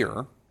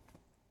fear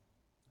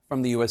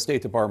from the U.S.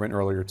 State Department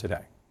earlier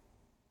today.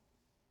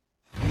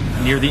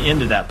 Near the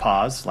end of that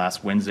pause,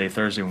 last Wednesday,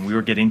 Thursday, when we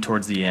were getting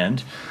towards the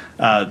end,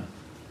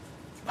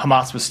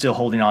 Hamas was still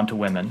holding on to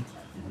women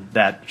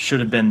that should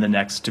have been the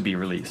next to be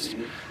released.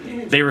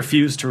 They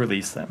refused to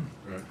release them.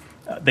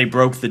 They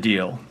broke the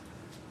deal.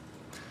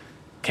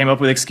 Came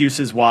up with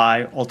excuses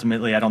why.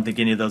 Ultimately, I don't think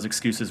any of those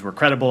excuses were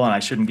credible, and I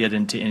shouldn't get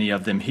into any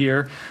of them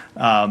here.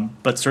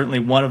 But certainly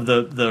one of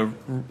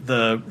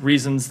the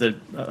reasons that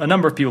a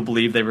number of people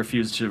believe they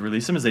refused to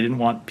release them is they didn't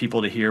want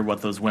people to hear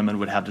what those women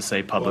would have to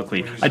say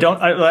publicly.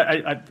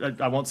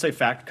 I won't say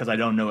fact because I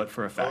don't know it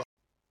for a fact.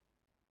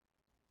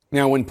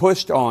 Now, when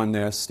pushed on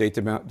this, State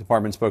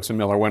Department spokesman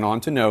Miller went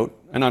on to note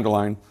and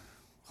underline,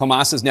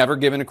 Hamas has never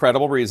given a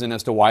credible reason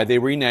as to why they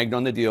reneged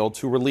on the deal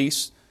to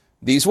release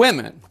these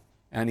women.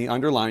 And he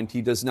underlined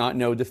he does not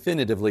know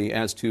definitively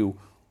as to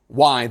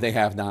why they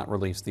have not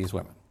released these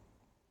women.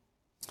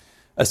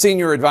 A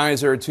senior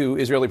advisor to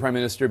Israeli Prime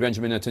Minister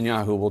Benjamin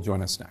Netanyahu will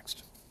join us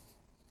next.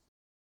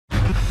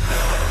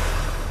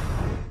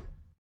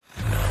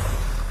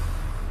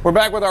 We're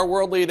back with our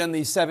world lead and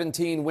the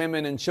 17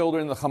 women and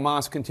children the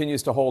Hamas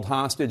continues to hold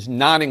hostage,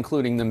 not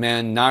including the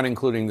men, not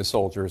including the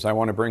soldiers. I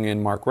want to bring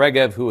in Mark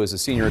Regev, who is a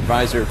senior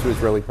advisor to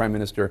Israeli Prime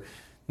Minister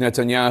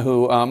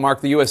Netanyahu.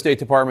 Mark, the U.S. State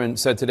Department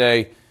said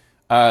today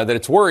that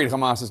it's worried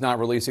Hamas is not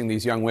releasing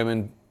these young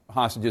women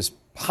hostages,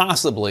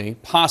 possibly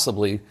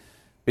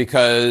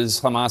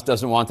because Hamas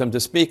doesn't want them to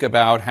speak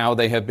about how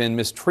they have been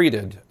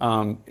mistreated.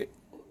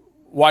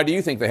 Why do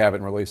you think they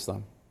haven't released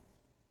them?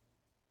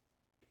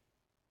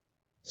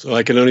 So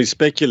I can only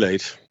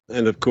speculate.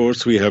 And of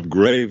course, we have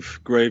grave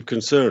her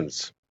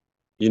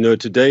You know,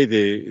 today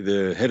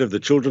the head of the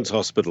children's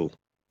hospital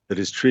that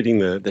is treating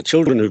the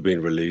children who've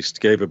been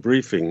released gave a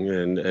briefing,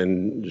 and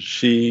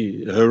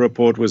her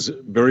report was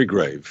very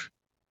grave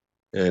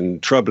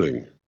and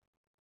troubling.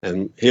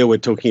 And here we're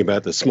talking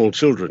about the small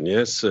children,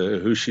 yes,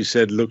 who she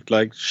said looked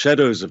like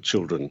shadows of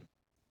children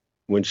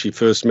when she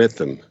first met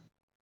them.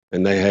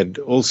 And they had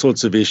all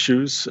sorts of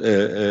issues,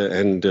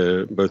 and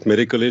both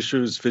medical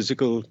issues,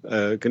 physical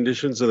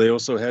conditions, and they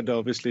also had,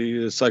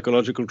 obviously,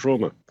 psychological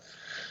trauma.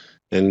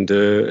 And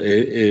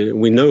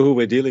we know who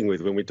we're dealing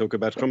with when we talk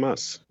about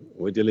Hamas.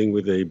 We're dealing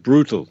with a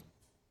brutal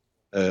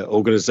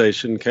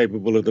organization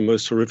capable of the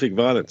most horrific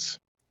violence.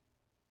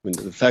 I mean,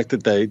 the fact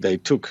that they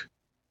took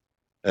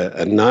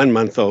a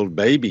 9-month-old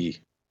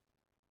baby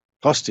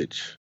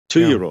hostage,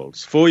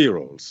 2-year-olds,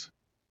 4-year-olds,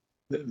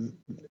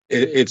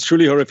 it's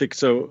truly horrific.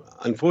 So,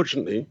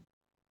 unfortunately,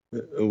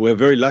 we're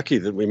very lucky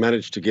that we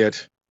managed to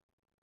get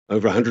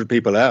over 100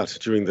 people out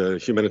during the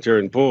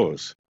humanitarian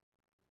pause.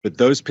 But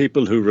those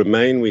people who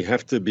remain, we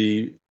have to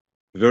be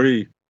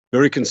very,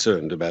 very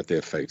concerned about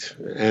their fate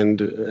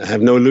and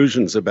have no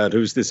illusions about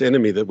who's this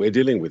enemy that we're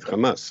dealing with,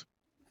 Hamas.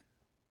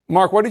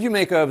 Mark, what did you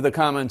make of the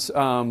comments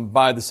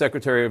by the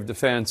Secretary of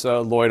Defense,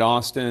 Lloyd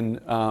Austin,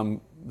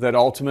 that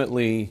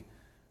ultimately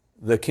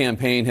the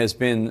campaign has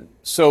been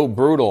so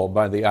brutal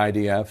by the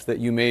IDF that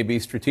you may be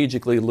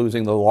strategically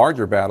losing the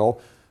larger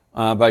battle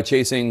by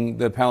chasing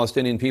the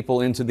Palestinian people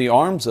into the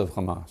arms of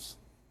Hamas?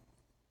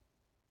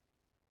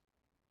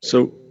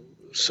 So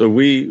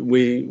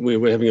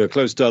we're having a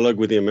close dialogue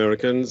with the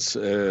Americans.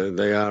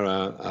 They are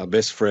our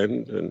best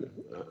friend, and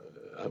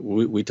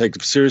we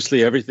take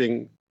seriously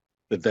everything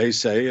that they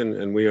say,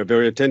 and we are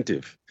very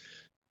attentive.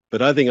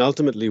 But I think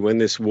ultimately when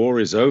this war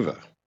is over,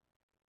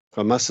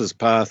 Hamas's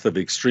path of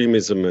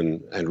extremism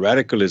and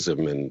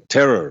radicalism and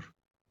terror,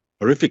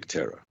 horrific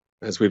terror,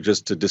 as we've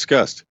just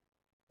discussed,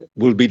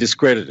 will be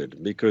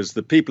discredited, because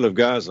the people of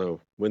Gaza,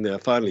 when they are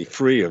finally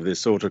free of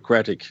this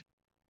autocratic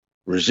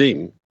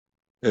regime,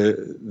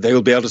 they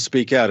will be able to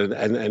speak out.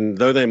 And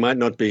though they might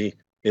not be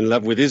in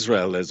love with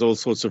Israel, there's all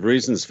sorts of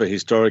reasons for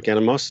historic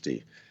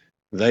animosity.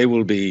 They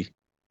will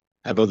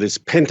have all this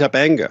pent-up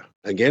anger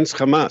against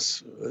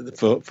Hamas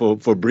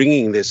for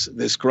bringing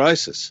this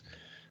crisis.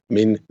 I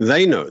mean,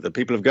 they know, the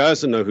people of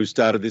Gaza know who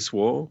started this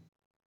war.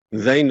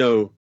 They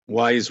know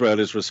why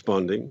Israel is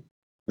responding.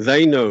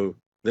 They know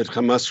that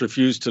Hamas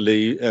refused to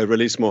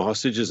release more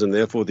hostages, and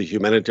therefore the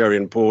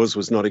humanitarian pause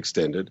was not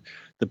extended.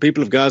 The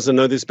people of Gaza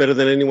know this better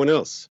than anyone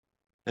else.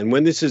 And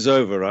when this is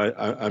over,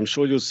 I'm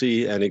sure you'll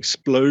see an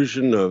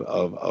explosion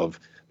of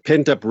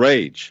pent-up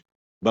rage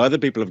by the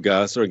people of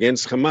Gaza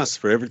against Hamas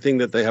for everything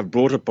that they have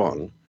brought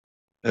upon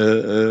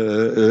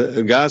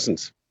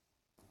Gazans.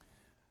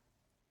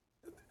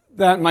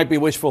 That might be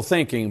wishful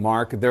thinking,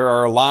 Mark. There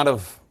are a lot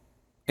of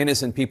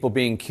innocent people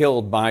being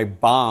killed by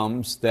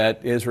bombs that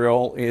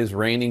Israel is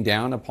raining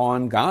down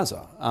upon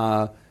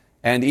Gaza.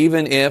 And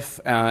even if,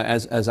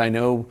 as I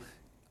know,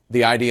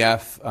 the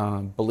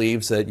IDF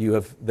believes that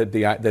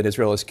that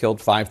Israel has killed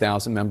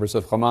 5,000 members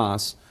of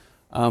Hamas,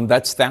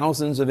 that's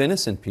thousands of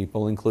innocent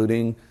people,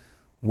 including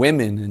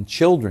women and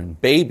children,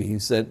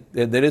 babies that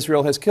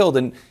Israel has killed.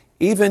 And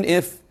even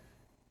if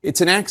it's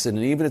an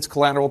accident, even if it's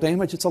collateral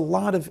damage, it's a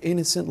lot of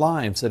innocent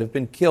lives that have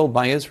been killed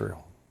by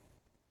Israel.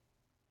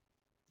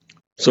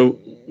 So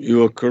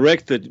you are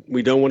correct that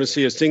we don't want to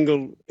see a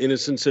single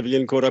innocent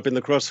civilian caught up in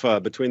the crossfire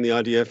between the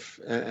IDF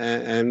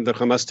and the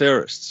Hamas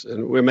terrorists.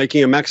 And we're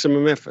making a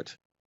maximum effort.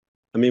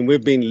 I mean,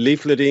 we've been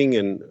leafleting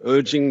and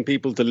urging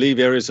people to leave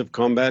areas of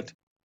combat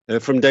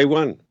from day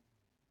one.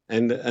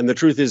 And the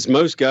truth is,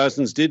 most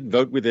Gazans did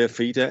vote with their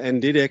feet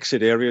and did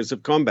exit areas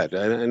of combat,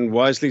 and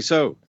wisely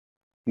so.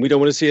 We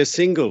don't want to see a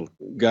single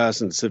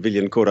Gazan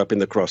civilian caught up in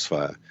the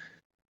crossfire.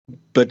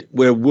 But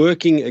we're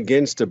working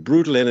against a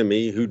brutal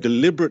enemy who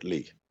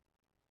deliberately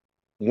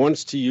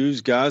wants to use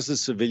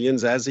Gaza's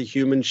civilians as a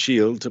human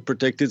shield to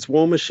protect its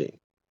war machine.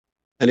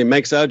 And it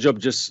makes our job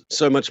just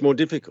so much more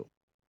difficult.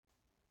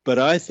 But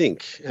I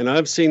think, and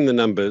I've seen the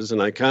numbers,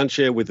 and I can't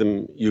share with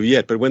you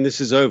yet, but when this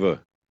is over,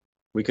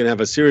 we can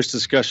have a serious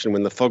discussion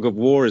when the fog of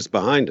war is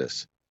behind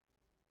us.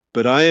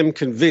 But I am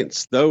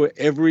convinced, though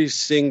every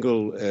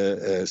single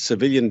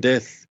civilian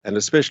death, and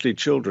especially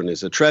children,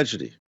 is a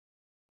tragedy,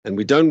 and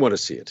we don't want to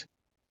see it,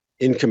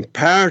 in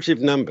comparative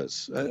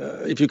numbers,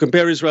 if you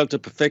compare Israel to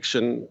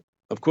perfection,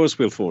 of course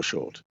we'll fall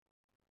short.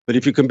 But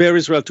if you compare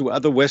Israel to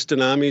other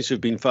Western armies who've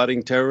been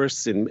fighting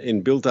terrorists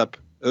in built-up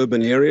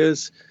urban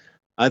areas,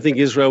 I think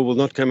Israel will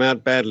not come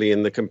out badly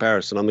in the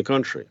comparison. On the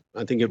contrary,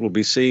 I think it will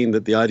be seen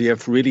that the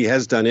IDF really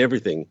has done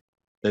everything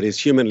that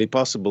is humanly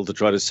possible to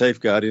try to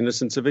safeguard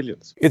innocent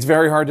civilians. It's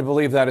very hard to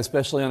believe that,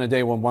 especially on a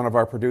day when one of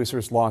our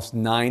producers lost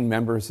 9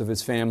 members of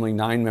his family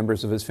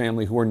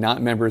who were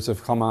not members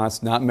of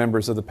Hamas, not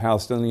members of the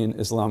Palestinian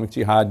Islamic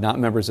Jihad, not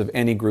members of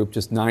any group,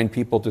 just 9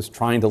 people just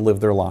trying to live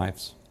their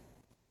lives.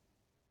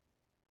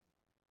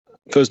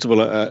 First of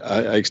all,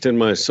 I extend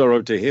my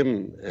sorrow to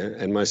him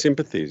and my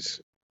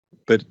sympathies.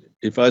 But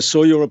if I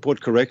saw your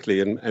report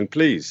correctly, and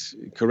please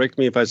correct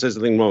me if I say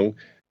something wrong,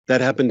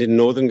 that happened in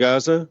northern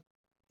Gaza,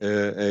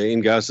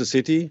 in Gaza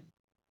City,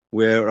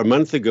 where a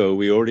month ago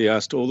we already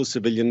asked all the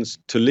civilians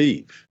to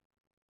leave.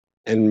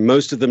 And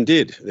most of them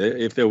did.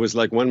 If there was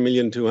like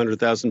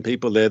 1,200,000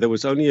 people there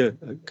was only a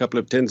couple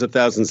of tens of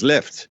thousands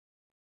left.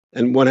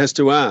 And one has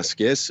to ask,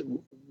 yes,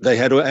 they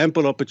had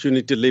ample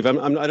opportunity to leave. I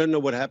don't know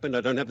what happened.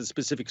 I don't have the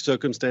specific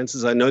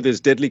circumstances. I know there's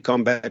deadly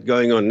combat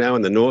going on now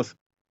in the north,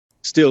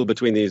 still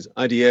between these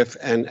IDF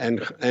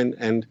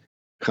and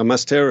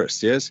Hamas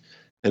terrorists, yes?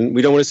 And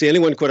we don't want to see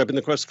anyone caught up in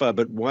the crossfire,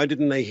 but why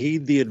didn't they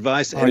heed the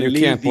advice and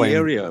leave the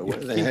area?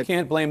 You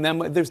can't blame them.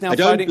 There's now I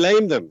don't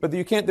blame them. But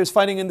you can't. There's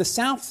fighting in the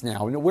south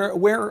now.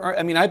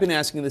 I've been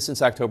asking this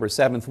since October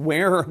 7th.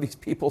 Where are these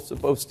people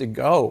supposed to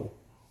go?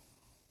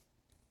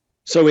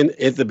 So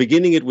at the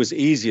beginning, it was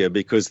easier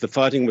because the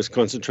fighting was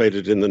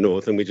concentrated in the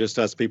north, and we just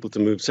asked people to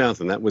move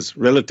south, and that was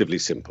relatively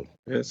simple.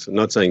 Yes, I'm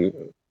not saying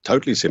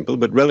totally simple,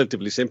 but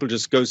relatively simple.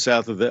 Just go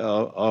south of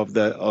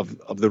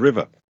the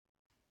river.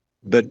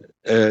 But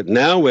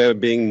now we're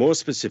being more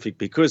specific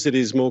because it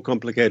is more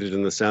complicated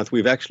in the south.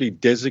 We've actually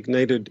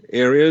designated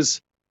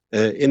areas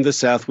in the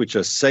south which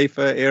are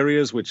safer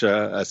areas, which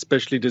are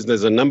especially,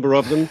 there's a number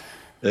of them.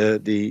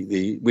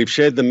 We've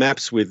shared the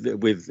maps with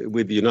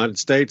the United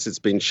States. It's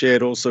been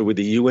shared also with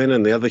the UN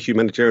and the other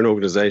humanitarian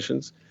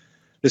organizations.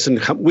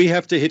 Listen, we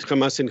have to hit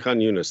Hamas in Khan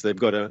Yunis. They've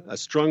got a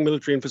strong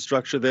military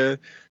infrastructure there.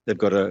 They've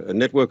got a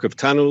network of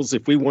tunnels.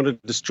 If we want to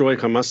destroy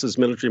Hamas's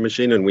military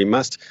machine, and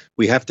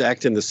we have to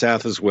act in the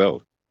south as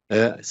well.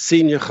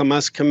 Senior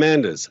Hamas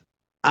commanders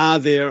are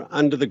there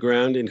under the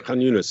ground in Khan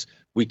Yunis.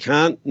 We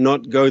can't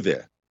not go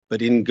there.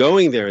 But in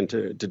going there and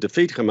to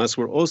defeat Hamas,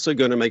 we're also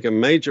going to make a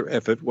major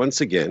effort once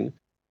again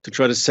to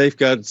try to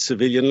safeguard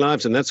civilian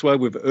lives. And that's why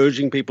we're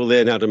urging people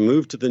there now to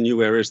move to the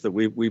new areas that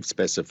we've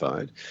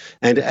specified.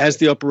 And as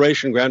the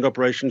ground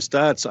operation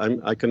starts,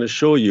 I can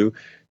assure you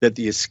that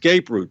the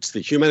escape routes, the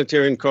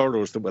humanitarian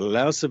corridors that will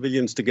allow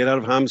civilians to get out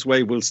of harm's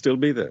way will still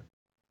be there.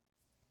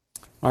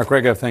 Mark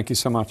Regev, thank you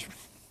so much.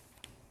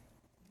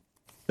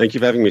 Thank you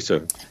for having me,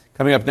 sir.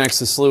 Coming up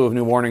next, a slew of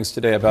new warnings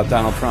today about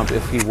Donald Trump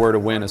if he were to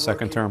win a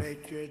second term.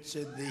 Patriots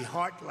in the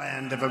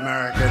heartland of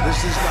America.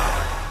 This is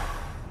not.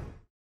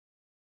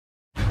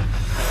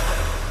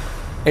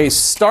 A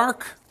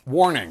stark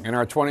warning in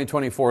our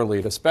 2024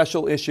 lead. A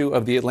special issue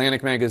of The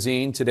Atlantic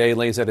magazine today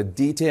lays out a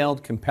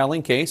detailed,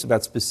 compelling case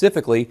about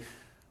specifically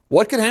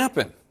what could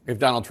happen if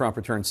Donald Trump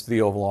returns to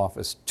the Oval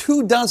Office.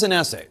 24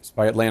 essays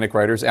by Atlantic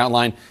writers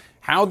outline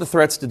how the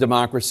threats to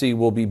democracy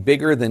will be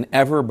bigger than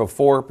ever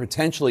before,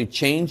 potentially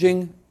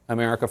changing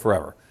America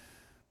forever.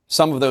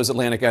 Some of those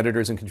Atlantic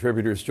editors and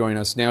contributors join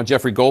us now.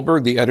 Jeffrey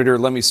Goldberg, the editor,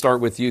 let me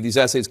start with you. These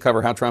essays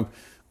cover how Trump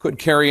could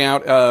carry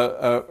out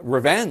a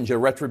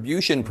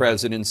retribution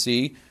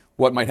presidency,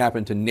 what might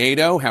happen to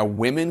NATO, how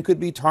women could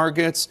be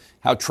targets,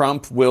 how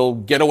Trump will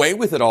get away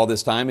with it all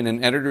this time. In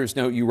an editor's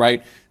note, you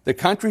write, the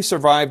country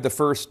survived the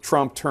first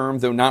Trump term,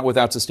 though not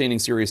without sustaining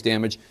serious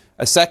damage.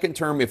 A second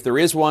term, if there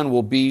is one,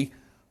 will be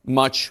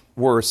much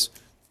worse.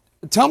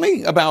 Tell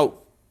me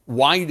about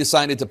why you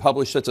decided to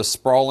publish such a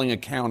sprawling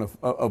account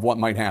of what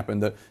might happen,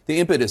 the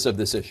impetus of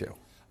this issue.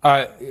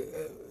 I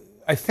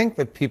think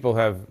that people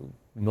have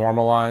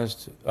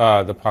normalized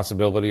the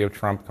possibility of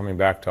Trump coming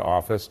back to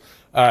office.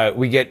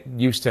 We get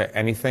used to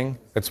anything.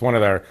 It's one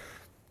of their,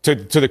 to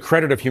the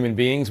credit of human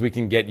beings, we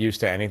can get used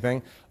to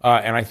anything.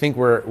 And I think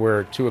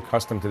we're too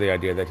accustomed to the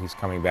idea that he's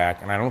coming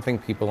back. And I don't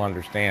think people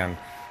understand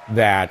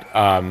that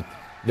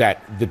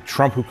that the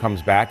Trump who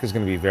comes back is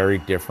going to be very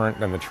different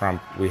than the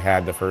Trump we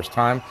had the first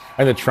time.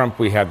 And the Trump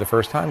we had the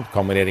first time,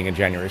 culminating in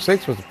January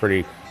 6th, was a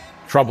pretty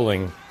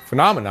troubling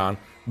phenomenon.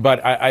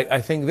 But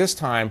I think this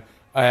time,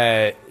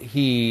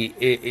 he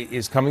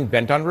is coming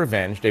bent on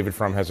revenge. David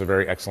Frum has a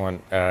very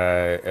excellent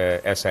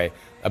essay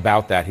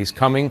about that. He's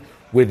coming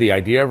with the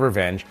idea of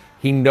revenge.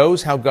 He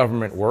knows how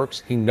government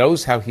works. He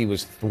knows how he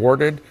was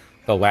thwarted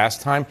the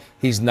last time.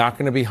 He's not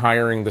going to be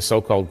hiring the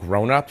so-called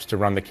grown-ups to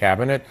run the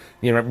cabinet.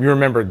 You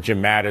remember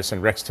Jim Mattis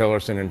and Rex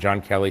Tillerson and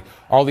John Kelly,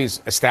 all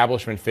these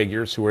establishment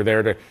figures who were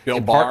there to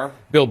Bill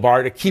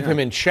Barr to keep him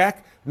in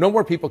check. No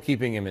more people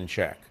keeping him in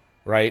check,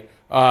 right?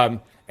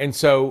 And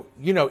so,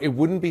 it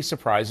wouldn't be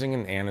surprising,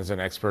 and Ann is an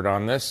expert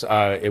on this,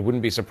 it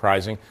wouldn't be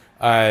surprising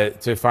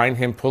to find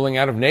him pulling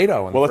out of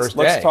NATO on the first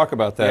day. Let's talk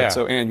about that. Yeah.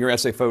 So, Ann, your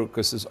essay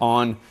focuses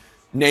on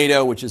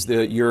NATO, which is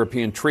the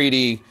European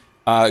treaty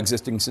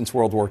existing since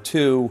World War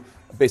II,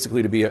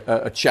 basically to be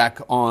a check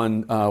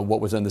on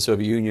what was in the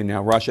Soviet Union,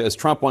 now Russia. As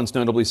Trump once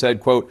notably said,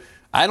 quote,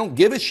 I don't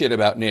give a shit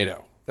about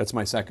NATO. That's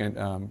my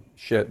second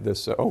shit.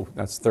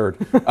 That's third.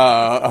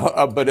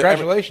 But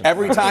Congratulations.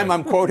 Every time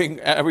I'm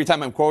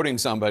quoting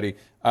somebody,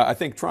 I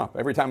think Trump.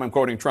 Every time I'm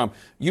quoting Trump,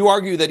 you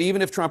argue that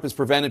even if Trump is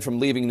prevented from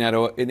leaving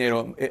NATO,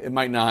 it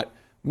might not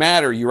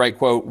matter. You write,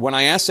 quote, when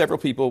I asked several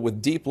people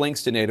with deep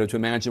links to NATO to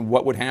imagine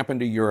what would happen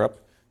to Europe,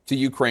 to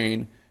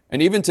Ukraine,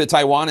 and even to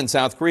Taiwan and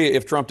South Korea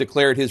if Trump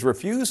declared his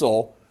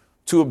refusal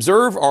to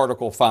observe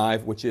Article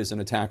 5, which is an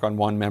attack on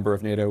one member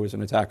of NATO, is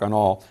an attack on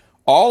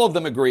all of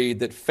them agreed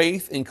that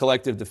faith in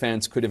collective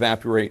defense could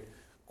evaporate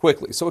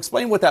quickly. So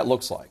explain what that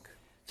looks like.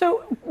 So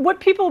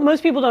what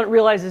most people don't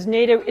realize is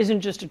NATO isn't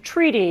just a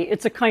treaty,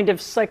 it's a kind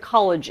of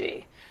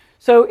psychology.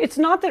 So it's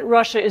not that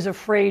Russia is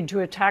afraid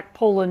to attack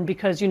Poland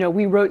because,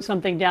 we wrote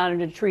something down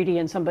in a treaty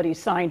and somebody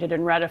signed it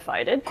and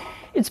ratified it.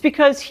 It's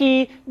because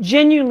he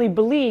genuinely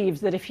believes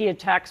that if he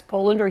attacks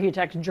Poland or he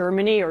attacks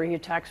Germany or he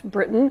attacks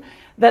Britain,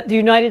 that the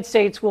United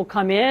States will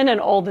come in and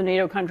all the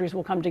NATO countries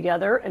will come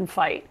together and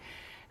fight.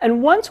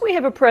 And once we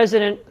have a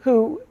president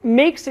who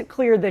makes it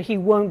clear that he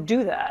won't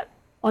do that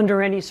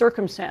under any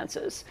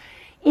circumstances,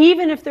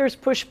 even if there's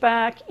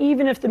pushback,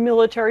 even if the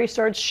military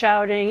starts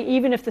shouting,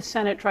 even if the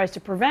Senate tries to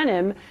prevent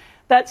him,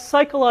 that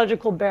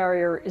psychological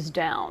barrier is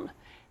down.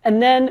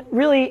 And then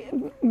really,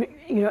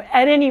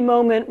 at any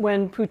moment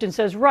when Putin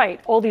says,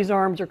 right, all these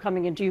arms are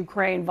coming into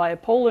Ukraine via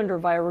Poland or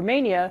via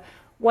Romania,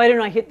 why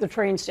don't I hit the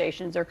train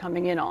stations they're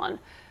coming in on?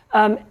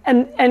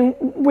 And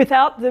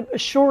without the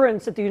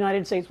assurance that the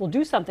United States will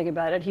do something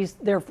about it, he's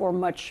therefore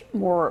much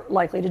more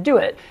likely to do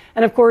it.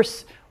 And of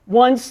course,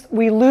 once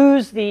we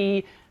lose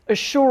the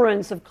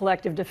assurance of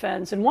collective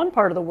defense in one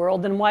part of the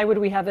world, then why would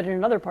we have it in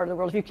another part of the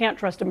world? If you can't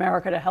trust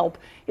America to help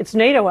its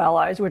NATO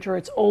allies, which are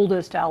its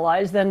oldest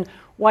allies, then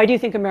why do you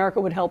think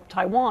America would help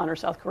Taiwan or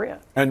South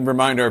Korea? And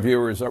remind our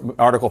viewers,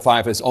 Article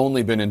 5 has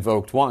only been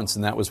invoked once,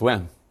 and that was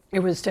when? It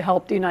was to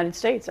help the United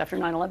States after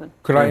 9/11.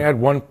 Could I add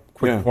one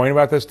quick point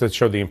about this to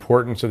show the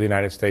importance of the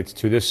United States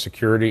to this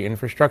security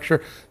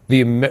infrastructure?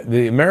 The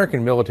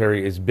American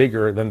military is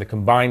bigger than the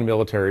combined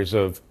militaries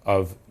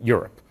of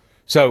Europe.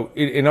 So,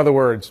 in other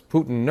words,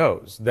 Putin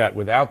knows that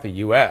without the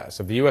U.S.,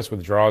 if the U.S.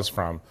 withdraws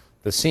from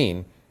the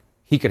scene,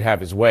 he could have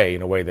his way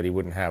in a way that he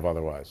wouldn't have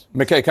otherwise.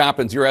 McKay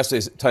Coppins, your essay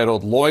is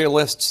titled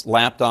Loyalists,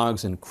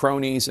 Lapdogs, and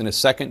Cronies in a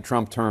Second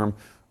Trump Term.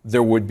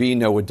 There would be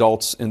no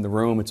adults in the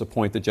room. It's a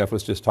point that Jeff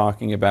was just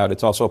talking about.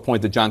 It's also a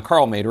point that John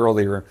Carl made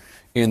earlier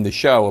in the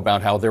show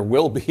about how there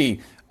will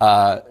be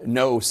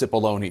no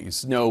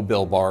Cipollones, no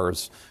Bill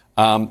Barrs.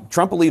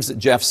 Trump believes that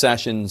Jeff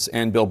Sessions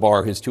and Bill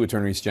Barr, his two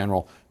attorneys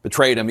general,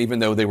 betrayed him, even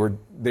though they were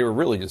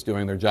really just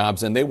doing their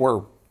jobs, and they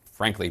were,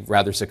 frankly,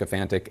 rather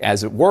sycophantic,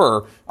 as it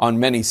were, on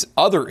many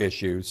other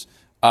issues.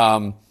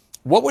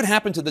 What would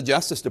happen to the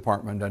Justice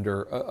Department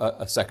under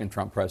a second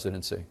Trump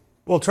presidency?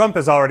 Well, Trump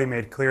has already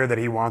made clear that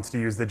he wants to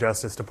use the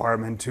Justice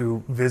Department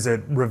to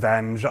visit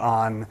revenge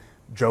on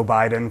Joe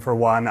Biden, for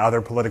one,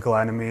 other political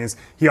enemies.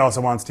 He also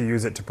wants to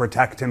use it to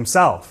protect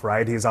himself,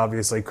 right? He's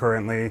obviously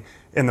currently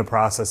in the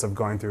process of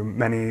going through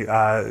many,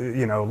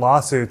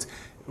 lawsuits.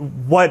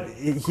 What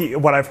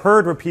I've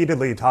heard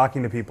repeatedly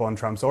talking to people in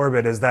Trump's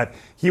orbit is that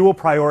he will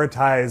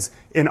prioritize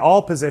in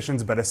all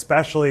positions, but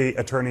especially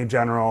Attorney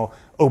General,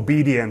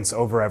 obedience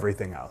over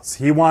everything else.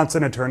 He wants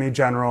an Attorney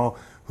General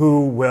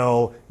who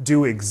will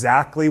do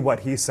exactly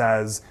what he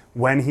says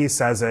when he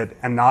says it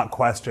and not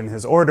question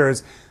his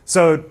orders.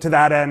 So to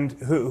that end,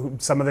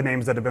 some of the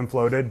names that have been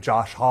floated,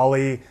 Josh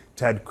Hawley,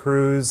 Ted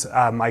Cruz,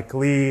 Mike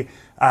Lee,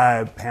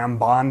 Pam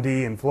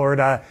Bondi in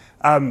Florida.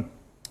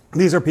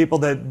 These are people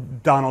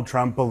that Donald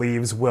Trump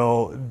believes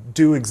will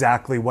do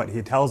exactly what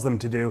he tells them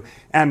to do.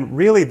 And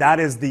really, that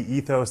is the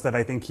ethos that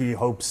I think he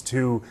hopes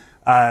to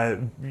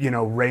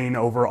reign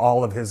over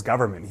all of his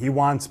government. He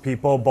wants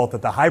people both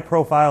at the high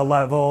profile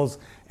levels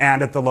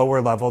and at the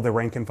lower level, the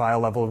rank and file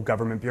level of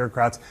government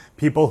bureaucrats,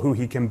 people who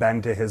he can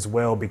bend to his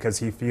will because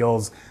he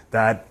feels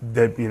that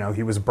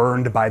he was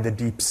burned by the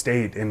deep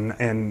state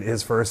in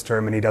his first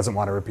term and he doesn't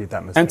want to repeat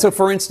that mistake. And so,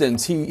 for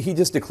instance, he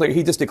just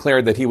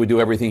declared that he would do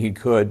everything he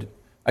could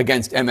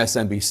against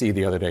MSNBC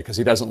the other day because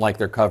he doesn't like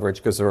their coverage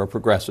because they're a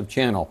progressive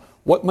channel.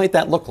 What might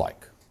that look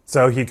like?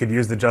 So he could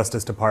use the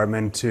Justice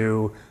Department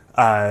to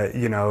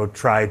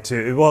try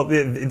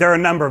to, there are a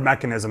number of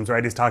mechanisms,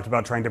 right? He's talked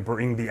about trying to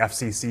bring the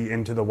FCC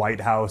into the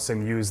White House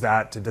and use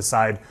that to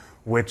decide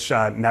which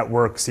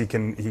networks he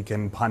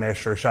can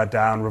punish or shut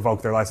down,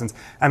 revoke their license.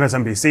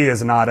 MSNBC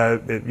is not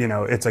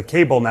it's a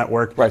cable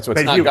network. Right, so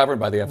it's not governed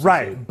by the FCC.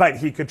 Right, but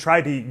he could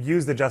try to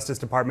use the Justice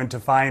Department to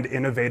find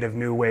innovative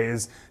new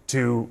ways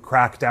to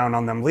crack down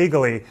on them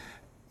legally.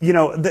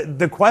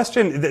 The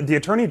question, the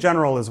Attorney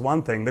General is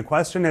one thing. The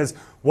question is,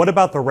 what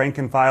about the rank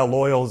and file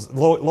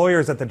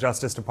lawyers at the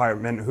Justice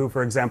Department who,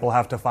 for example,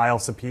 have to file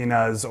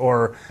subpoenas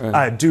or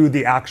do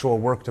the actual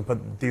work to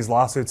put these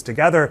lawsuits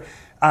together?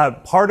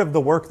 Part of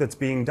the work that's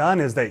being done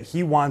is that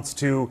he wants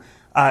to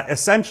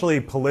essentially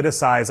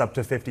politicize up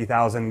to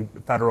 50,000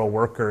 federal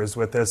workers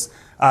with this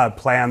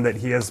plan that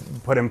he has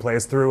put in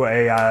place through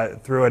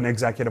an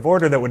executive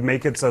order that would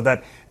make it so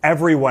that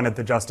everyone at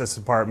the Justice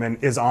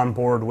Department is on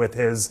board with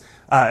his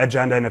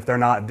agenda, and if they're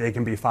not, they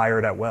can be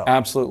fired at will.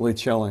 Absolutely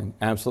chilling.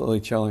 Absolutely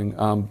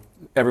chilling.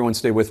 Everyone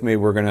stay with me.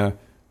 We're going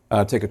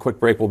to take a quick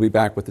break. We'll be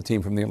back with the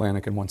team from The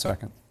Atlantic in 1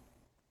 second.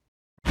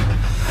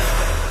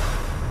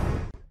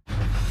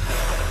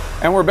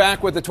 And we're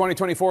back with the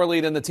 2024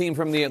 lead and the team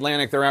from The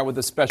Atlantic. They're out with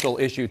a special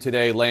issue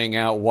today laying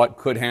out what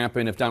could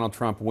happen if Donald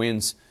Trump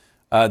wins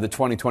the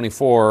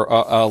 2024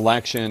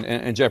 election.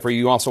 And Jeffrey,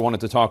 you also wanted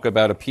to talk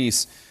about a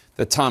piece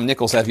that Tom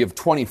Nichols has. You have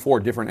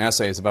 24 different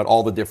essays about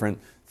all the different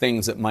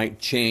things that might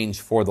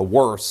change for the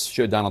worse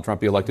should Donald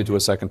Trump be elected to a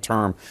second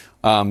term.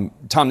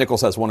 Tom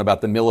Nichols has one about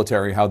the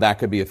military, how that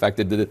could be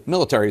affected. The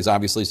military is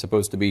obviously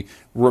supposed to be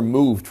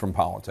removed from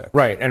politics.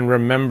 Right, and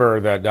remember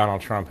that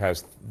Donald Trump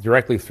has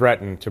directly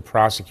threatened to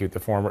prosecute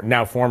the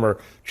former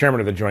chairman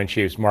of the Joint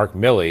Chiefs, Mark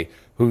Milley,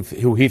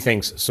 who he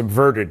thinks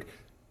subverted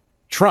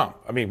Trump.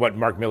 I mean, what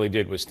Mark Milley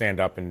did was stand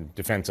up in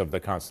defense of the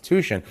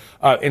Constitution.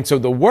 And so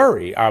the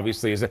worry,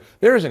 obviously, is that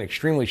there is an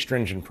extremely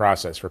stringent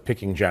process for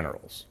picking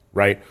generals,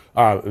 right?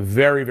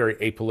 Very, very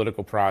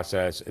apolitical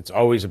process. It's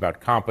always about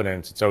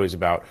competence. It's always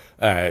about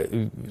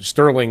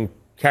sterling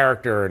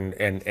character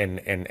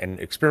and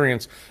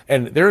experience.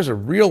 And there's a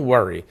real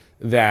worry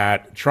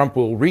that Trump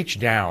will reach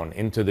down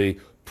into the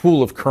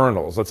pool of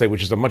colonels, let's say,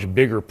 which is a much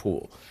bigger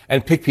pool,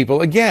 and pick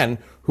people, again,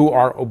 who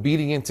are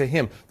obedient to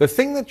him. The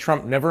thing that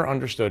Trump never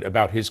understood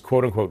about his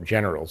quote-unquote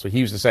generals, so he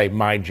used to say,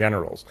 my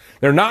generals,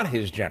 they're not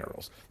his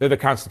generals. They're the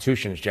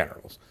Constitution's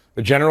generals.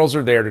 The generals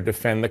are there to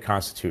defend the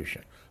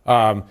Constitution.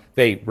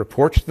 They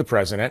report to the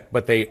president,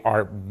 but they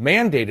are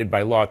mandated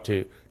by law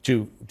to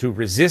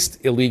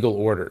resist illegal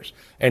orders.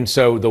 And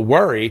so the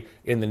worry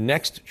in the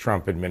next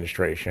Trump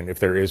administration, if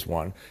there is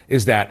one,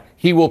 is that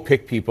he will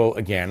pick people,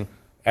 again,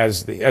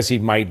 as he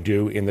might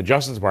do in the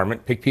Justice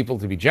Department, pick people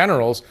to be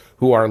generals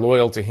who are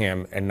loyal to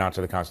him and not to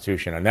the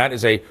Constitution. And that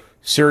is a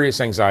serious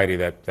anxiety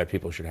that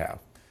people should have.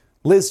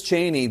 Liz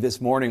Cheney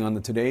this morning on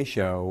the Today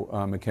Show,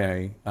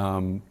 McKay,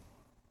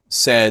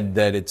 said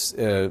that it's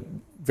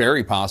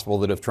very possible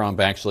that if Trump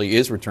actually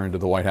is returned to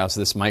the White House,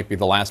 this might be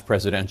the last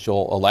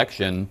presidential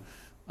election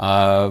in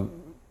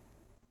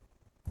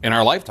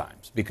our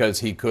lifetimes,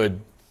 because he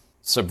could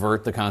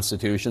subvert the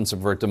Constitution,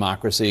 subvert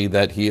democracy,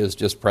 that he is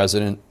just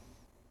president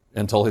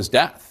until his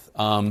death,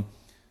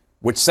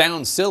 which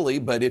sounds silly,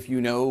 but if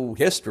you know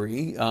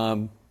history,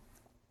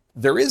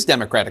 there is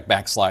Democratic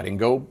backsliding.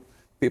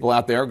 People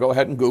out there, go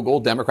ahead and Google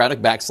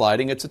Democratic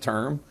backsliding. It's a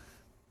term.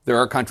 There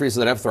are countries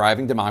that have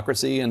thriving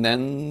democracy, and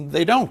then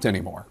they don't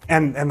anymore.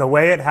 And the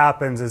way it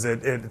happens is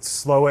it's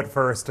slow at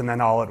first and then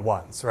all at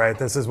once, right?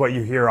 This is what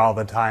you hear all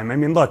the time. I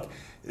mean, look,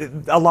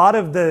 a lot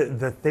of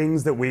the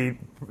things that we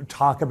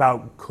talk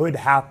about could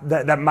happen,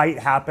 that might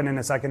happen in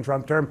a second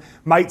Trump term,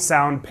 might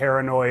sound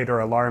paranoid or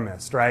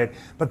alarmist, right?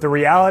 But the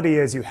reality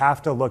is you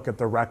have to look at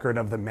the record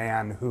of the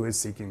man who is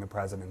seeking the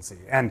presidency.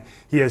 And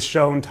he has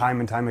shown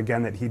time and time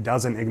again that he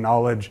doesn't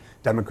acknowledge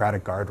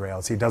democratic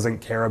guardrails. He doesn't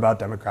care about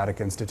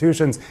democratic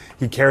institutions.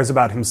 He cares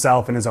about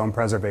himself and his own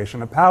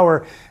preservation of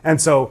power.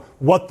 And so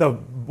what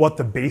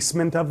the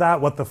basement of that,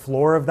 what the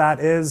floor of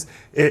that is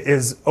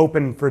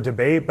open for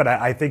debate. But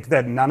I think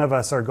that none of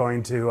us are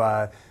going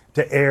to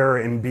err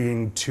in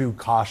being too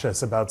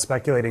cautious about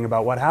speculating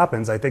about what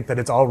happens. I think that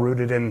it's all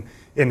rooted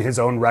in his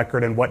own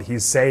record and what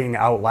he's saying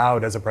out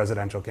loud as a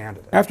presidential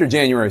candidate. After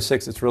January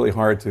 6th, it's really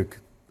hard to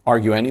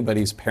argue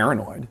anybody's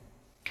paranoid.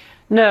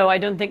 No, I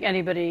don't think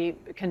anybody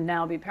can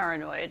now be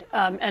paranoid.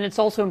 And it's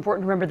also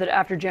important to remember that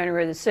after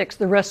January the 6th,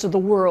 the rest of the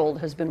world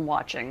has been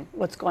watching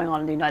what's going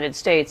on in the United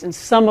States. And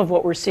some of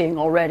what we're seeing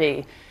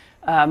already,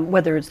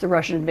 whether it's the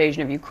Russian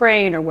invasion of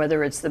Ukraine or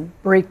whether it's the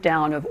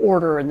breakdown of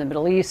order in the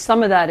Middle East,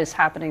 some of that is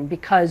happening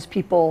because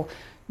people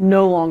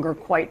no longer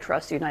quite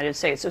trust the United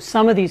States. So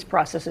some of these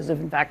processes have,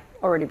 in fact,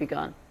 already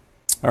begun.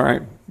 All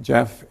right,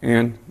 Jeff,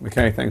 Ann,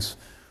 McKay, thanks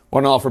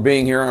one and all for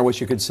being here. I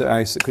wish I could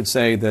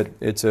say that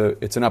it's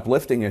an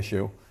uplifting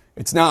issue.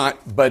 It's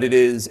not, but it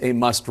is a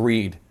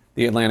must-read.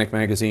 The Atlantic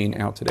magazine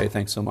out today.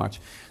 Thanks so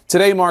much.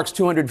 Today marks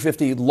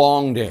 250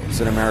 long days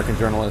that American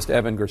journalist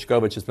Evan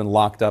Gershkovich has been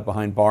locked up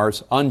behind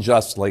bars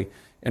unjustly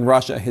in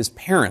Russia. His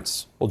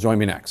parents will join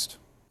me next.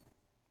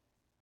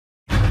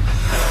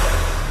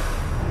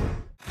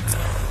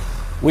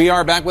 We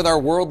are back with our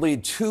world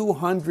lead.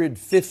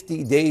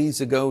 250 days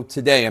ago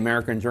today,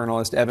 American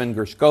journalist Evan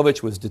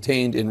Gershkovich was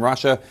detained in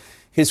Russia.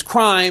 His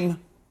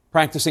crime,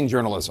 practicing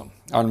journalism.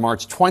 On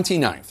March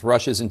 29th,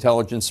 Russia's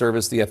intelligence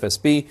service, the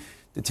FSB,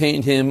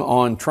 detained him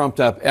on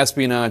trumped-up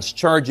espionage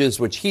charges,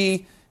 which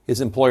he,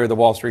 his employer, the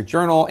Wall Street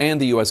Journal,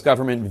 and the U.S.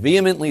 government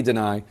vehemently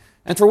deny,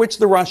 and for which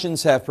the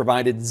Russians have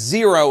provided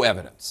zero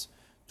evidence.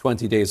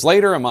 20 days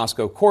later, a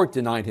Moscow court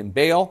denied him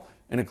bail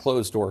in a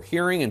closed-door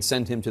hearing and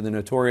sent him to the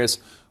notorious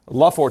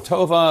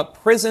Lefortovo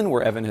prison,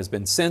 where Evan has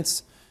been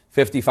since.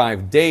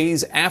 55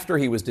 days after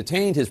he was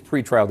detained, his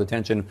pretrial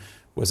detention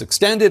was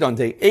extended. On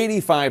day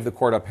 85, the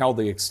court upheld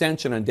the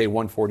extension. On day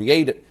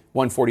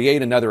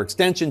 148, another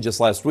extension just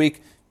last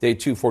week. Day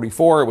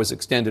 244, it was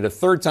extended a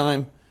third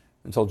time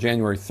until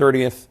January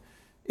 30th.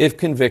 If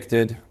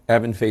convicted,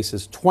 Evan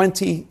faces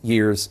 20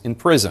 years in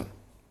prison.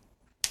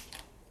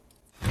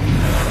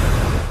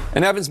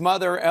 And Evan's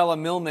mother, Ella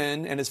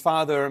Millman, and his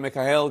father,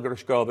 Mikhail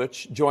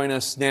Gershkovich, join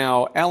us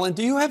now. Ellen,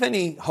 do you have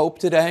any hope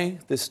today,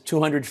 this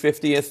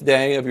 250th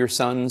day of your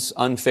son's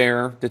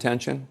unfair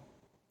detention?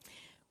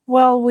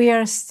 Well, we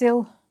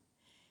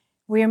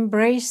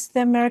embrace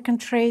the American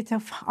trait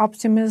of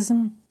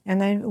optimism,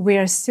 and we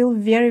are still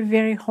very,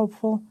 very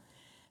hopeful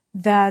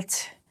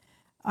that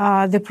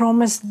the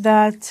promise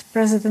that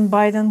President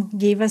Biden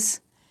gave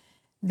us,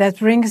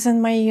 that rings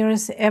in my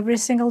ears every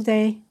single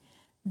day,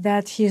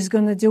 that he's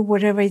going to do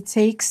whatever it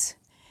takes,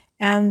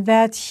 and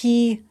that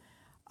he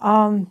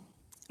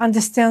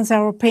understands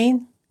our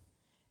pain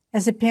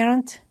as a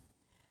parent,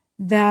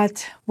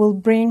 that will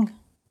bring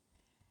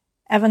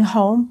Evan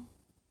home,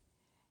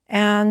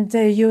 and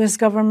the U.S.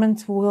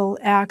 government will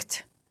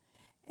act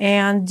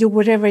and do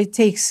whatever it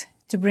takes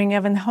to bring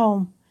Evan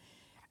home.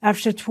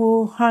 After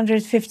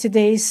 250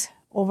 days,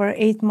 over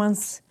 8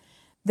 months,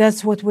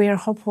 that's what we are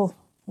hopeful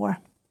for.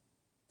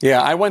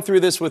 Yeah, I went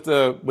through this with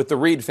the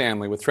Reed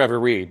family, with Trevor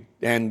Reed,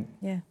 and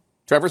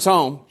Trevor's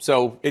home,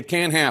 so it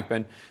can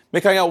happen.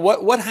 Mikhail,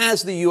 what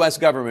has the U.S.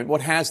 government,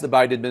 what has the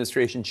Biden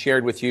administration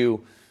shared with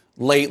you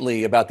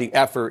lately about the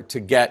effort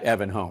to get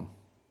Evan home?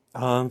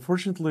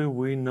 Unfortunately,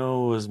 we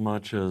know as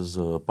much as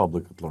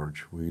public at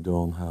large.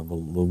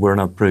 We're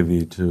not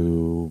privy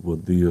to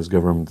what the U.S.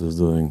 government is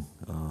doing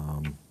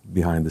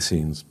behind the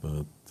scenes,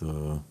 but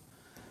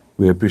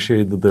we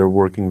appreciate that they're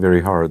working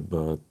very hard,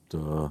 but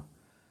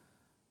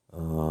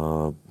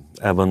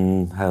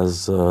Evan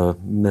has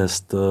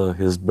missed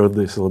his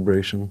birthday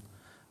celebration.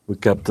 We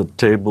kept a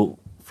table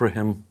for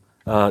him,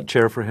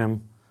 chair for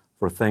him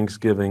for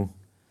Thanksgiving,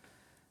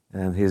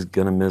 and he's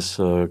gonna miss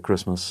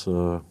Christmas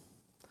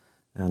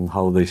and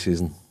holiday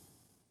season.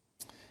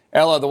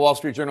 Ella, the Wall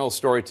Street Journal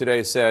story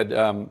today said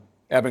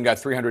Evan got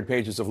 300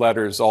 pages of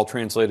letters, all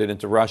translated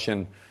into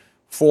Russian,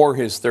 for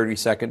his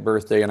 32nd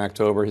birthday in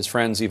October. His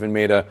friends even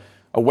made a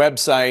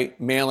website,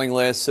 mailing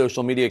list,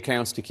 social media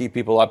accounts to keep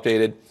people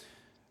updated.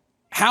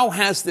 How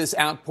has this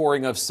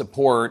outpouring of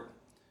support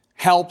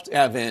helped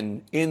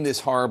Evan in this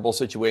horrible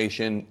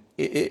situation,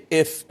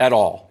 if at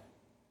all?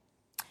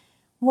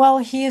 Well,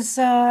 he's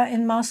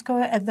in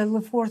Moscow at the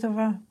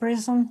Lefortovo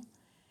prison,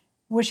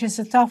 which is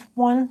a tough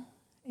one.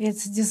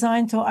 It's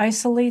designed to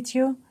isolate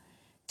you,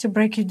 to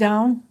break you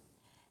down.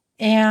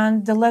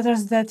 And the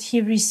letters that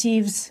he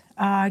receives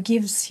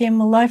gives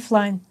him a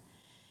lifeline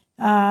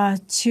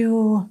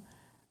to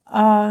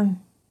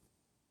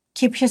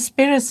keep his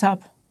spirits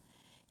up.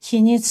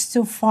 He needs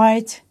to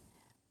fight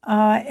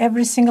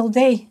every single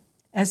day,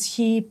 as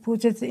he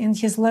put it in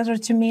his letter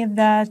to me,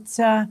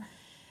 that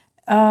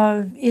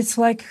it's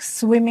like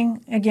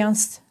swimming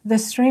against the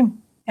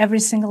stream every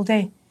single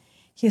day.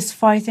 He's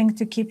fighting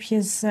to keep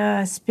his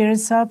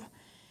spirits up,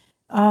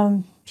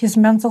 his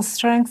mental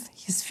strength,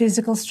 his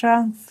physical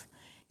strength.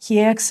 He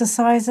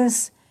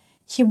exercises.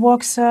 He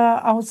walks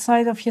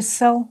outside of his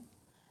cell.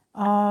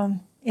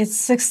 It's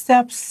 6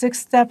 steps, 6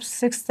 steps,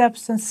 6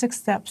 steps, and 6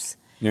 steps.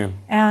 Yeah.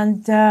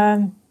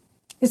 And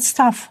it's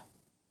tough.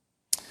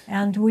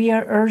 And we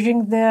are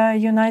urging the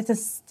United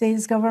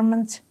States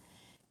government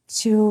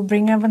to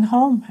bring Evan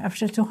home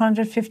after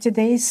 250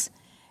 days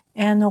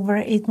and over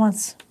 8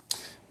 months.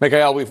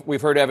 Mikhail,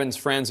 we've heard Evan's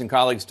friends and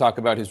colleagues talk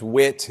about his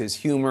wit, his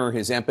humor,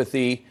 his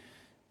empathy.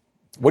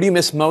 What do you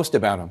miss most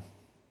about him?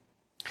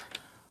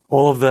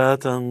 All of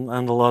that and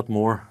a lot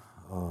more.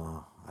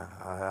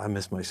 I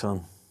miss my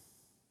son.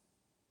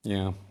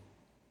 Yeah,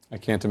 I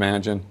can't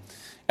imagine.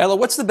 Ella,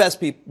 what's the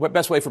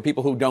best way for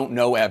people who don't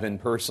know Evan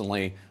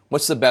personally?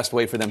 What's the best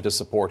way for them to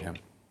support him?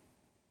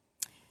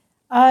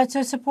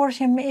 To support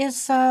him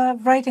is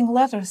writing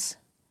letters.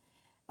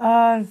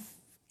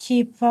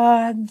 Keep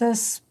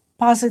this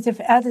positive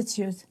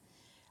attitude.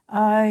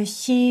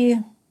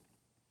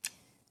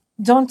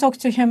 Don't talk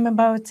to him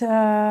about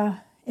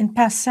in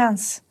past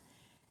tense.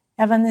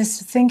 Evan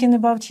is thinking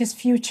about his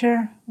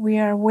future. We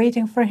are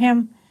waiting for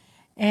him,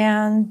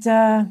 and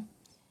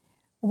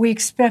we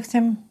expect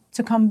him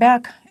to come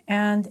back.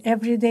 And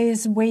every day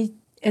is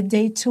a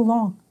day too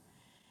long,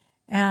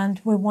 and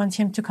we want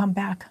him to come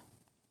back.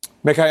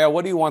 Mikhail,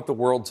 what do you want the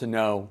world to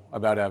know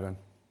about Evan?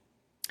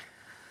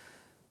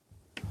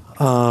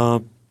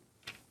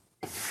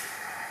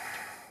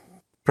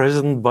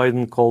 President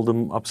Biden called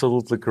him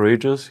absolutely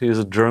courageous. He is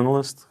a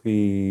journalist.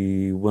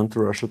 He went to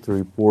Russia to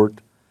report,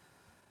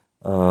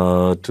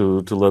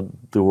 to let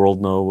the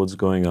world know what's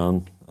going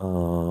on.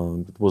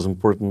 It was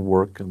important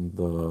work,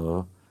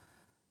 and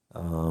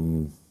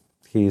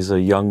he's a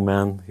young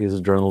man. He's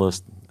a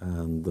journalist,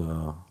 and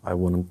I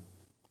want him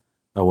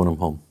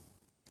home.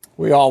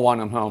 We all want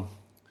him home.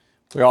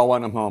 We all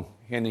want him home,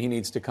 and he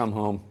needs to come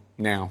home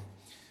now.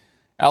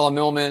 Ella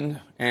Millman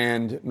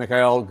and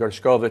Mikhail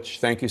Gershkovich,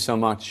 thank you so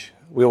much.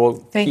 We're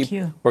Thank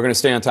you. We're going to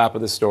stay on top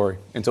of this story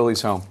until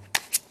he's home.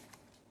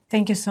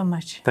 Thank you so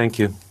much. Thank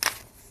you.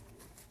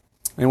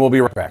 And we'll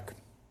be right back.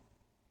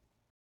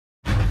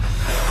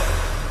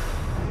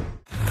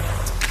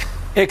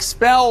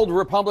 Expelled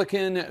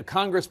Republican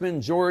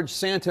Congressman George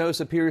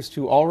Santos appears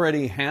to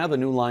already have a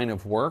new line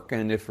of work,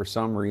 and if for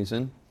some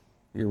reason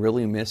you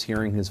really miss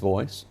hearing his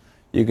voice,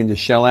 you can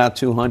just shell out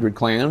 200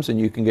 clams and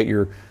you can get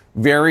your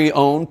very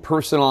own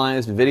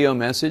personalized video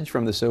message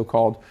from the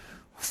so-called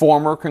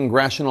former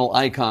congressional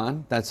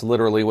icon. That's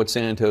literally what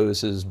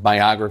Santos's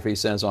biography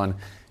says on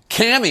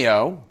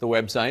Cameo, the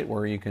website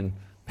where you can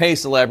pay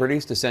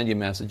celebrities to send you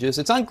messages.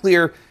 It's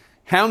unclear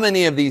how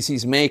many of these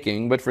he's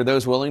making, but for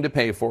those willing to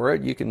pay for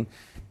it, you can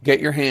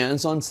get your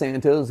hands on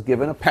Santos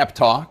giving a pep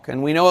talk.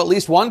 And we know at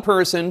least one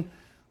person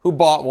who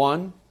bought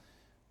one.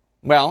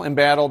 Well,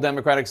 embattled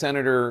Democratic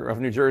Senator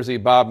of New Jersey,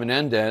 Bob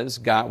Menendez,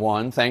 got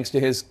one thanks to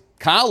his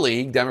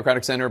colleague,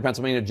 Democratic Senator of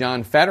Pennsylvania,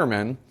 John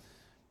Fetterman,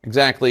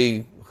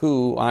 exactly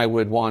who I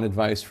would want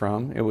advice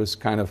from. It was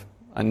kind of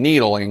a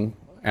needling,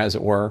 as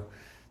it were.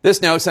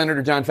 This note,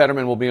 Senator John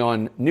Fetterman will be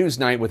on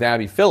Newsnight with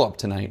Abby Phillip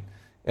tonight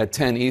at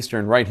 10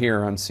 Eastern, right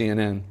here on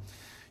CNN.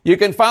 You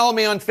can follow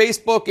me on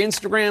Facebook,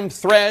 Instagram,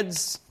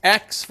 Threads,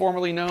 X,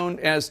 formerly known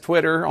as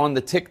Twitter, on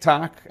the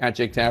TikTok, at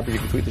Jake Tapper. You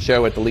can tweet the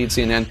show at The Lead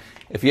CNN.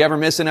 If you ever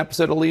miss an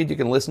episode of Lead, you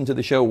can listen to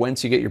the show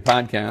whence you get your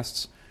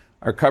podcasts.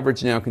 Our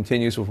coverage now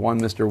continues with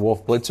one Mr.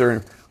 Wolf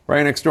Blitzer,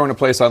 right next door in a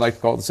place I like to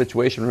call the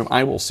Situation Room.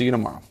 I will see you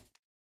tomorrow.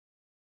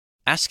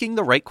 Asking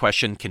the right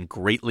question can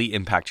greatly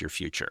impact your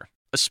future,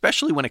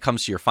 especially when it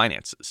comes to your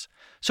finances.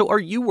 So are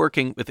you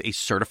working with a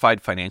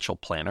certified financial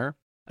planner?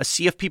 A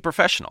CFP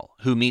professional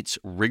who meets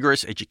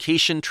rigorous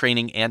education,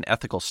 training, and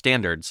ethical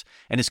standards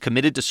and is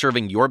committed to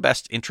serving your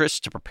best interests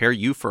to prepare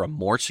you for a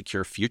more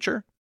secure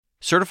future?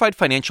 Certified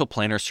Financial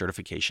Planner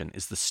certification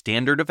is the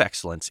standard of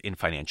excellence in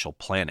financial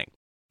planning.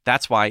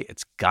 That's why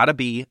it's gotta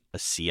be a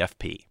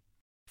CFP.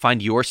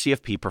 Find your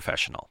CFP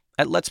professional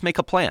at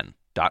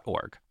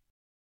letsmakeaplan.org.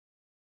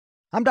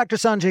 I'm Dr.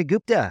 Sanjay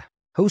Gupta,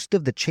 host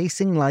of the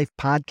Chasing Life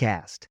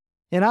podcast.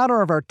 In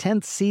honor of our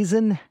 10th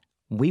season,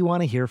 we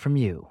want to hear from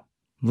you.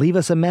 Leave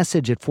us a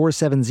message at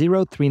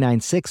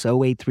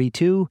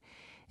 470-396-0832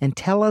 and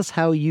tell us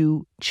how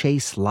you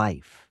chase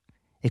life.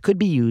 It could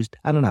be used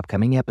on an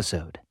upcoming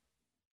episode.